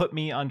can put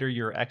me under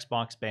your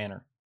Xbox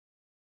banner.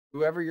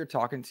 Whoever you're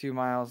talking to,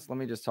 Miles, let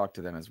me just talk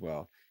to them as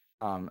well.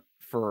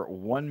 For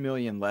 1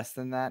 million less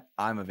than that,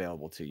 I'm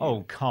available to Oh,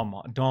 you. come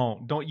on.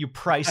 Don't you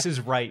Price is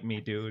Right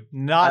me, dude.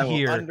 Not I will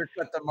here.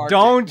 undercut the market.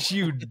 Don't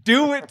you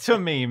do it to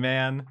me,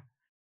 man.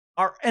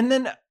 And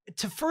then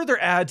to further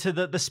add to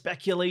the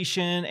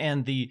speculation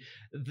and the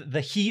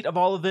heat of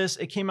all of this,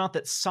 it came out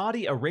that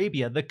Saudi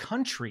Arabia, the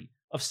country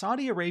of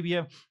Saudi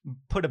Arabia,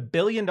 put $1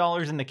 billion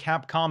into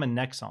Capcom and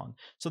Nexon.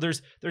 So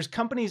there's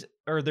companies,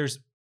 or there's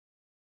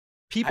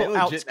I people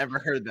out. legit never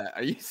heard that.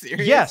 Are you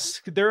serious?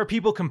 Yes, there are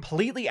people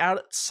completely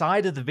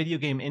outside of the video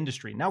game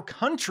industry. Now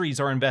countries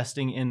are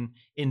investing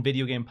in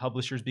video game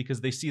publishers because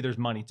they see there's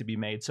money to be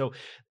made. So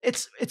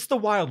it's the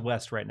Wild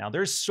West right now.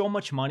 There's so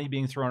much money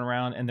being thrown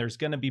around, and there's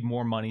going to be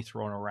more money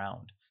thrown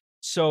around.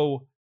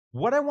 So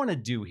what I want to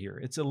do here,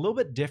 it's a little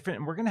bit different,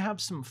 and we're going to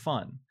have some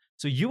fun.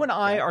 So you and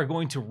I Okay. are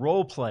going to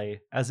role play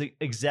as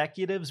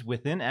executives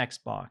within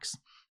Xbox,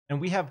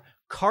 and we have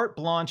carte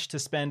blanche to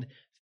spend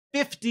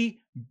 $50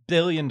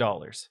 billion.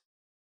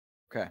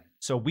 Okay.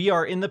 So we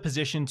are in the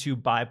position to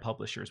buy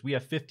publishers. We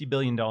have $50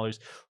 billion.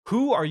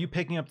 Who are you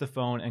picking up the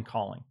phone and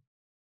calling?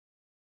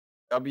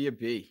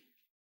 WB.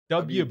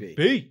 WB.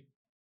 WB.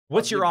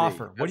 What's your WB.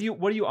 offer? What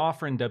do you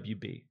offer in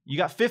WB? You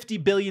got 50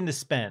 billion to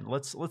spend.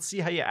 Let's see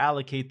how you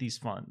allocate these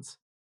funds.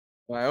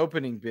 My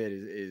opening bid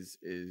is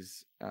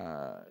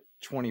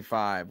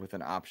 25 with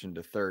an option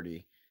to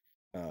 30,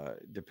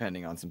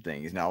 depending on some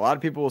things. Now, a lot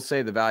of people will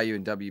say the value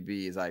in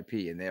WB is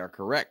IP, and they are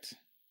correct.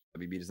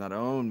 WB does not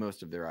own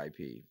most of their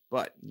IP,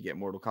 but you get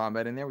Mortal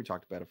Kombat in there. We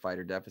talked about a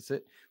fighter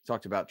deficit. We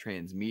talked about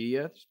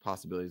transmedia. There's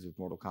possibilities with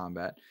Mortal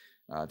Kombat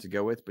to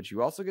go with, but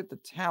you also get the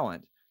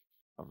talent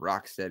of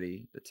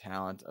Rocksteady, the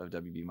talent of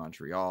WB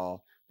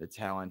Montreal, the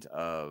talent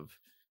of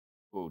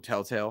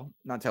Telltale,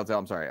 not Telltale.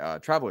 I'm sorry,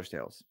 Traveler's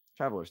Tales.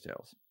 Traveler's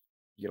Tales.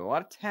 You get a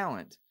lot of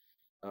talent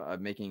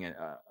of making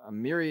a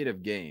myriad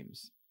of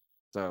games.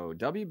 So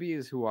WB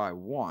is who I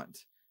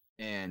want,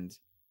 and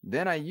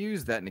then I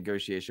use that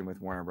negotiation with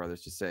Warner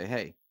Brothers to say,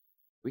 hey,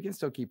 we can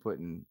still keep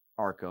putting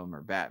Arkham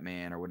or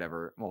Batman or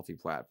whatever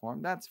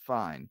multi-platform. That's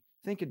fine.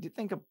 Think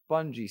of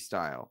Bungie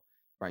style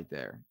right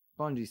there.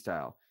 Bungie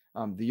style.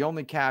 The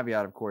only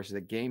caveat, of course, is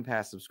that Game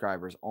Pass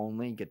subscribers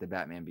only get the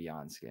Batman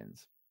Beyond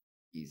skins.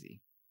 Easy,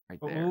 right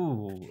there.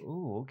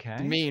 Ooh, It's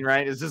okay. mean,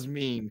 right? It's just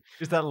mean.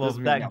 Just that little Just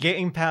mean. that No,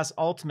 Game Pass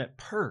Ultimate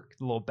perk,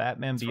 the little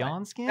Batman that's right.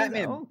 Beyond skin.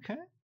 Batman Okay.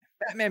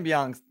 Batman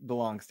Beyond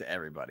belongs to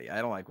everybody.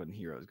 I don't like when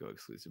heroes go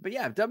exclusive. But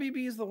yeah,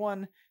 WB is the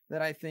one that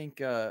I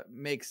think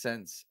makes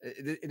sense.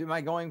 Am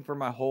I going for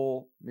my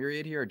whole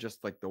myriad here, or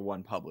just like the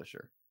one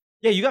publisher?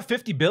 Yeah, you got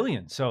 50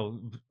 billion. So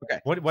Okay.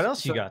 what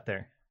else you So, got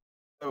there?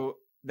 so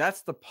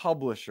that's the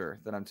publisher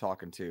that I'm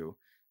talking to.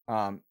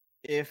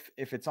 If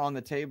it's on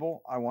the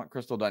table, I want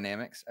Crystal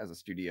Dynamics as a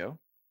studio.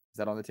 Is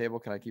that on the table?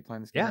 Can I keep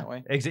playing this game Yeah, that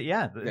way?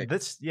 yeah. Okay.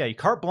 That's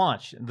carte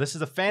blanche. This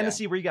is a Yeah.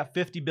 fantasy where you got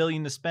 50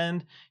 billion to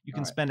spend. You All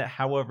can right. spend it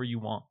however you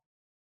want.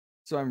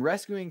 So I'm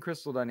rescuing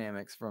Crystal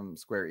Dynamics from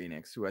Square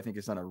Enix, who I think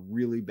has done a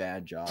really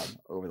bad job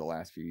over the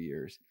last few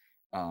years.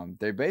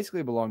 They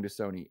basically belong to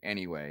Sony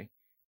anyway,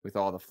 with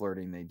all the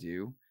flirting they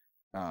do,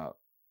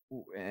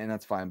 and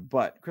that's fine.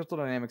 But Crystal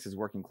Dynamics is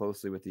working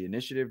closely with the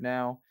initiative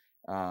now.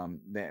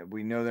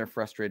 We know they're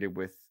frustrated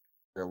with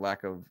their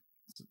lack of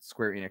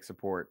Square Enix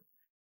support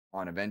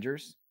on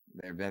Avengers.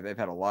 They've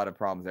had a lot of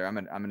problems there. I'm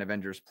an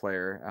Avengers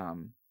player.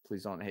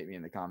 Please don't hate me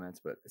in the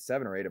comments, but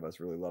 7 or 8 of us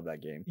really love that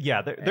game.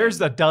 Yeah,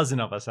 there's a dozen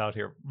of us out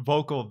here,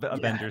 vocal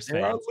Avengers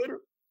there are fans.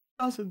 literally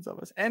dozens of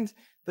us. And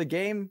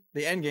the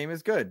end game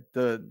is good.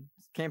 The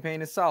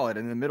campaign is solid,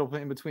 and the middle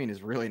in between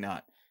is really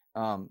not.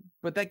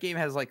 But that game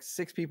has like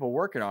 6 people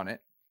working on it,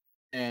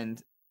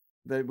 and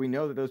we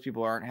know that those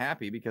people aren't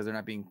happy because they're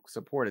not being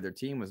supported. Their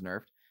team was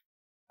nerfed.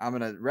 I'm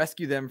gonna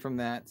rescue them from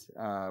that,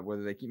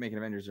 whether they keep making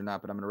Avengers or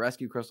not. But I'm gonna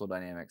rescue Crystal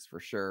Dynamics for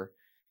sure.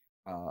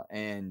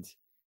 And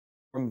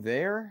from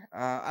there,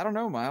 I don't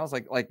know, Miles.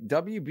 Like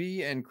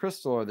WB and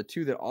Crystal are the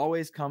 2 that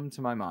always come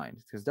to my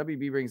mind because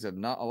WB brings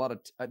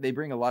they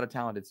bring a lot of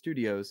talented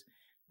studios.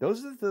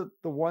 Those are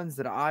the ones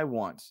that I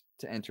want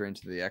to enter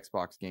into the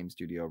Xbox game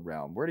studio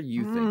realm. Where do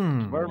you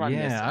think? Where am I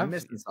missing? I'm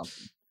missing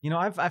something.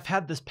 I've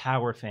had this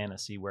power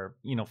fantasy where,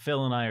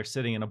 Phil and I are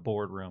sitting in a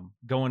boardroom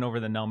going over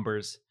the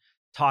numbers,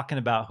 talking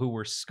about who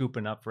we're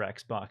scooping up for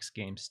Xbox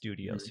Game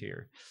Studios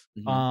here.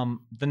 If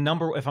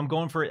I'm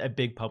going for a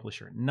big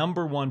publisher,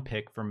 number 1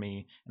 pick for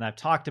me, and I've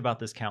talked about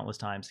this countless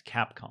times,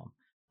 Capcom.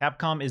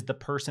 Capcom is the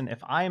person.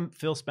 If I'm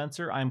Phil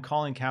Spencer, I'm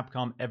calling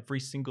Capcom every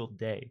single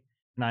day.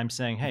 And I'm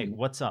saying, hey,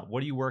 what's up?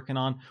 What are you working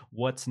on?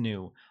 What's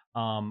new?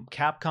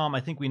 Capcom,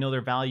 I think we know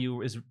their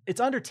value it's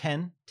under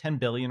 10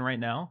 billion right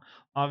now.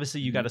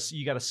 Obviously, you got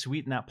to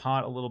sweeten that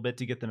pot a little bit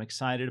to get them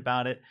excited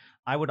about it.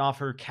 I would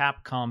offer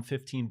Capcom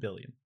 15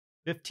 billion.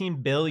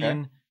 15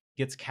 billion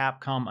gets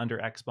Capcom under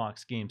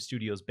Xbox Game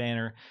Studios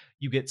banner.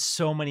 You get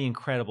so many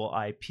incredible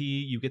IP.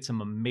 You get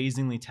some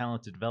amazingly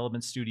talented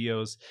development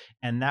studios,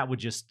 and that would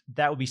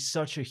be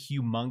such a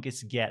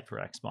humongous get for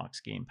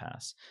Xbox Game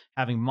Pass.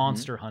 Having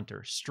Monster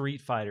Hunter,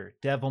 Street Fighter,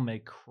 Devil May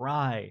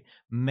Cry,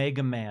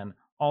 Mega Man,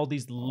 all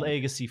these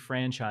legacy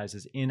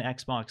franchises in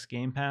Xbox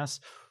Game Pass.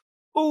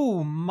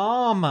 Ooh,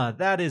 mama,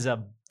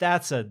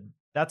 that's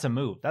a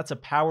move. That's a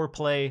power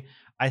play.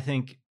 I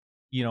think,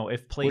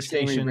 if PlayStation. Which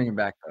game are you bringing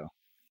back though?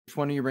 Which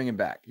one are you bringing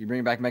back? You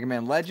bringing back Mega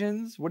Man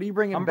Legends? What are you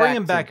bringing back?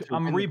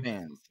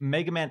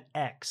 Mega Man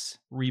X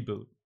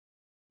reboot.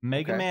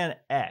 Mega Man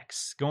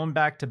X, going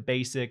back to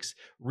basics,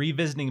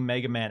 revisiting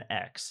Mega Man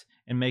X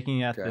and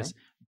making it this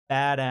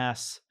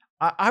badass.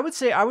 I would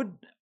say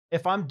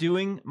if I'm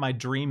doing my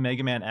dream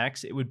Mega Man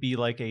X, it would be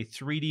like a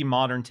 3D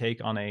modern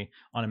take on a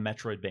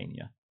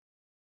Metroidvania.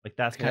 Like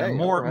that's kind of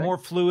more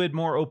fluid,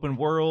 more open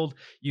world.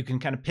 You can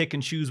kind of pick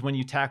and choose when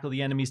you tackle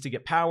the enemies to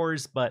get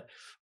powers, but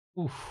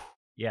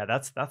yeah,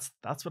 that's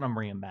what I'm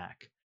bringing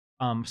back.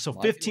 So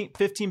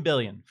 15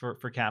 billion for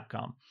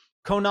Capcom.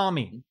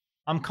 Konami.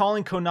 I'm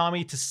calling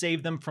Konami to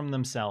save them from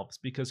themselves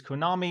because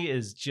Konami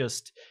is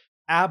just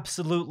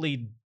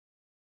absolutely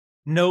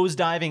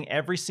nosediving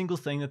every single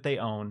thing that they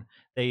own.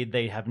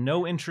 They have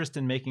no interest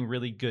in making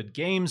really good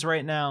games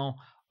right now.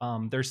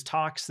 There's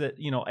talks that,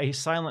 a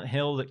Silent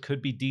Hill that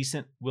could be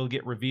decent will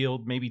get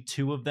revealed, maybe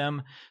 2 of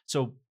them.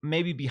 So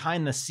maybe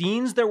behind the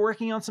scenes, they're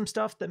working on some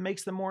stuff that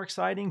makes them more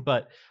exciting,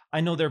 but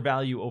I know their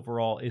value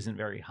overall isn't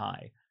very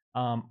high.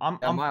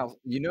 Miles,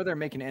 they're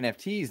making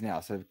NFTs now,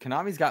 so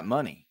Konami's got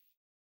money.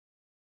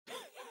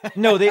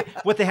 No,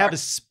 what they have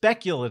is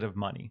speculative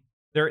money.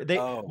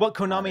 What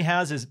Konami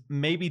has is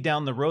maybe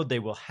down the road they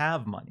will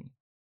have money.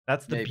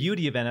 That's the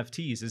beauty of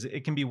NFTs, is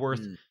it can be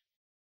worth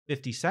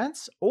 50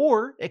 cents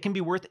or it can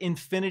be worth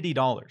infinity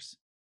dollars.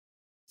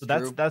 So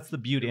that's the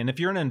beauty. And if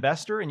you're an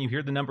investor and you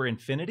hear the number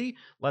infinity,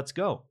 let's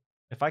go.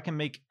 If I can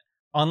make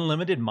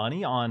unlimited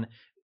money on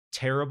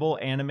terrible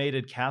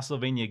animated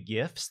Castlevania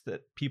gifts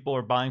that people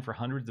are buying for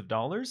hundreds of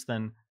dollars,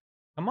 then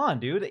come on,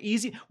 dude.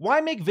 Easy. Why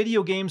make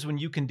video games when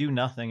you can do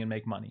nothing and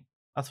make money?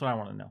 That's what I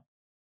want to know.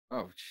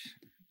 Oh,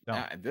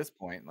 at this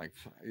point, like,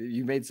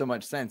 you made so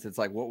much sense. It's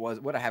like,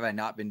 what have I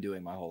not been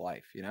doing my whole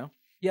life,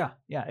 Yeah,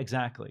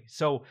 exactly.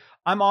 So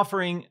I'm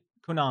offering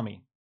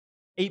Konami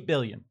 8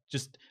 billion,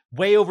 just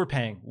way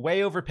overpaying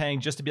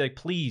just to be like,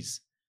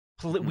 please,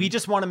 we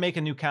just want to make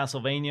a new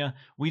Castlevania.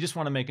 We just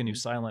want to make a new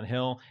Silent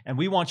Hill, and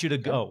we want you to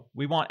go.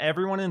 We want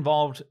everyone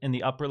involved in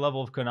the upper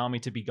level of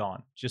Konami to be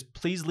gone. Just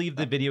please leave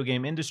the video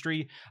game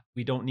industry.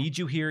 We don't need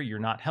you here. You're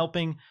not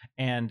helping.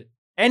 And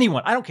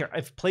anyone, I don't care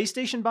if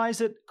PlayStation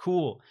buys it,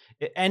 cool.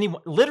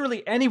 Anyone,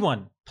 literally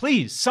anyone,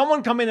 please,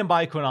 someone come in and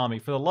buy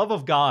Konami for the love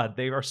of God.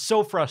 They are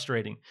so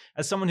frustrating.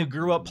 As someone who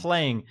grew up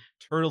playing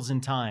Turtles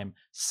in Time,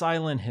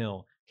 Silent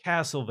Hill,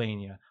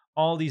 Castlevania,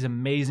 all these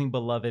amazing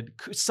beloved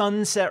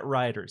Sunset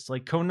Riders.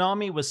 Like,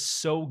 Konami was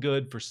so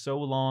good for so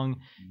long,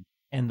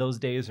 and those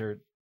days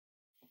are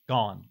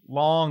gone,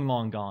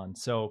 long gone.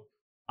 So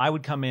I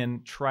would come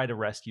in, try to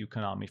rescue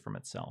Konami from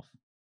itself.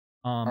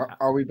 Um,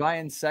 Are we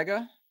buying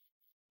Sega? Are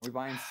we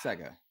buying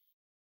Sega?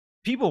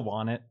 People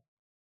want it,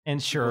 and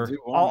People sure, do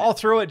want I'll it.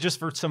 throw it just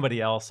for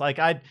somebody else. Like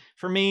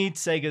for me,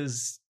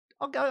 Sega's.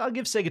 I'll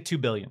give Sega 2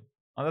 billion.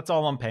 That's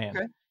all I'm paying.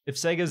 Okay. If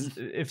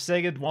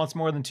Sega wants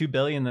more than 2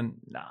 billion, then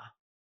nah,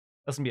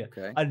 that's gonna be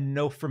Okay. a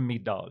no from me,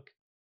 dog.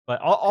 But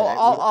I'll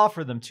Okay.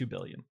 offer them 2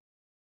 billion.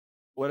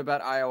 What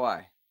about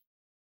IOI?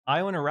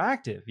 IO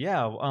Interactive,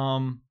 yeah.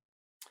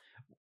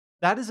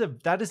 That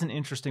is an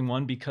interesting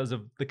one because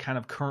of the kind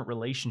of current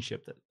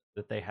relationship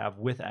that they have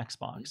with Mhm.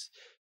 Xbox.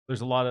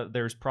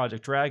 There's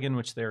Project Dragon,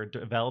 which they're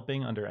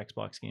developing under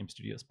Xbox Game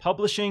Studios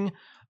Publishing.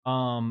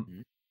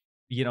 Um,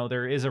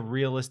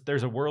 Mhm.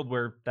 there's a world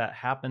where that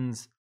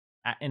happens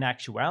in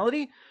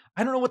actuality.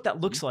 I don't know what that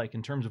Mhm. looks like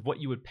in terms of what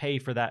you would pay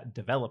for that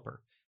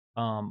developer.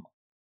 Um,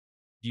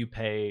 do you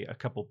pay a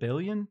couple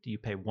billion? Do you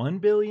pay 1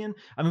 billion?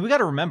 I mean, we got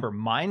to remember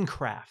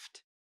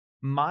Minecraft.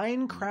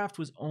 Mhm. Minecraft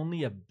was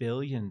only $1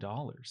 billion.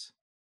 Mhm.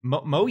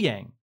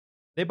 Mojang,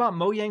 they bought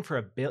Mojang for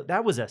 $1 billion.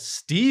 That was a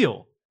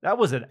steal. That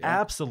was an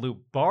Yeah.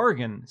 absolute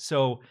bargain.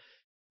 So,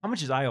 how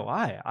much is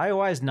IOI?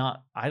 IOI is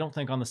not, I don't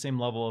think, on the same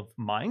level of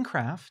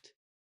Minecraft.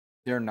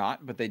 They're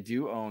not, but they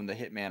do own the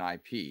Hitman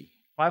IP.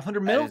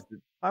 500 That mil? is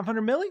the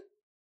 500 milli? Is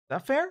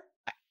that fair?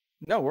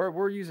 No,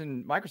 we're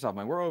using Microsoft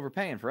money. We're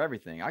overpaying for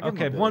everything. I'll give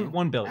them a Okay, one billion.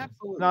 1 billion.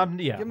 No,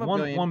 Absolutely. yeah, Give them a one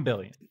billion. 1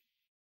 billion.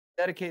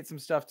 Dedicate some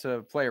stuff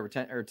to player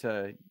or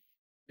to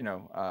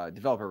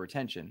developer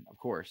retention, of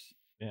course.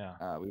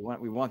 Yeah.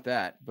 We want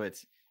that,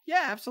 but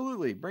yeah,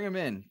 absolutely. Bring them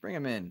in. Bring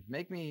them in.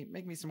 Make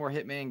me some more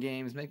Hitman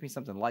games. Make me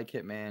something like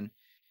Hitman.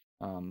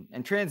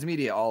 And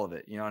transmedia all of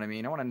it. You know what I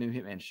mean? I want a new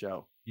Hitman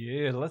show.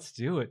 Yeah, let's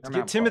do it. To get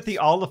Paramount Timothy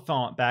Plus.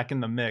 Oliphant back in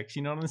the mix,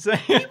 you know what I'm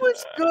He saying?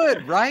 was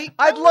good, right?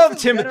 I'd That was love a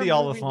better Timothy movie than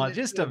Oliphant, it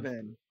just should have a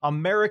been.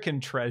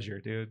 American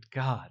treasure, dude.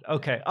 God. Yeah.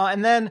 Okay.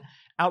 And then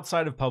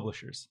outside of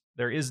publishers,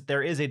 there is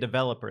a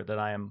developer that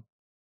I'm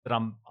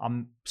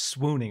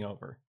swooning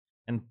over,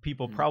 and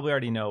people Mhm. probably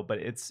already know, but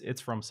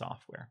it's From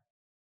Software.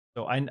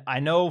 So I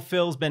know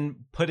Phil's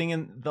been putting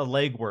in the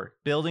legwork,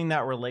 building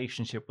that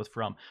relationship with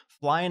From,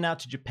 flying out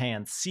to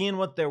Japan, seeing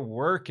what they're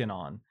working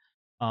on.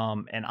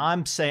 And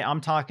Mhm.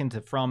 I'm talking to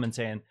From and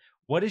saying,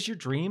 what is your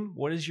dream?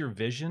 What is your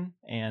vision?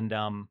 And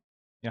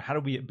how do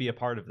we be a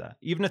part of that?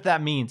 Even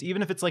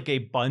if it's like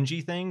a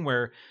Bungie thing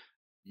where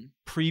Mhm.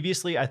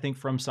 previously I think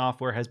From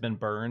Software has been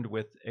burned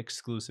with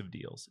exclusive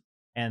deals,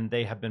 and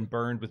they have been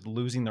burned with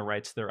losing the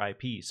rights to their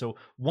IP. So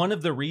one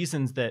of the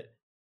reasons that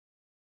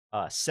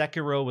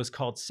Sekiro was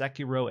called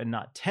Sekiro and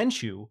not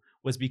Tenchu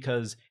was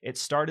because it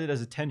started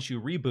as a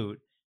Tenchu reboot,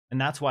 and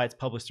that's why it's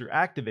published through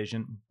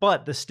Activision.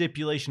 But the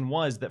stipulation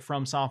was that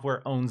From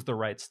Software owns the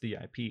rights to the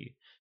IP.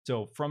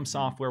 So From Mhm.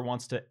 Software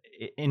wants to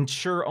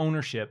ensure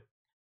ownership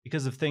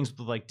because of things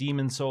with like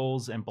Demon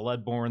Souls and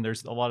Bloodborne.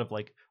 There's a lot of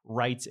like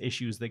rights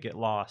issues that get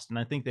lost, and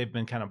I think they've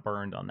been kind of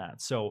burned on that.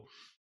 So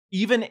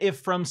even if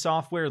From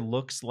Software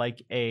looks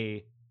like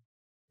a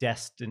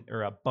Destin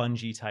or a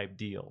Bungie type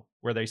deal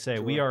where they say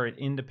we Sure. are an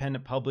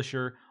independent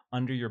publisher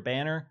under your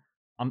banner,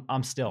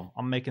 Mhm.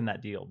 I'm making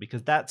that deal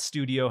because that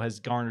studio has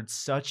garnered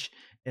such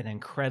an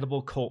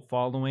incredible cult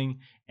following,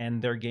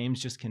 and their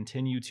games just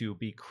continue to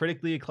be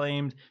critically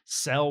acclaimed,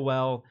 sell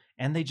well,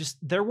 and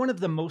they're one of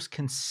the most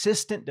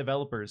consistent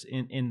developers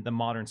in the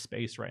modern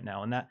space right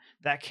now, and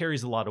that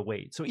carries a lot of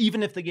weight. So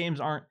even if the games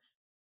aren't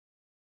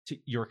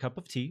your cup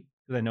of tea,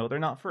 because I know they're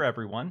not for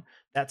everyone,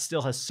 that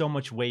still has so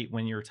much weight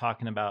when you're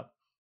talking about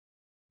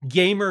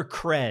gamer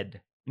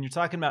cred. When you're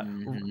talking about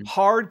Mhm.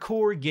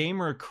 hardcore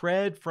gamer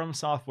cred, From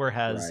Software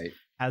Right.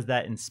 has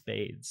that in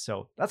spades.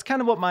 So that's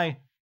kind of what my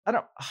I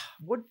don't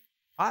what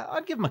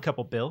I'd give him a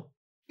couple bill.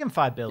 Give him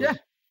 5 Yeah. billion.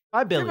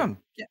 5 Give billion.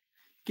 them.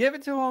 Give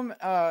it to them,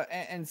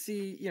 and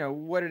see,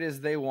 what it is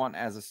they want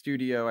as a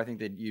studio. I think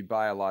that you'd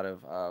buy a lot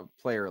of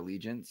player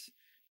allegiance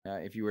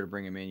if you were to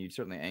bring them in. You'd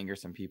certainly anger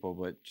some people,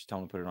 but just tell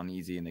them to put it on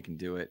easy and they can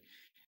do it.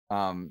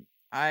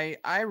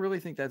 I really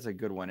think that's a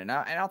good one, and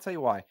I'll tell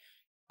you why.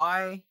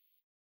 I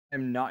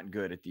am not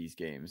good at these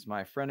games.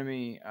 My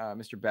frenemy,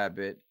 Mr.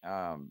 Badbit,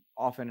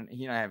 often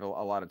he and I have a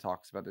lot of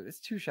talks about this. It's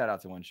two shout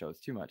outs in one show.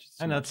 It's too much.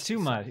 It's I too know much. it's too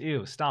much.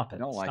 Ew, stop I it.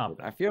 don't like it. Stop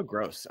it. I feel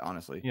gross,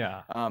 honestly.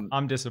 Yeah. Um,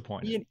 I'm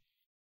disappointed. he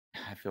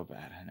I feel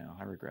bad. I know.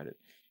 I regret it.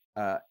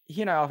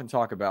 He and I often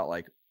talk about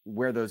like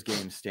where those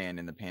games stand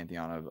in the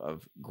pantheon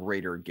of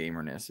greater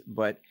gamerness,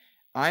 but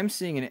I'm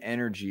seeing an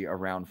energy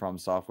around From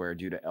Software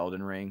due to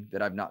Elden Ring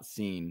that I've not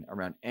seen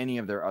around any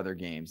of their other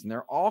games, and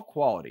they're all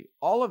quality.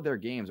 All of their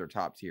games are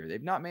top tier.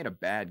 They've not made a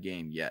bad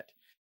game yet,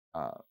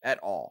 at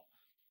all.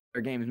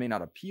 Their games may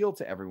not appeal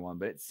to everyone,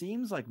 but it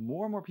seems like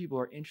more and more people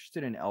are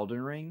interested in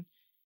Elden Ring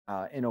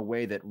in a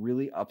way that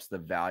really ups the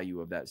value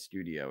of that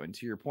studio. And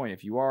to your point,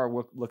 if you are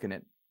looking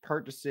at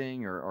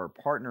purchasing or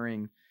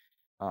partnering,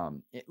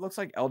 it looks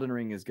like Elden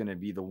Ring is going to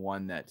be the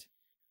one that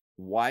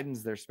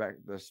widens their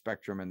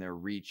spectrum and their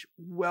reach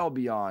well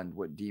beyond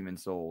what Demon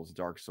Souls,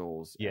 Dark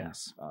Souls,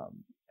 Yes.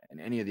 and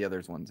any of the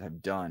others ones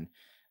have done.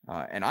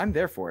 And I'm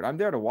there for it. I'm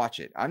there to watch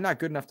it. I'm not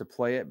good enough to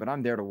play it, but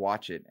I'm there to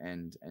watch it,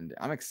 and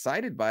I'm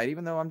excited by it,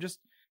 even though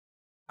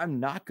I'm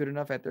not good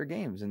enough at their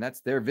games, and that's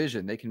their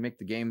vision. They can make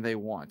the game they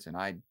want, and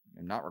I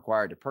am not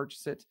required to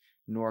purchase it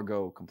nor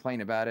go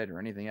complain about it or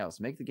anything else.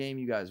 Make the game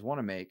you guys want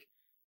to make.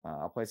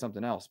 I'll play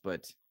something else,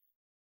 but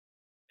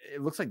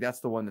it looks like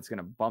that's the one that's going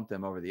to bump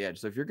them over the edge.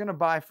 So if you're going to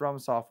buy From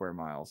Software,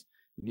 Miles,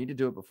 you need to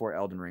do it before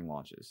Elden Ring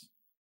launches.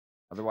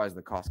 Otherwise,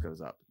 the cost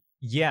goes up.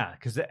 Yeah,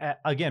 because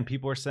again,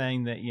 people are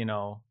saying that,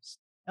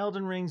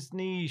 Elden Ring's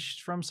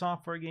niche, From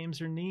Software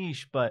games are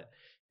niche, but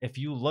if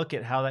you look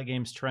at how that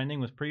game's trending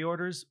with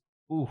pre-orders,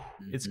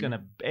 it's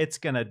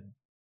gonna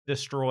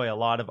destroy a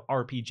lot of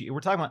RPG. We're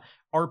talking about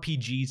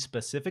RPG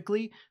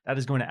specifically. That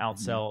is going to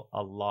outsell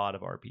a lot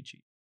of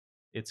RPG.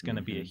 It's going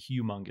to be a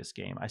humongous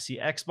game. I see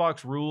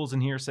Xbox Rules in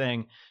here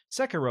saying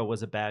Sekiro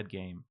was a bad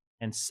game.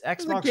 And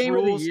Xbox game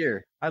Rules, of the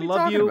year. I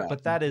love you,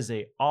 but that is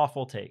a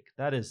awful take.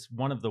 That is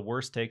one of the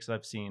worst takes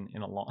I've seen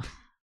in a long.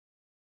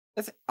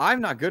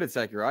 I'm not good at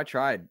Sekiro. I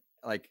tried.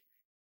 Like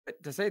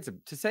to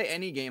say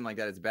any game like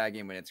that is a bad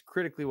game when it's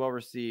critically well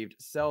received,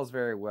 sells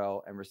very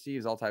well, and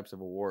receives all types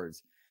of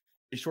awards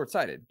is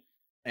short-sighted.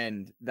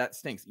 And that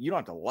stinks. You don't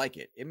have to like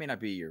it. It may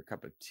not be your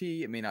cup of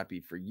tea. It may not be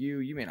for you.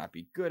 You may not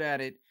be good at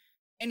it.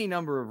 Any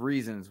number of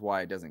reasons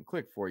why it doesn't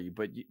click for you.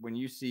 But when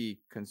you see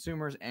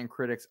consumers and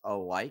critics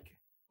alike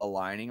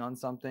aligning on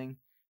something,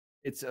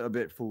 it's a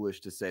bit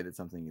foolish to say that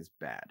something is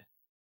bad.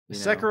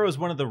 Sekiro is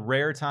one of the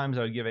rare times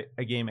I would give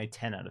a game a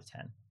 10 out of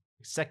 10.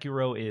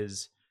 Sekiro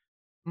is,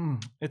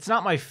 it's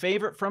not my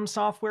favorite From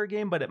Software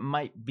game, but it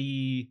might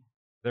be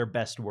their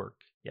best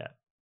work yet.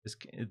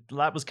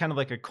 That was kind of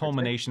like a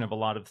culmination of a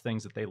lot of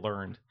things that they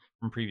learned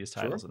from previous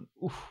titles.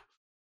 Sure.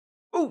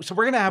 And so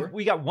we're going to have,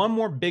 we got one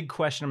more big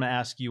question I'm going to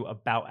ask you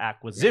about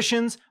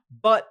acquisitions.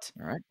 But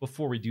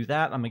before we do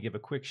that, I'm going to give a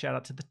quick shout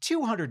out to the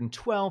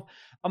 212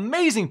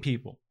 amazing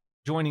people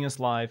joining us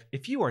live.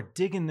 If you are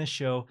digging this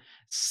show,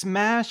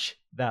 smash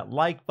that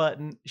like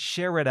button,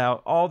 share it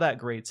out, all that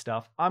great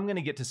stuff. I'm going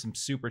to get to some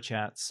super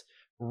chats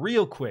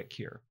real quick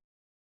here.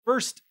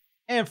 First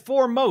and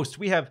foremost,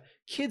 we have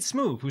Kid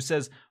Smooth, who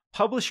says,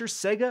 publisher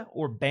Sega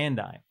or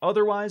Bandai,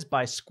 otherwise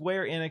by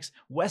Square Enix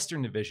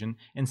Western Division,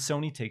 and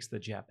Sony takes the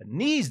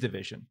Japanese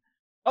division.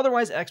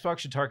 Otherwise, Xbox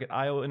should target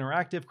IO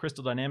Interactive,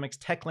 Crystal Dynamics,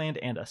 Techland,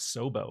 and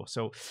Asobo.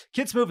 So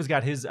Kid Smooth has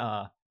got his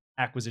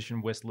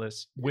acquisition wish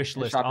list.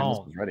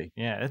 Oh, ready.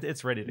 Yeah,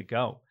 it's ready to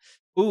go.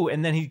 Ooh,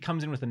 and then he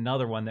comes in with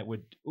another one that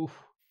would. Ooh,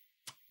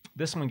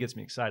 this one gets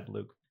me excited,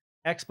 Luke.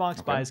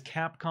 Xbox buys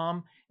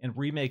Capcom and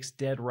remakes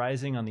Dead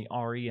Rising on the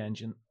RE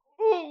engine.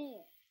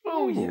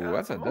 Oh yeah,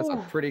 that's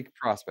a pretty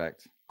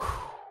prospect.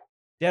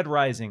 Dead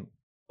Rising.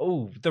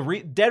 Oh,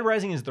 Dead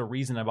Rising is the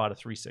reason I bought a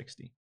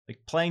 360. Like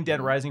playing Dead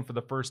Rising for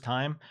the first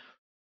time,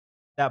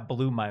 that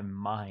blew my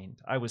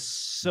mind. I was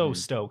so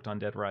stoked on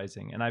Dead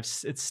Rising, and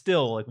it's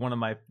still like one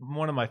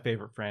of my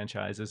favorite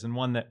franchises, and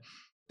one that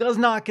does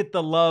not get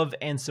the love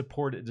and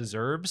support it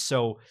deserves.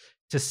 So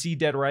to see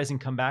Dead Rising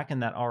come back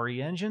in that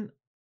RE engine,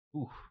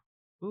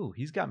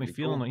 he's got me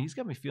feeling. Cool. He's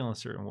got me feeling a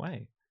certain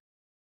way.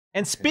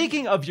 And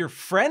speaking of your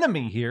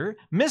frenemy here,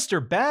 Mr.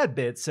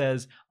 Badbit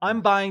says, I'm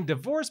buying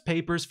divorce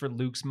papers for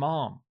Luke's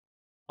mom.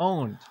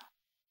 Owned.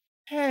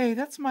 Hey,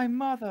 that's my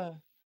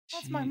mother.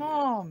 That's my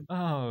mom.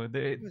 Oh,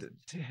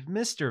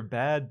 Mr.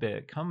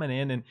 Badbit coming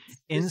in and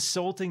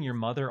insulting your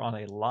mother on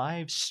a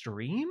live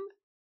stream?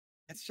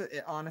 It's just,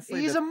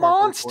 honestly, he's a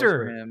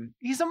monster.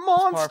 He's a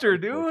monster,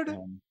 dude.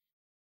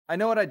 I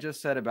know what I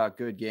just said about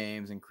good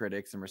games and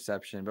critics and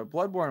reception, but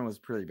Bloodborne was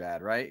pretty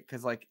bad, right?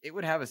 Because like it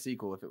would have a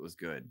sequel if it was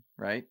good,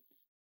 right?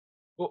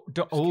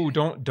 Don't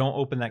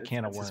open that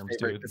can of worms,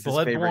 dude.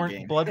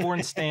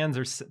 Bloodborne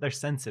stands they're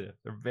sensitive.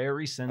 They're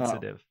very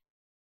sensitive.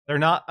 They're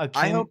not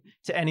akin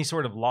to any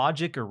sort of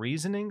logic or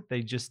reasoning.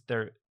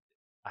 They're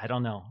I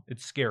don't know.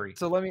 It's scary.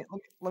 So let me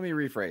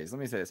rephrase. Let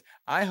me say this.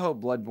 I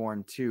hope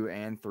Bloodborne 2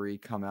 and 3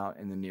 come out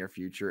in the near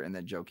future and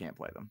that Joe can't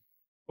play them.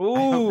 Ooh,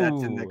 I hope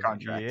that's in the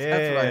contract. Yeah,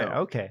 that's what I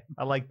hope. Okay.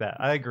 I like that.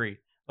 I agree.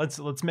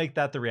 Let's make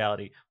that the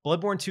reality.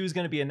 Bloodborne 2 is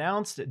going to be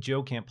announced.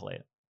 Joe can't play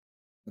it.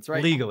 That's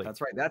right. Legally.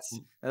 That's right. That's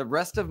the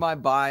rest of my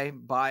buy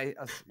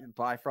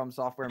From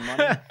Software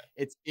money.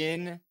 It's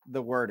in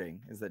the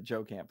wording is that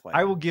Joe can't play.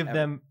 I will give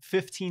them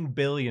 $15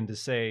 billion to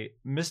say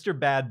Mr.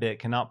 Badbit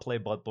cannot play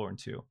Bloodborne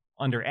 2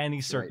 under any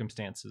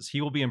circumstances.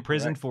 He will be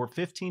imprisoned for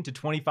 15 to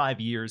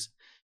 25 years.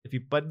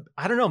 But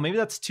I don't know. Maybe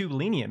that's too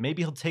lenient.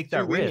 Maybe he'll take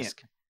that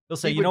risk. He'll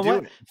say, you know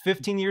what?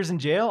 15 years in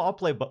jail. I'll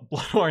play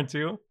Bloodborne 2.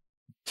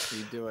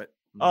 You do it.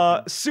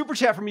 Super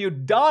chat from you,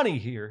 Donnie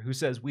here, who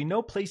says, we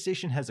know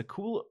PlayStation has a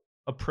cool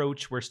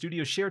approach where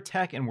studios share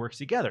tech and work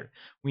together.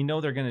 We know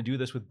they're going to do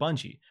this with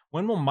Bungie.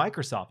 When will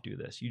Microsoft do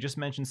this? You just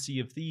mentioned Sea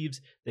of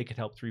Thieves. They could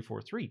help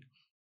 343.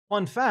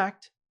 Fun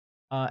fact,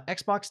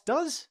 Xbox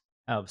does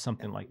have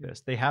something like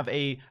this. They have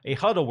a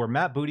huddle where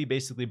Matt Booty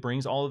basically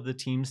brings all of the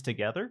teams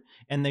together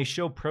and they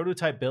show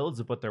prototype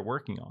builds of what they're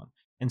working on.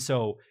 And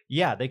so,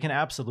 yeah, they can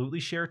absolutely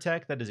share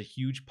tech. That is a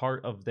huge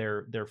part of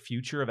their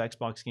future of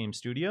Xbox Game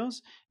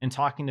Studios. And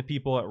talking to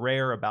people at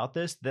Rare about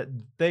this, that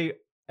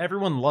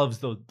everyone loves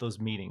those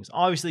meetings.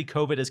 Obviously,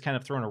 COVID has kind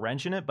of thrown a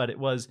wrench in it, but it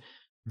was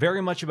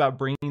very much about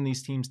bringing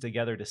these teams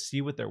together to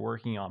see what they're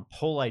working on,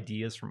 pull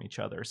ideas from each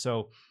other.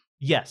 So,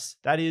 yes,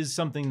 that is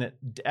something that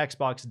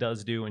Xbox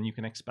does do, and you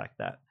can expect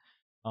that.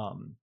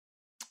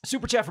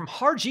 Super chat from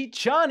Harjeet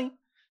Chani.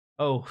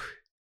 Oh,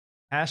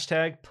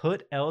 hashtag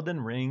put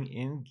Elden Ring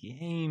in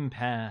Game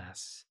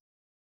Pass.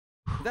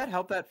 Would that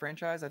help that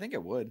franchise? I think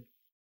it would.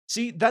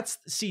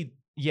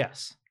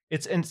 Yes.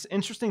 It's an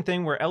interesting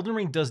thing where Elden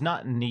Ring does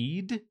not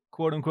need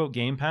quote unquote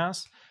Game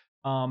Pass,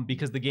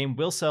 because the game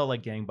will sell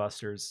like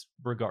gangbusters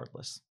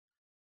regardless.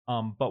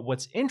 But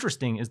what's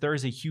interesting is there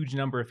is a huge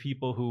number of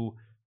people who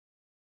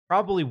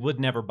probably would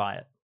never buy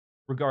it,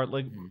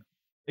 regardless.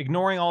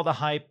 Ignoring all the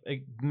hype,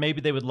 maybe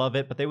they would love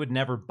it, but they would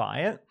never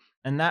buy it.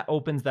 And that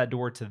opens that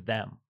door to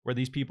them, where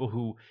these people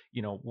who,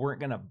 weren't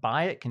going to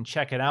buy it can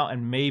check it out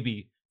and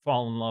maybe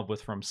fall in love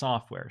with From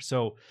Software.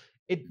 So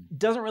it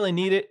doesn't really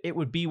need it. It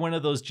would be one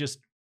of those just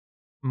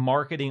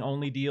marketing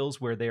only deals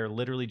where they are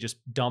literally just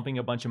dumping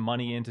a bunch of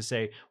money in to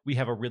say, we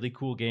have a really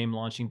cool game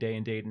launching day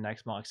and date in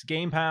Xbox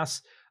Game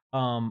Pass.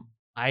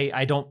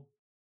 I don't,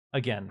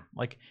 again,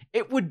 like,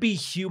 it would be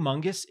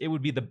humongous. It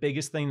would be the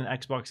biggest thing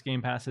that Xbox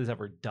Game Pass has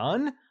ever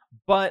done,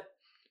 but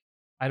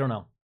I don't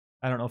know.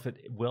 I don't know if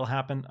it will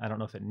happen. I don't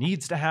know if it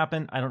needs to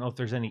happen. I don't know if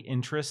there's any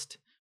interest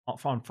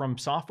from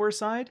software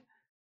side.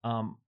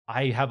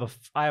 I have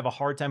a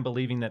hard time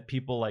believing that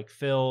people like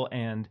Phil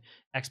and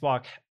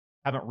Xbox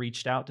haven't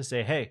reached out to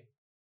say, hey,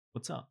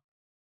 what's up?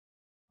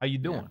 How you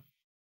doing? Yeah.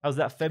 How's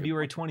that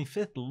February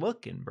 25th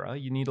looking, bro?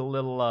 You need a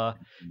little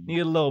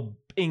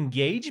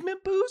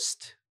engagement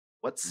boost?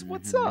 What's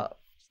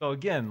up? So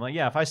again, like,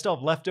 yeah, if I still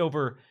have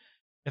leftover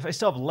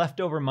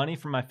money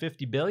from my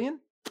 50 billion,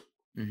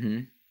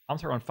 I'm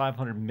throwing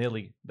 500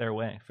 milli their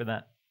way for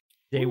that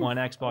day one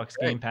Xbox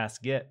Game Pass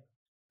get.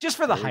 Just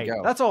for the hype.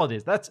 That's all it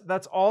is.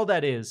 That's all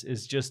that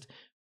is just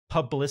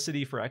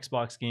publicity for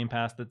Xbox Game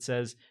Pass that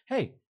says,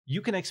 hey,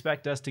 you can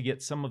expect us to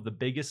get some of the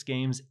biggest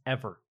games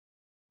ever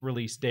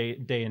released day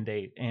and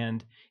date.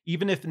 And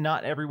even if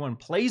not everyone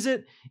plays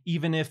it,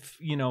 even if,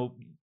 you're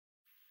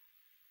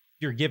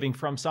giving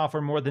From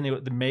Software more than they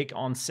would make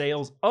on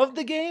sales of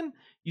the game,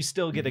 you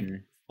still get to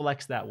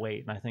flex that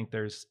weight. And I think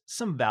there's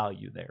some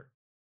value there.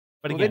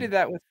 But again, they did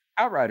that with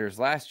Outriders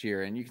last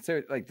year, and you can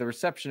say like the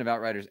reception of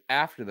Outriders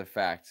after the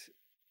fact.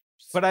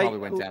 But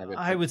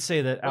I would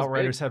say that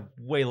Outriders had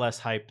way less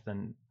hype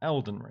than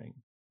Elden Ring.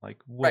 Like,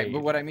 way. Right,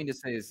 but what I mean to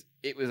say is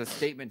it was a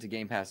statement to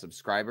Game Pass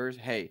subscribers.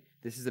 Hey,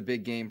 this is a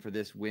big game for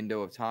this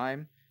window of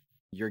time.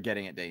 You're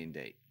getting it day and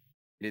date.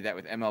 They did that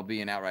with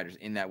MLB and Outriders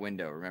in that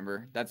window,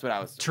 remember? That's what I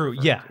was True,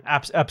 yeah,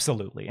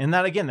 absolutely. And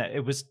that, again, that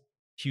it was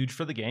huge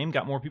for the game,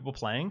 got more people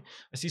playing.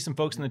 I see some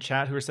folks in the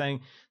chat who are saying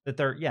that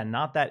they're,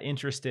 not that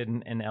interested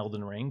in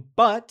Elden Ring,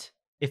 but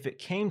if it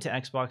came to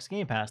Xbox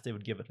Game Pass, they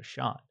would give it a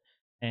shot.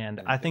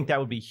 And I think that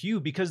would be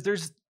huge because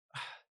there's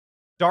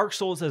Dark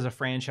Souls as a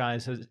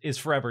franchise is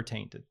forever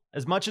tainted.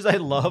 As much as I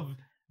love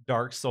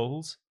Dark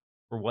Souls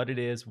for what it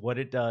is, what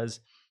it does,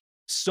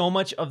 so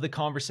much of the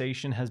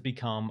conversation has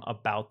become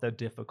about the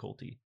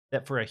difficulty.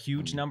 That for a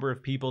huge number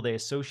of people, they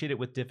associate it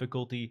with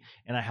difficulty.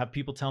 And I have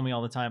people tell me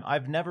all the time,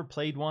 I've never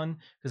played one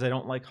because I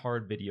don't like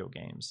hard video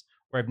games.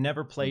 Or I've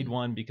never played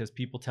one because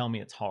people tell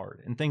me it's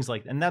hard and things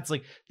like that. And that's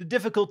like, the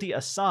difficulty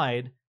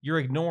aside, you're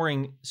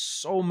ignoring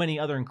so many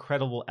other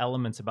incredible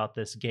elements about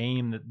this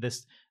game, that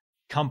this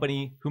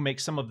company who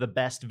makes some of the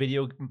best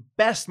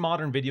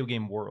modern video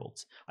game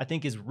worlds, I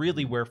think is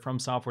really where From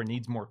Software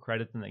needs more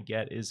credit than they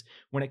get, is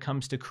when it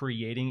comes to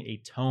creating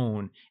a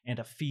tone and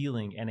a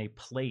feeling and a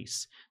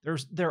place.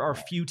 There are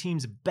few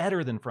teams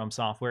better than From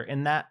Software,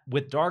 and that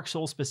with Dark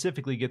Souls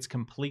specifically gets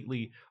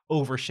completely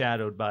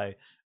overshadowed by,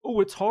 oh,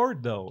 it's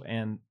hard though.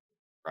 And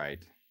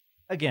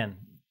again,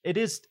 it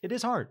is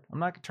hard. I'm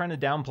not trying to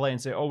downplay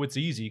and say, oh, it's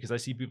easy, because I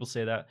see people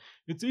say that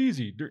it's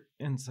easy,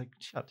 and it's like,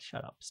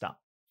 shut up, stop.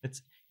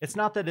 It's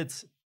not that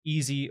it's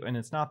easy, and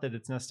it's not that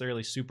it's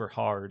necessarily super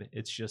hard.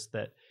 It's just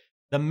that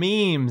the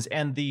memes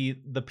and the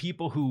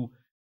people who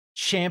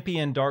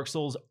champion Dark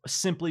Souls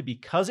simply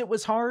because it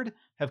was hard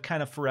have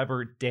kind of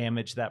forever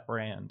damaged that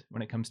brand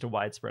when it comes to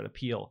widespread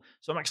appeal.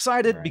 So I'm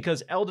excited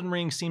because Elden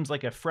Ring seems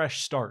like a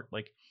fresh start.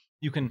 Like,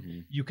 you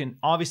can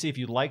obviously, if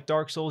you like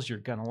Dark Souls, you're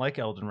gonna like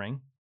Elden Ring,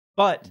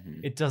 but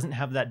it doesn't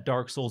have that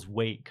Dark Souls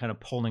weight kind of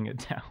pulling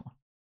it down.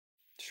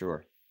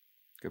 Sure.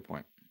 Good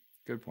point.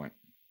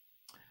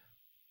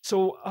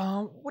 So,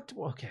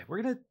 okay,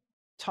 we're going to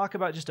talk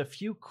about just a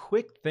few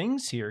quick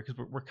things here because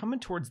we're coming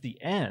towards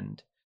the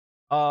end.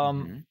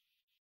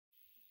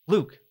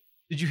 Luke,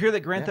 did you hear that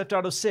Grand Theft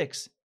Auto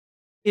 6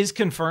 is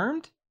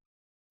confirmed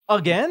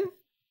again?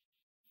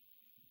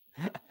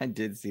 I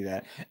did see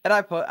that. And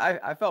I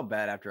felt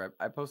bad after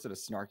I posted a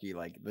snarky,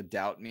 like, the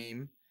doubt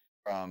meme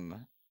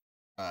from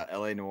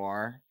LA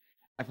Noir.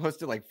 I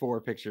posted like 4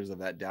 pictures of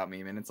that doubt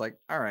meme, and it's like,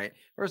 all right,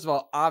 first of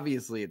all,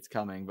 obviously it's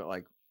coming, but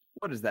like,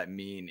 what does that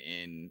mean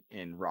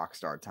in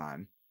Rockstar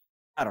time?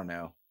 I don't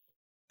know.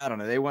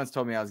 They once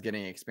told me I was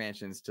getting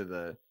expansions to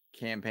the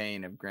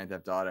campaign of Grand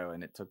Theft Auto,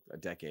 and it took a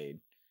decade.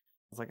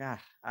 I was like, I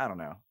don't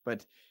know.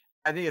 But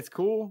I think it's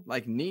cool,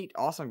 like neat,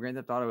 awesome. Grand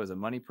Theft Auto is a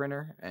money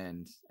printer,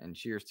 and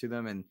cheers to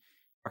them. And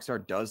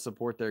Rockstar does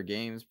support their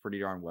games pretty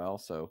darn well,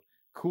 so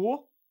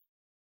cool.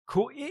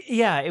 Cool.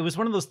 Yeah, it was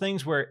one of those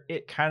things where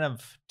it kind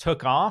of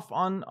took off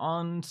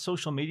on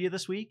social media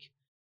this week,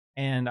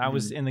 and I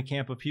was Mhm. in the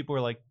camp of people who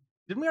are like,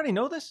 "Didn't we already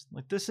know this?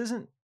 Like, this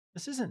isn't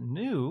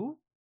new."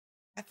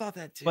 I thought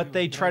that But too,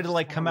 they but I tried to just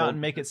like kind of come out rolled and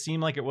with make it. it seem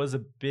like it was a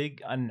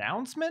big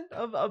announcement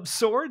of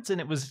sorts,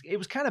 and it was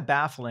kind of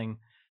baffling.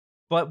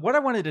 But what I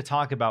wanted to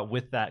talk about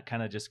with that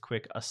kind of just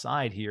quick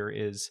aside here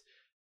is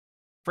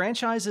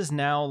franchises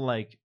now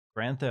like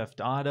Grand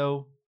Theft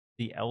Auto,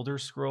 The Elder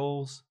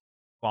Scrolls,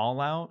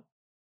 Fallout.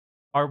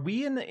 Are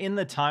we in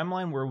the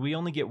timeline where we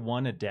only get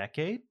one a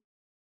decade?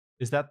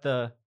 Is that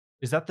the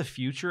is that the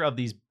future of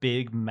these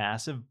big,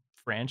 massive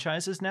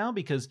franchises now?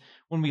 Because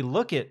when we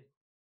look at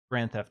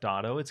Grand Theft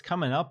Auto, it's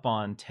coming up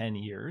on 10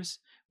 years.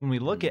 When we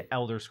look Mhm, at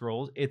Elder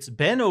Scrolls, it's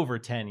been over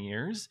 10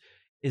 years.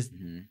 Is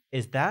mhm.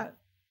 is that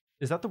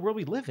is that the world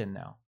we live in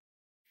now?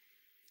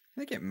 I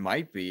think it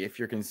might be if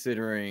you're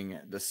considering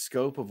the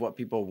scope of what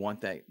people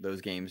want that those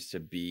games to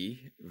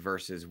be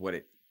versus what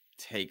it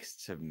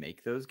takes to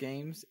make those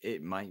games.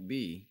 It might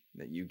be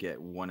that you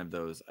get one of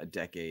those a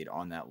decade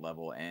on that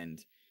level. And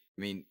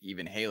I mean,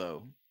 even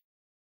Halo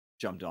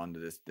jumped onto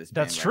this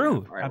That's bandwagon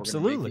of true. all right, we're going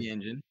to make Absolutely. the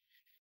engine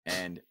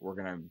and we're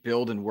going to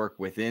build and work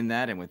within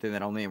that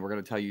only, and we're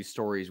going to tell you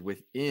stories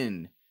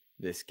within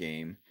this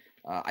game.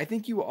 I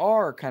think you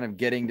are kind of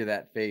getting to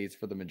that phase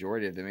for the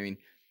majority of them. I mean,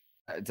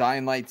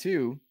 Dying Light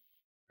 2,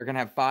 they're gonna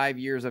have 5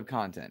 years of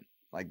content.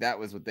 Like that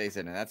was what they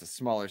said, and that's a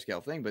smaller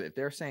scale thing. But if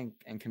they're saying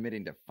and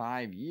committing to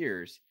 5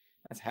 years,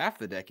 that's half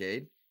the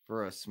decade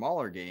for a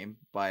smaller game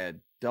by a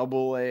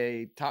double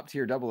A, top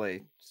tier double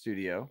A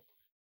studio,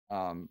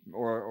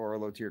 or a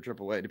low tier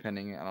triple A,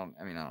 depending. I don't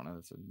know.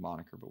 That's a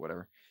moniker, but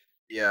whatever.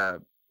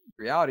 The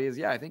reality is,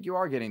 yeah, I think you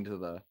are getting to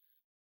the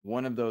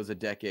one of those a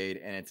decade,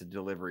 and it's a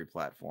delivery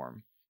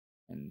platform,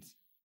 and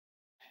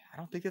I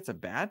don't think that's a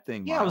bad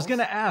thing, Yeah, I was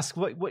gonna Miles. ask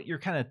what your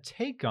kind of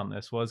take on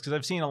this was, because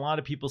I've seen a lot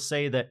of people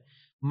say that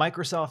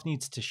Microsoft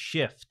needs to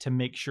shift to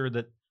make sure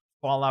that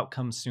Fallout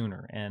comes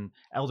sooner and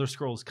Elder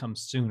Scrolls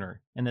comes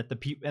sooner, and that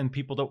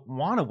people don't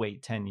want to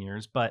wait 10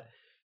 years, but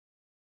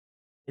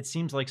it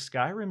seems like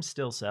Skyrim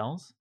still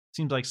sells.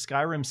 Seems like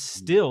Skyrim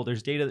still,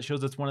 there's data that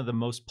shows it's one of the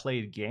most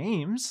played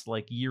games,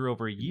 like year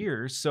over Mhm.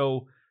 year.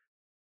 So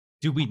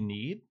do we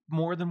need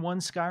more than one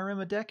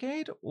Skyrim a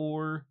decade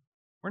or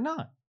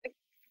not?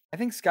 I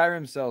think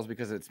Skyrim sells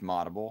because it's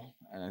moddable,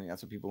 and I think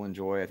that's what people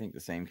enjoy. I think the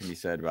same can be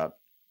said about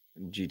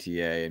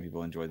GTA, and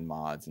people enjoy the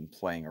mods and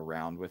playing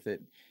around with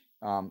it.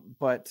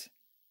 But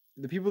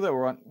the people that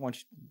want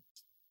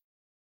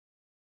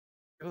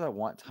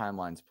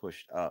timelines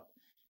pushed up,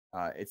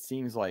 it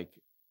seems like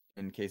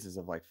in cases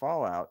of like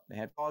Fallout, they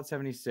had Fallout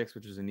 76,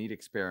 which was a neat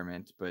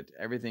experiment, but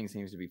everything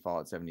seems to be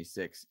Fallout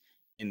 76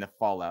 in the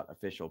Fallout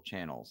official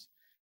channels.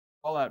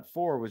 Fallout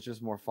 4 was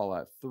just more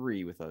Fallout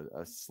 3 with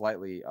a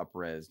slightly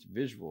upresed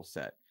visual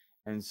set.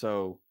 And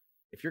so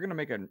if you're going to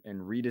make and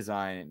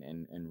redesign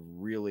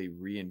and really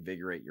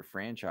reinvigorate your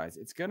franchise,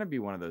 it's going to be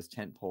one of those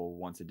tentpole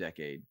once a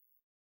decade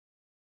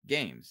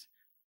games.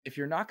 If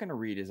you're not going to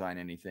redesign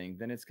anything,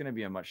 then it's going to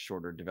be a much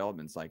shorter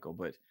development cycle.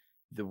 But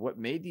what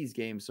made these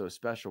games so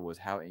special was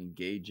how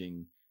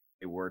engaging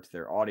they were to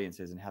their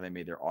audiences and how they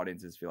made their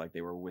audiences feel like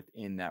they were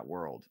within that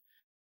world.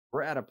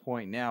 We're at a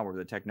point now where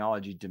the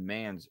technology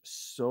demands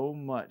so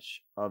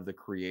much of the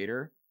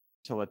creator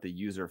to let the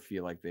user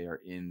feel like they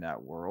are in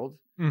that world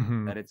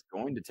Mhm. that it's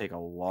going to take a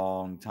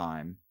long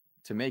time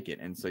to make it.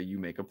 And so you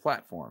make a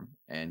platform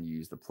and you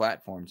use the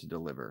platform to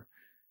deliver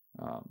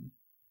um,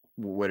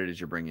 what it is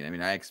you're bringing. I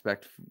mean, I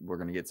expect we're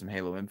going to get some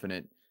Halo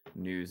Infinite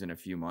news in a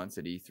few months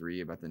at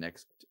E3 about the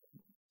next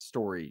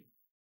story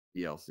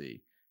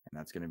DLC. And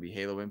that's going to be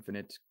Halo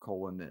Infinite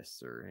colon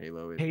this or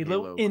Halo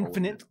Halo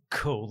colon this.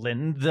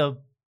 Infinite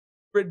the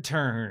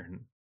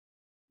return.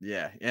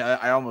 Yeah, yeah.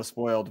 I almost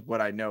spoiled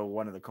what I know.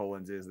 One of the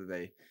colons is that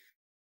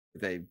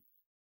they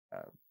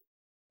uh,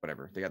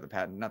 whatever they got the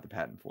patent, not the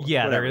patent for, but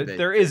Yeah, whatever they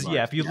there is,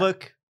 yeah, trademarked. if you Yeah,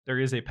 look, there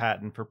is a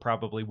patent for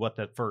probably what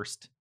that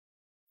first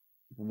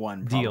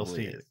one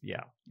probably DLC is is.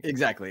 Yeah.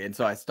 exactly. And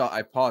so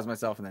I paused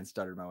myself and then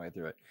stuttered my way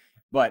through it.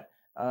 But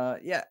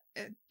yeah,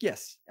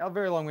 yes, a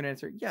very long-winded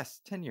answer.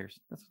 Yes, 10 years.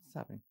 That's what's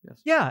happening.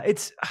 Yes. Yeah,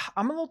 it's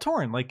I'm a little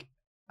torn. Like,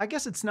 I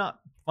guess it's not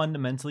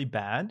fundamentally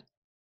bad.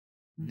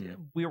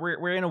 Hmm.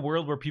 We're in a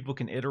world where people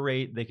can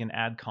iterate, they can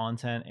add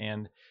content,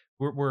 and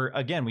we're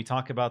again, we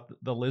talk about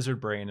the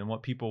lizard brain and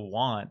what people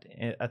want.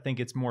 And I think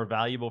it's more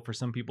valuable for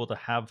some people to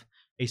have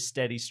a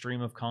steady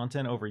stream of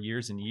content over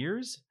years and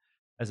years,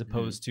 as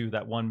Hmm. opposed to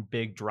that one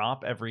big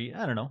drop every,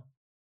 I don't know,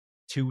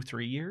 2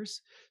 3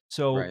 years.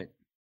 So Right.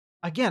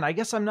 again, I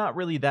guess I'm not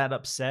really that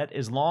upset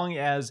as long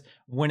as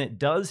when it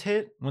does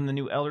hit, when the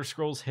new Elder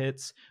Scrolls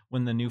hits,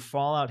 when the new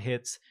Fallout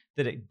hits,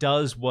 that it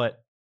does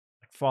what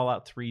like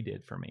Fallout 3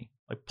 did for me.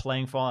 Like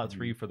playing Fallout Hmm.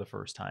 3 for the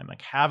first time,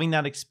 like having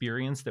that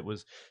experience that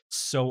was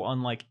so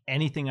unlike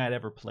anything I'd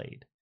ever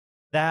played.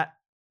 That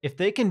if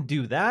they can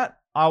do that,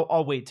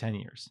 I'll wait 10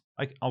 years.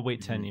 I'll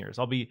wait 10 years.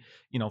 I'll be,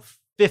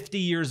 50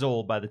 years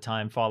old by the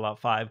time Fallout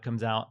 5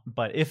 comes out.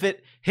 But if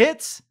it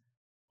hits,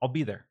 I'll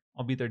be there.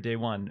 I'll be there day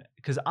one.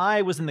 Because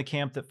I was in the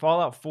camp that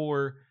Fallout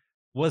 4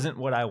 wasn't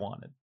what I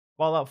wanted.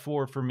 Fallout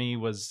 4 for me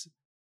was,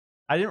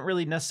 I didn't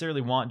really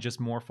necessarily want just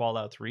more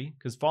Fallout 3,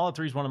 because Fallout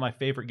 3 is one of my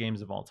favorite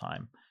games of all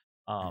time.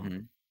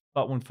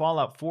 But when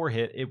Fallout 4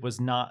 hit, it was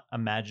not a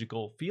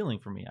magical feeling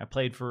for me. I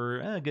played for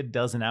a good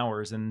dozen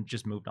hours and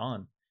just moved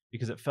on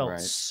because it felt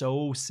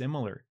so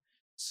similar.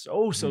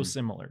 So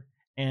similar.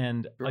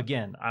 And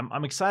again,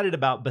 I'm excited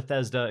about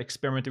Bethesda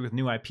experimenting with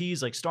new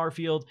IPs like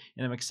Starfield,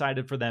 and I'm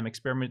excited for them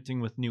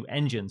experimenting with new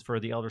engines for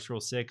the Elder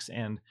Scrolls 6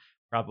 and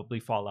probably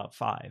Fallout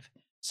 5.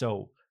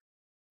 So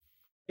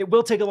it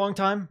will take a long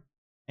time.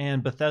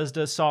 And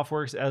Bethesda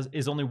Softworks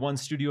is only one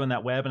studio on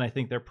that web, and I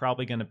think they're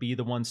probably going to be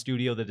the one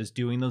studio that is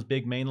doing those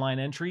big mainline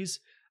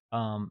entries.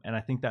 And I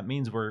think that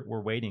means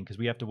we're waiting, because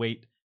we have to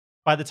wait.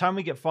 By the time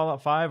we get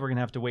Fallout 5, we're going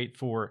to have to wait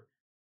for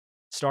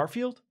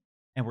Starfield,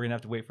 and we're going to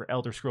have to wait for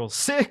Elder Scrolls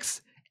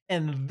 6,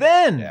 and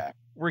then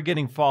we're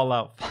getting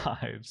Fallout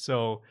 5.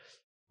 So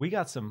we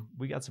got some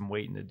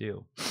waiting to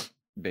do.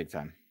 Big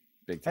time.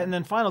 And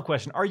then final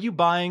question, are you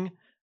buying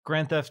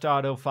Grand Theft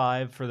Auto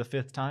 5 for the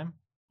 5th time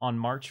on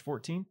March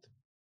 14th?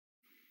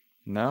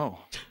 No,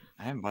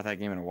 I haven't bought that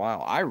game in a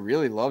while. I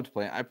really loved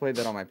playing. I played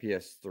that on my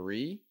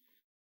PS3,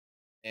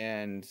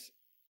 and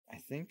I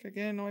think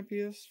again on my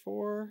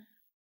PS4.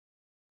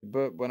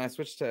 But when I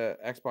switched to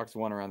Xbox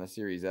One around the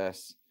Series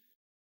S,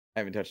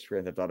 I haven't touched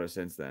Grand Theft Auto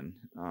since then.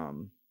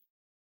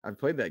 I've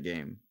played that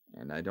game,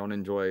 and I don't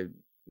enjoy.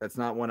 That's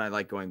not one I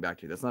like going back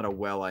to. That's not a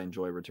well I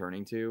enjoy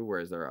returning to.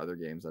 Whereas there are other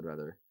games I'd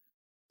rather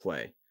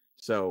play.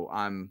 So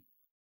I'm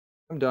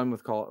done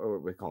with Call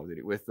of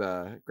Duty, with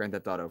Grand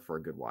Theft Auto for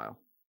a good while.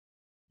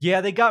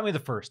 Yeah, they got me the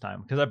first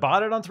time because I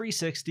bought it on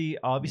 360.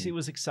 Obviously, it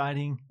was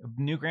exciting.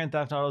 New Grand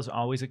Theft Auto is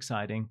always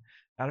exciting.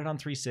 Got it on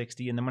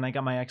 360, and then when I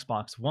got my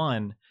Xbox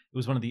One, it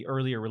was one of the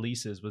earlier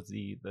releases. Was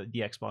the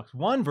Xbox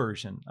One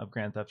version of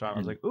Grand Theft Auto. I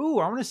was like, "Ooh,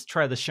 I want to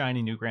try the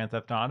shiny new Grand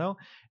Theft Auto."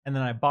 And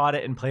then I bought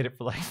it and played it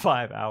for like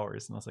 5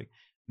 hours, and I was like,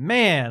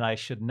 "Man, I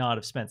should not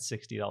have spent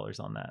 $60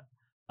 on that."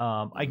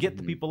 I get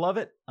the people love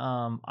it.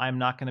 I'm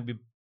not going to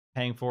be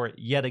paying for it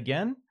yet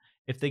again.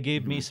 If they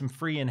gave me some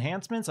free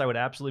enhancements, I would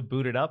absolutely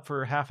boot it up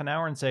for half an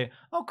hour and say,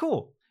 "Oh,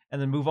 cool," and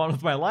then move on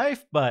with my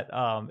life. But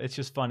it's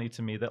just funny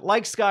to me that,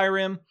 like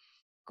Skyrim,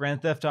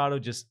 Grand Theft Auto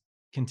just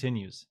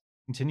continues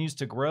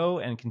to grow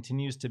and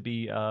continues to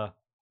be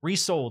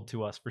resold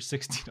to us for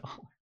 $60.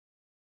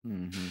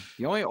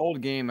 The only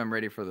old game I'm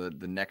ready for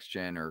the next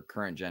gen or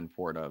current gen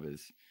port of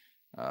is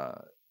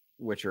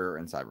Witcher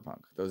and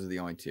Cyberpunk. Those are the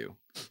only two.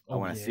 I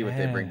want to see what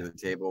they bring to the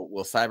table.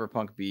 Will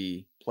Cyberpunk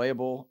be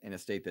playable in a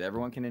state that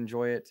everyone can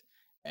enjoy it?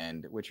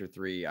 And Witcher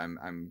 3, I'm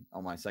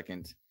on my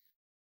second.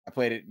 I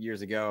played it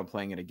years ago. I'm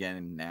playing it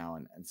again now,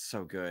 and it's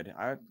so good.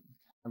 I'd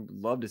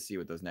love to see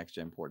what those next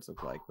gen ports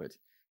look like. But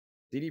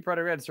CD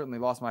Projekt Red certainly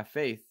lost my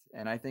faith,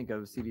 and I think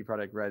of CD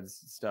Projekt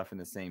Red's stuff in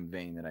the same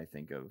vein that I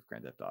think of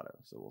Grand Theft Auto.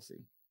 So we'll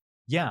see.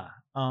 Yeah,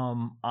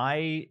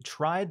 I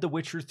tried The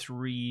Witcher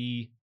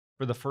 3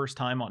 for the first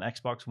time on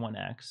Xbox One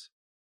X,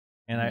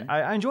 and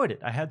I enjoyed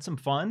it. I had some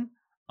fun.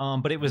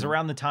 But it was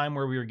around the time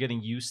where we were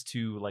getting used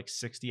to like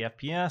 60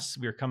 FPS.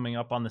 We were coming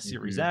up on the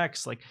Series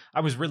X. Like, I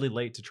was really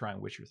late to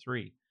trying Witcher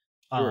 3.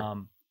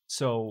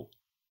 So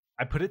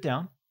I put it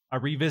down. I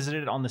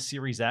revisited it on the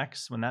Series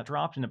X when that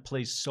dropped, and it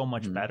plays so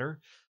much better.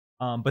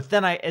 But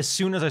then as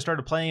soon as I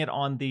started playing it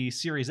on the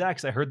Series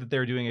X, I heard that they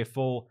were doing a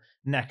full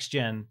next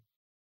gen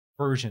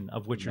version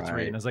of Witcher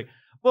 3. And I was like,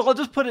 well, I'll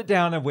just put it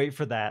down and wait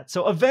for that.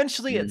 So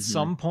eventually at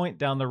some point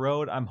down the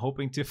road, I'm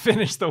hoping to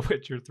finish The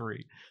Witcher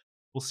 3.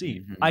 We'll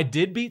see. I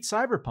did beat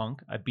Cyberpunk.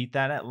 I beat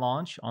that at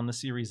launch on the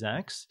Series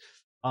X.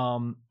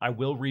 I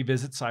will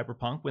revisit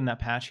Cyberpunk when that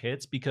patch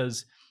hits,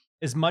 because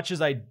as much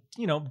as I,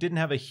 didn't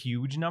have a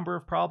huge number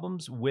of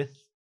problems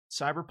with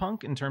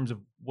Cyberpunk in terms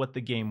of what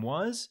the game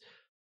was,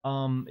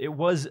 it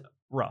was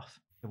rough.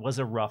 It was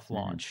a rough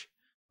launch.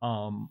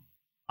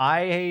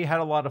 I had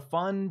a lot of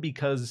fun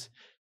because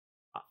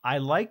I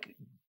like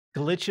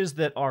glitches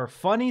that are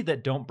funny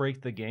that don't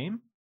break the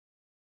game.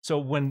 So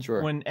when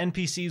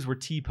NPCs were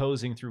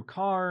T-posing through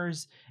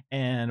cars,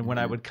 and when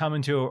I would come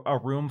into a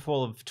room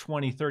full of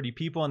 20, 30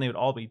 people and they would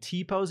all be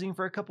T-posing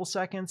for a couple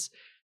seconds,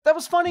 that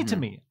was funny to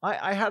me.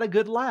 I had a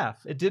good laugh.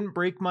 It didn't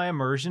break my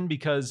immersion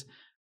because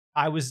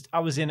I was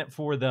just in it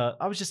for the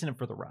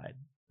ride.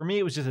 For me,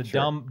 it was just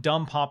a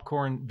dumb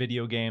popcorn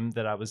video game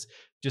that I was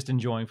just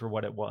enjoying for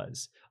what it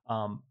was.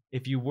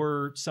 If you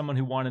were someone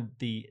who wanted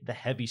the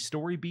heavy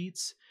story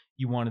beats,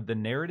 you wanted the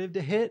narrative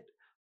to hit,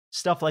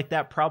 stuff like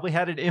that probably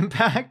had an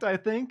impact, I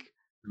think.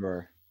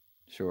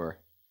 Sure.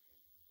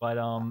 But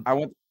I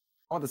want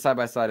the side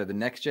by side of the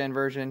next gen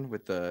version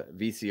with the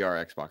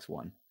VCR Xbox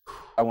One.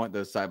 I want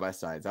those side by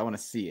sides. I want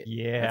to see it.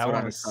 Yeah, that's what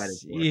I'm excited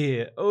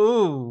for.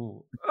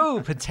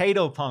 Oh,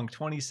 Potato Punk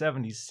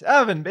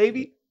 2077,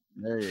 baby.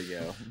 There you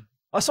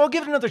go. So I'll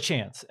give it another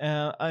chance.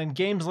 And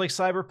games like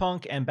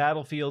Cyberpunk and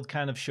Battlefield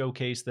kind of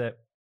showcase that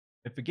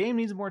If a game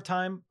needs more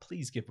time,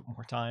 please give it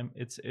more time.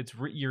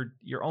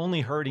 You're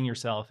only hurting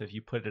yourself if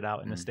you put it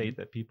out in a state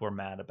that people are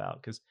mad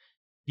about, because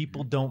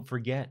people don't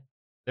forget.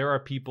 There are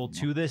people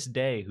to this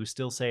day who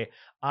still say,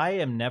 I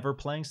am never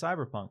playing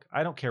Cyberpunk.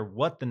 I don't care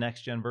what the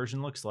next gen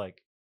version looks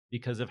like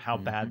because of how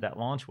bad that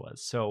launch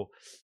was. So,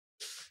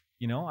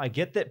 you know, I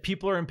get that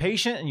people are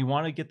impatient and you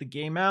want to get the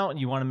game out and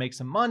you want to make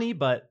some money,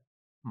 but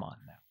come on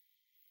now.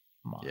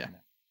 Come on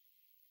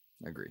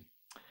now. Agree.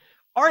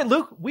 All right,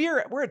 Luke,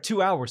 we're at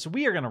 2 hours, so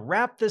we are going to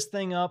wrap this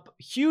thing up.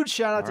 Huge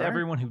shout out to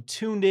everyone who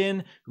tuned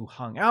in, who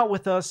hung out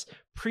with us.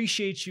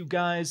 Appreciate you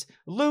guys.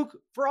 Luke,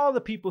 for all the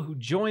people who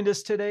joined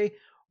us today,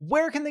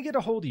 where can they get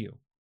a hold of you?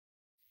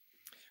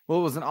 Well,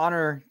 it was an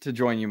honor to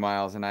join you,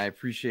 Miles, and I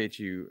appreciate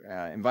you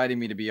inviting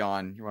me to be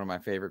on. You're one of my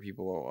favorite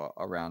people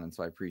around, and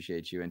so I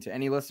appreciate you. And to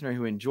any listener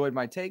who enjoyed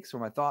my takes or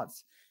my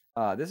thoughts,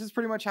 this is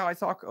pretty much how I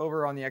talk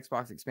over on the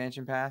Xbox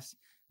Expansion Pass.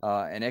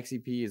 And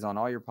XEP is on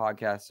all your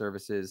podcast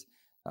services.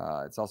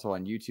 It's also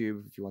on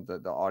YouTube. If you want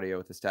the audio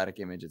with the static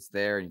image, it's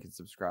there, and you can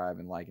subscribe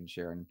and like and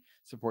share and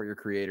support your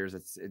creators.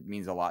 It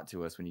means a lot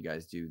to us when you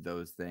guys do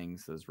those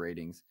things, those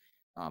ratings.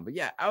 But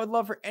yeah, I would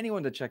love for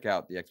anyone to check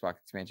out the Xbox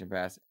Expansion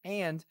Pass,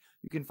 and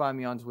you can find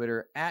me on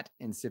Twitter at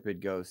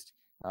InsipidGhost.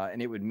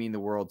 And it would mean the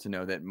world to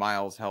know that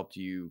Miles helped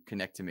you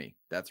connect to me.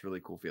 That's a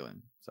really cool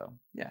feeling. So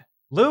yeah,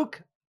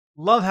 Luke,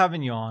 love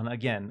having you on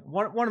again.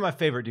 One of my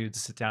favorite dudes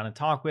to sit down and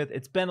talk with.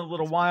 It's been a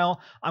little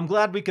while. I'm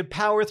glad we could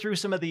power through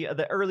some of the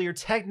earlier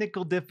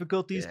technical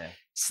difficulties,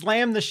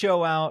 slam the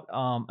show out.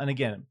 And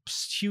again,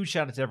 huge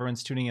shout out to everyone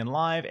who's tuning in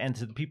live and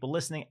to the people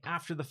listening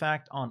after the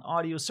fact on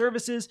audio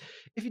services.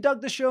 If you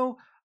dug the show,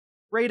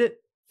 rate it,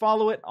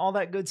 follow it, all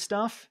that good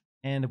stuff.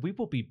 And we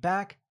will be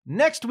back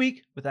next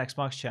week with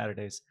Xbox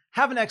Chatterdays.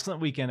 Have an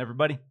excellent weekend,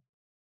 everybody.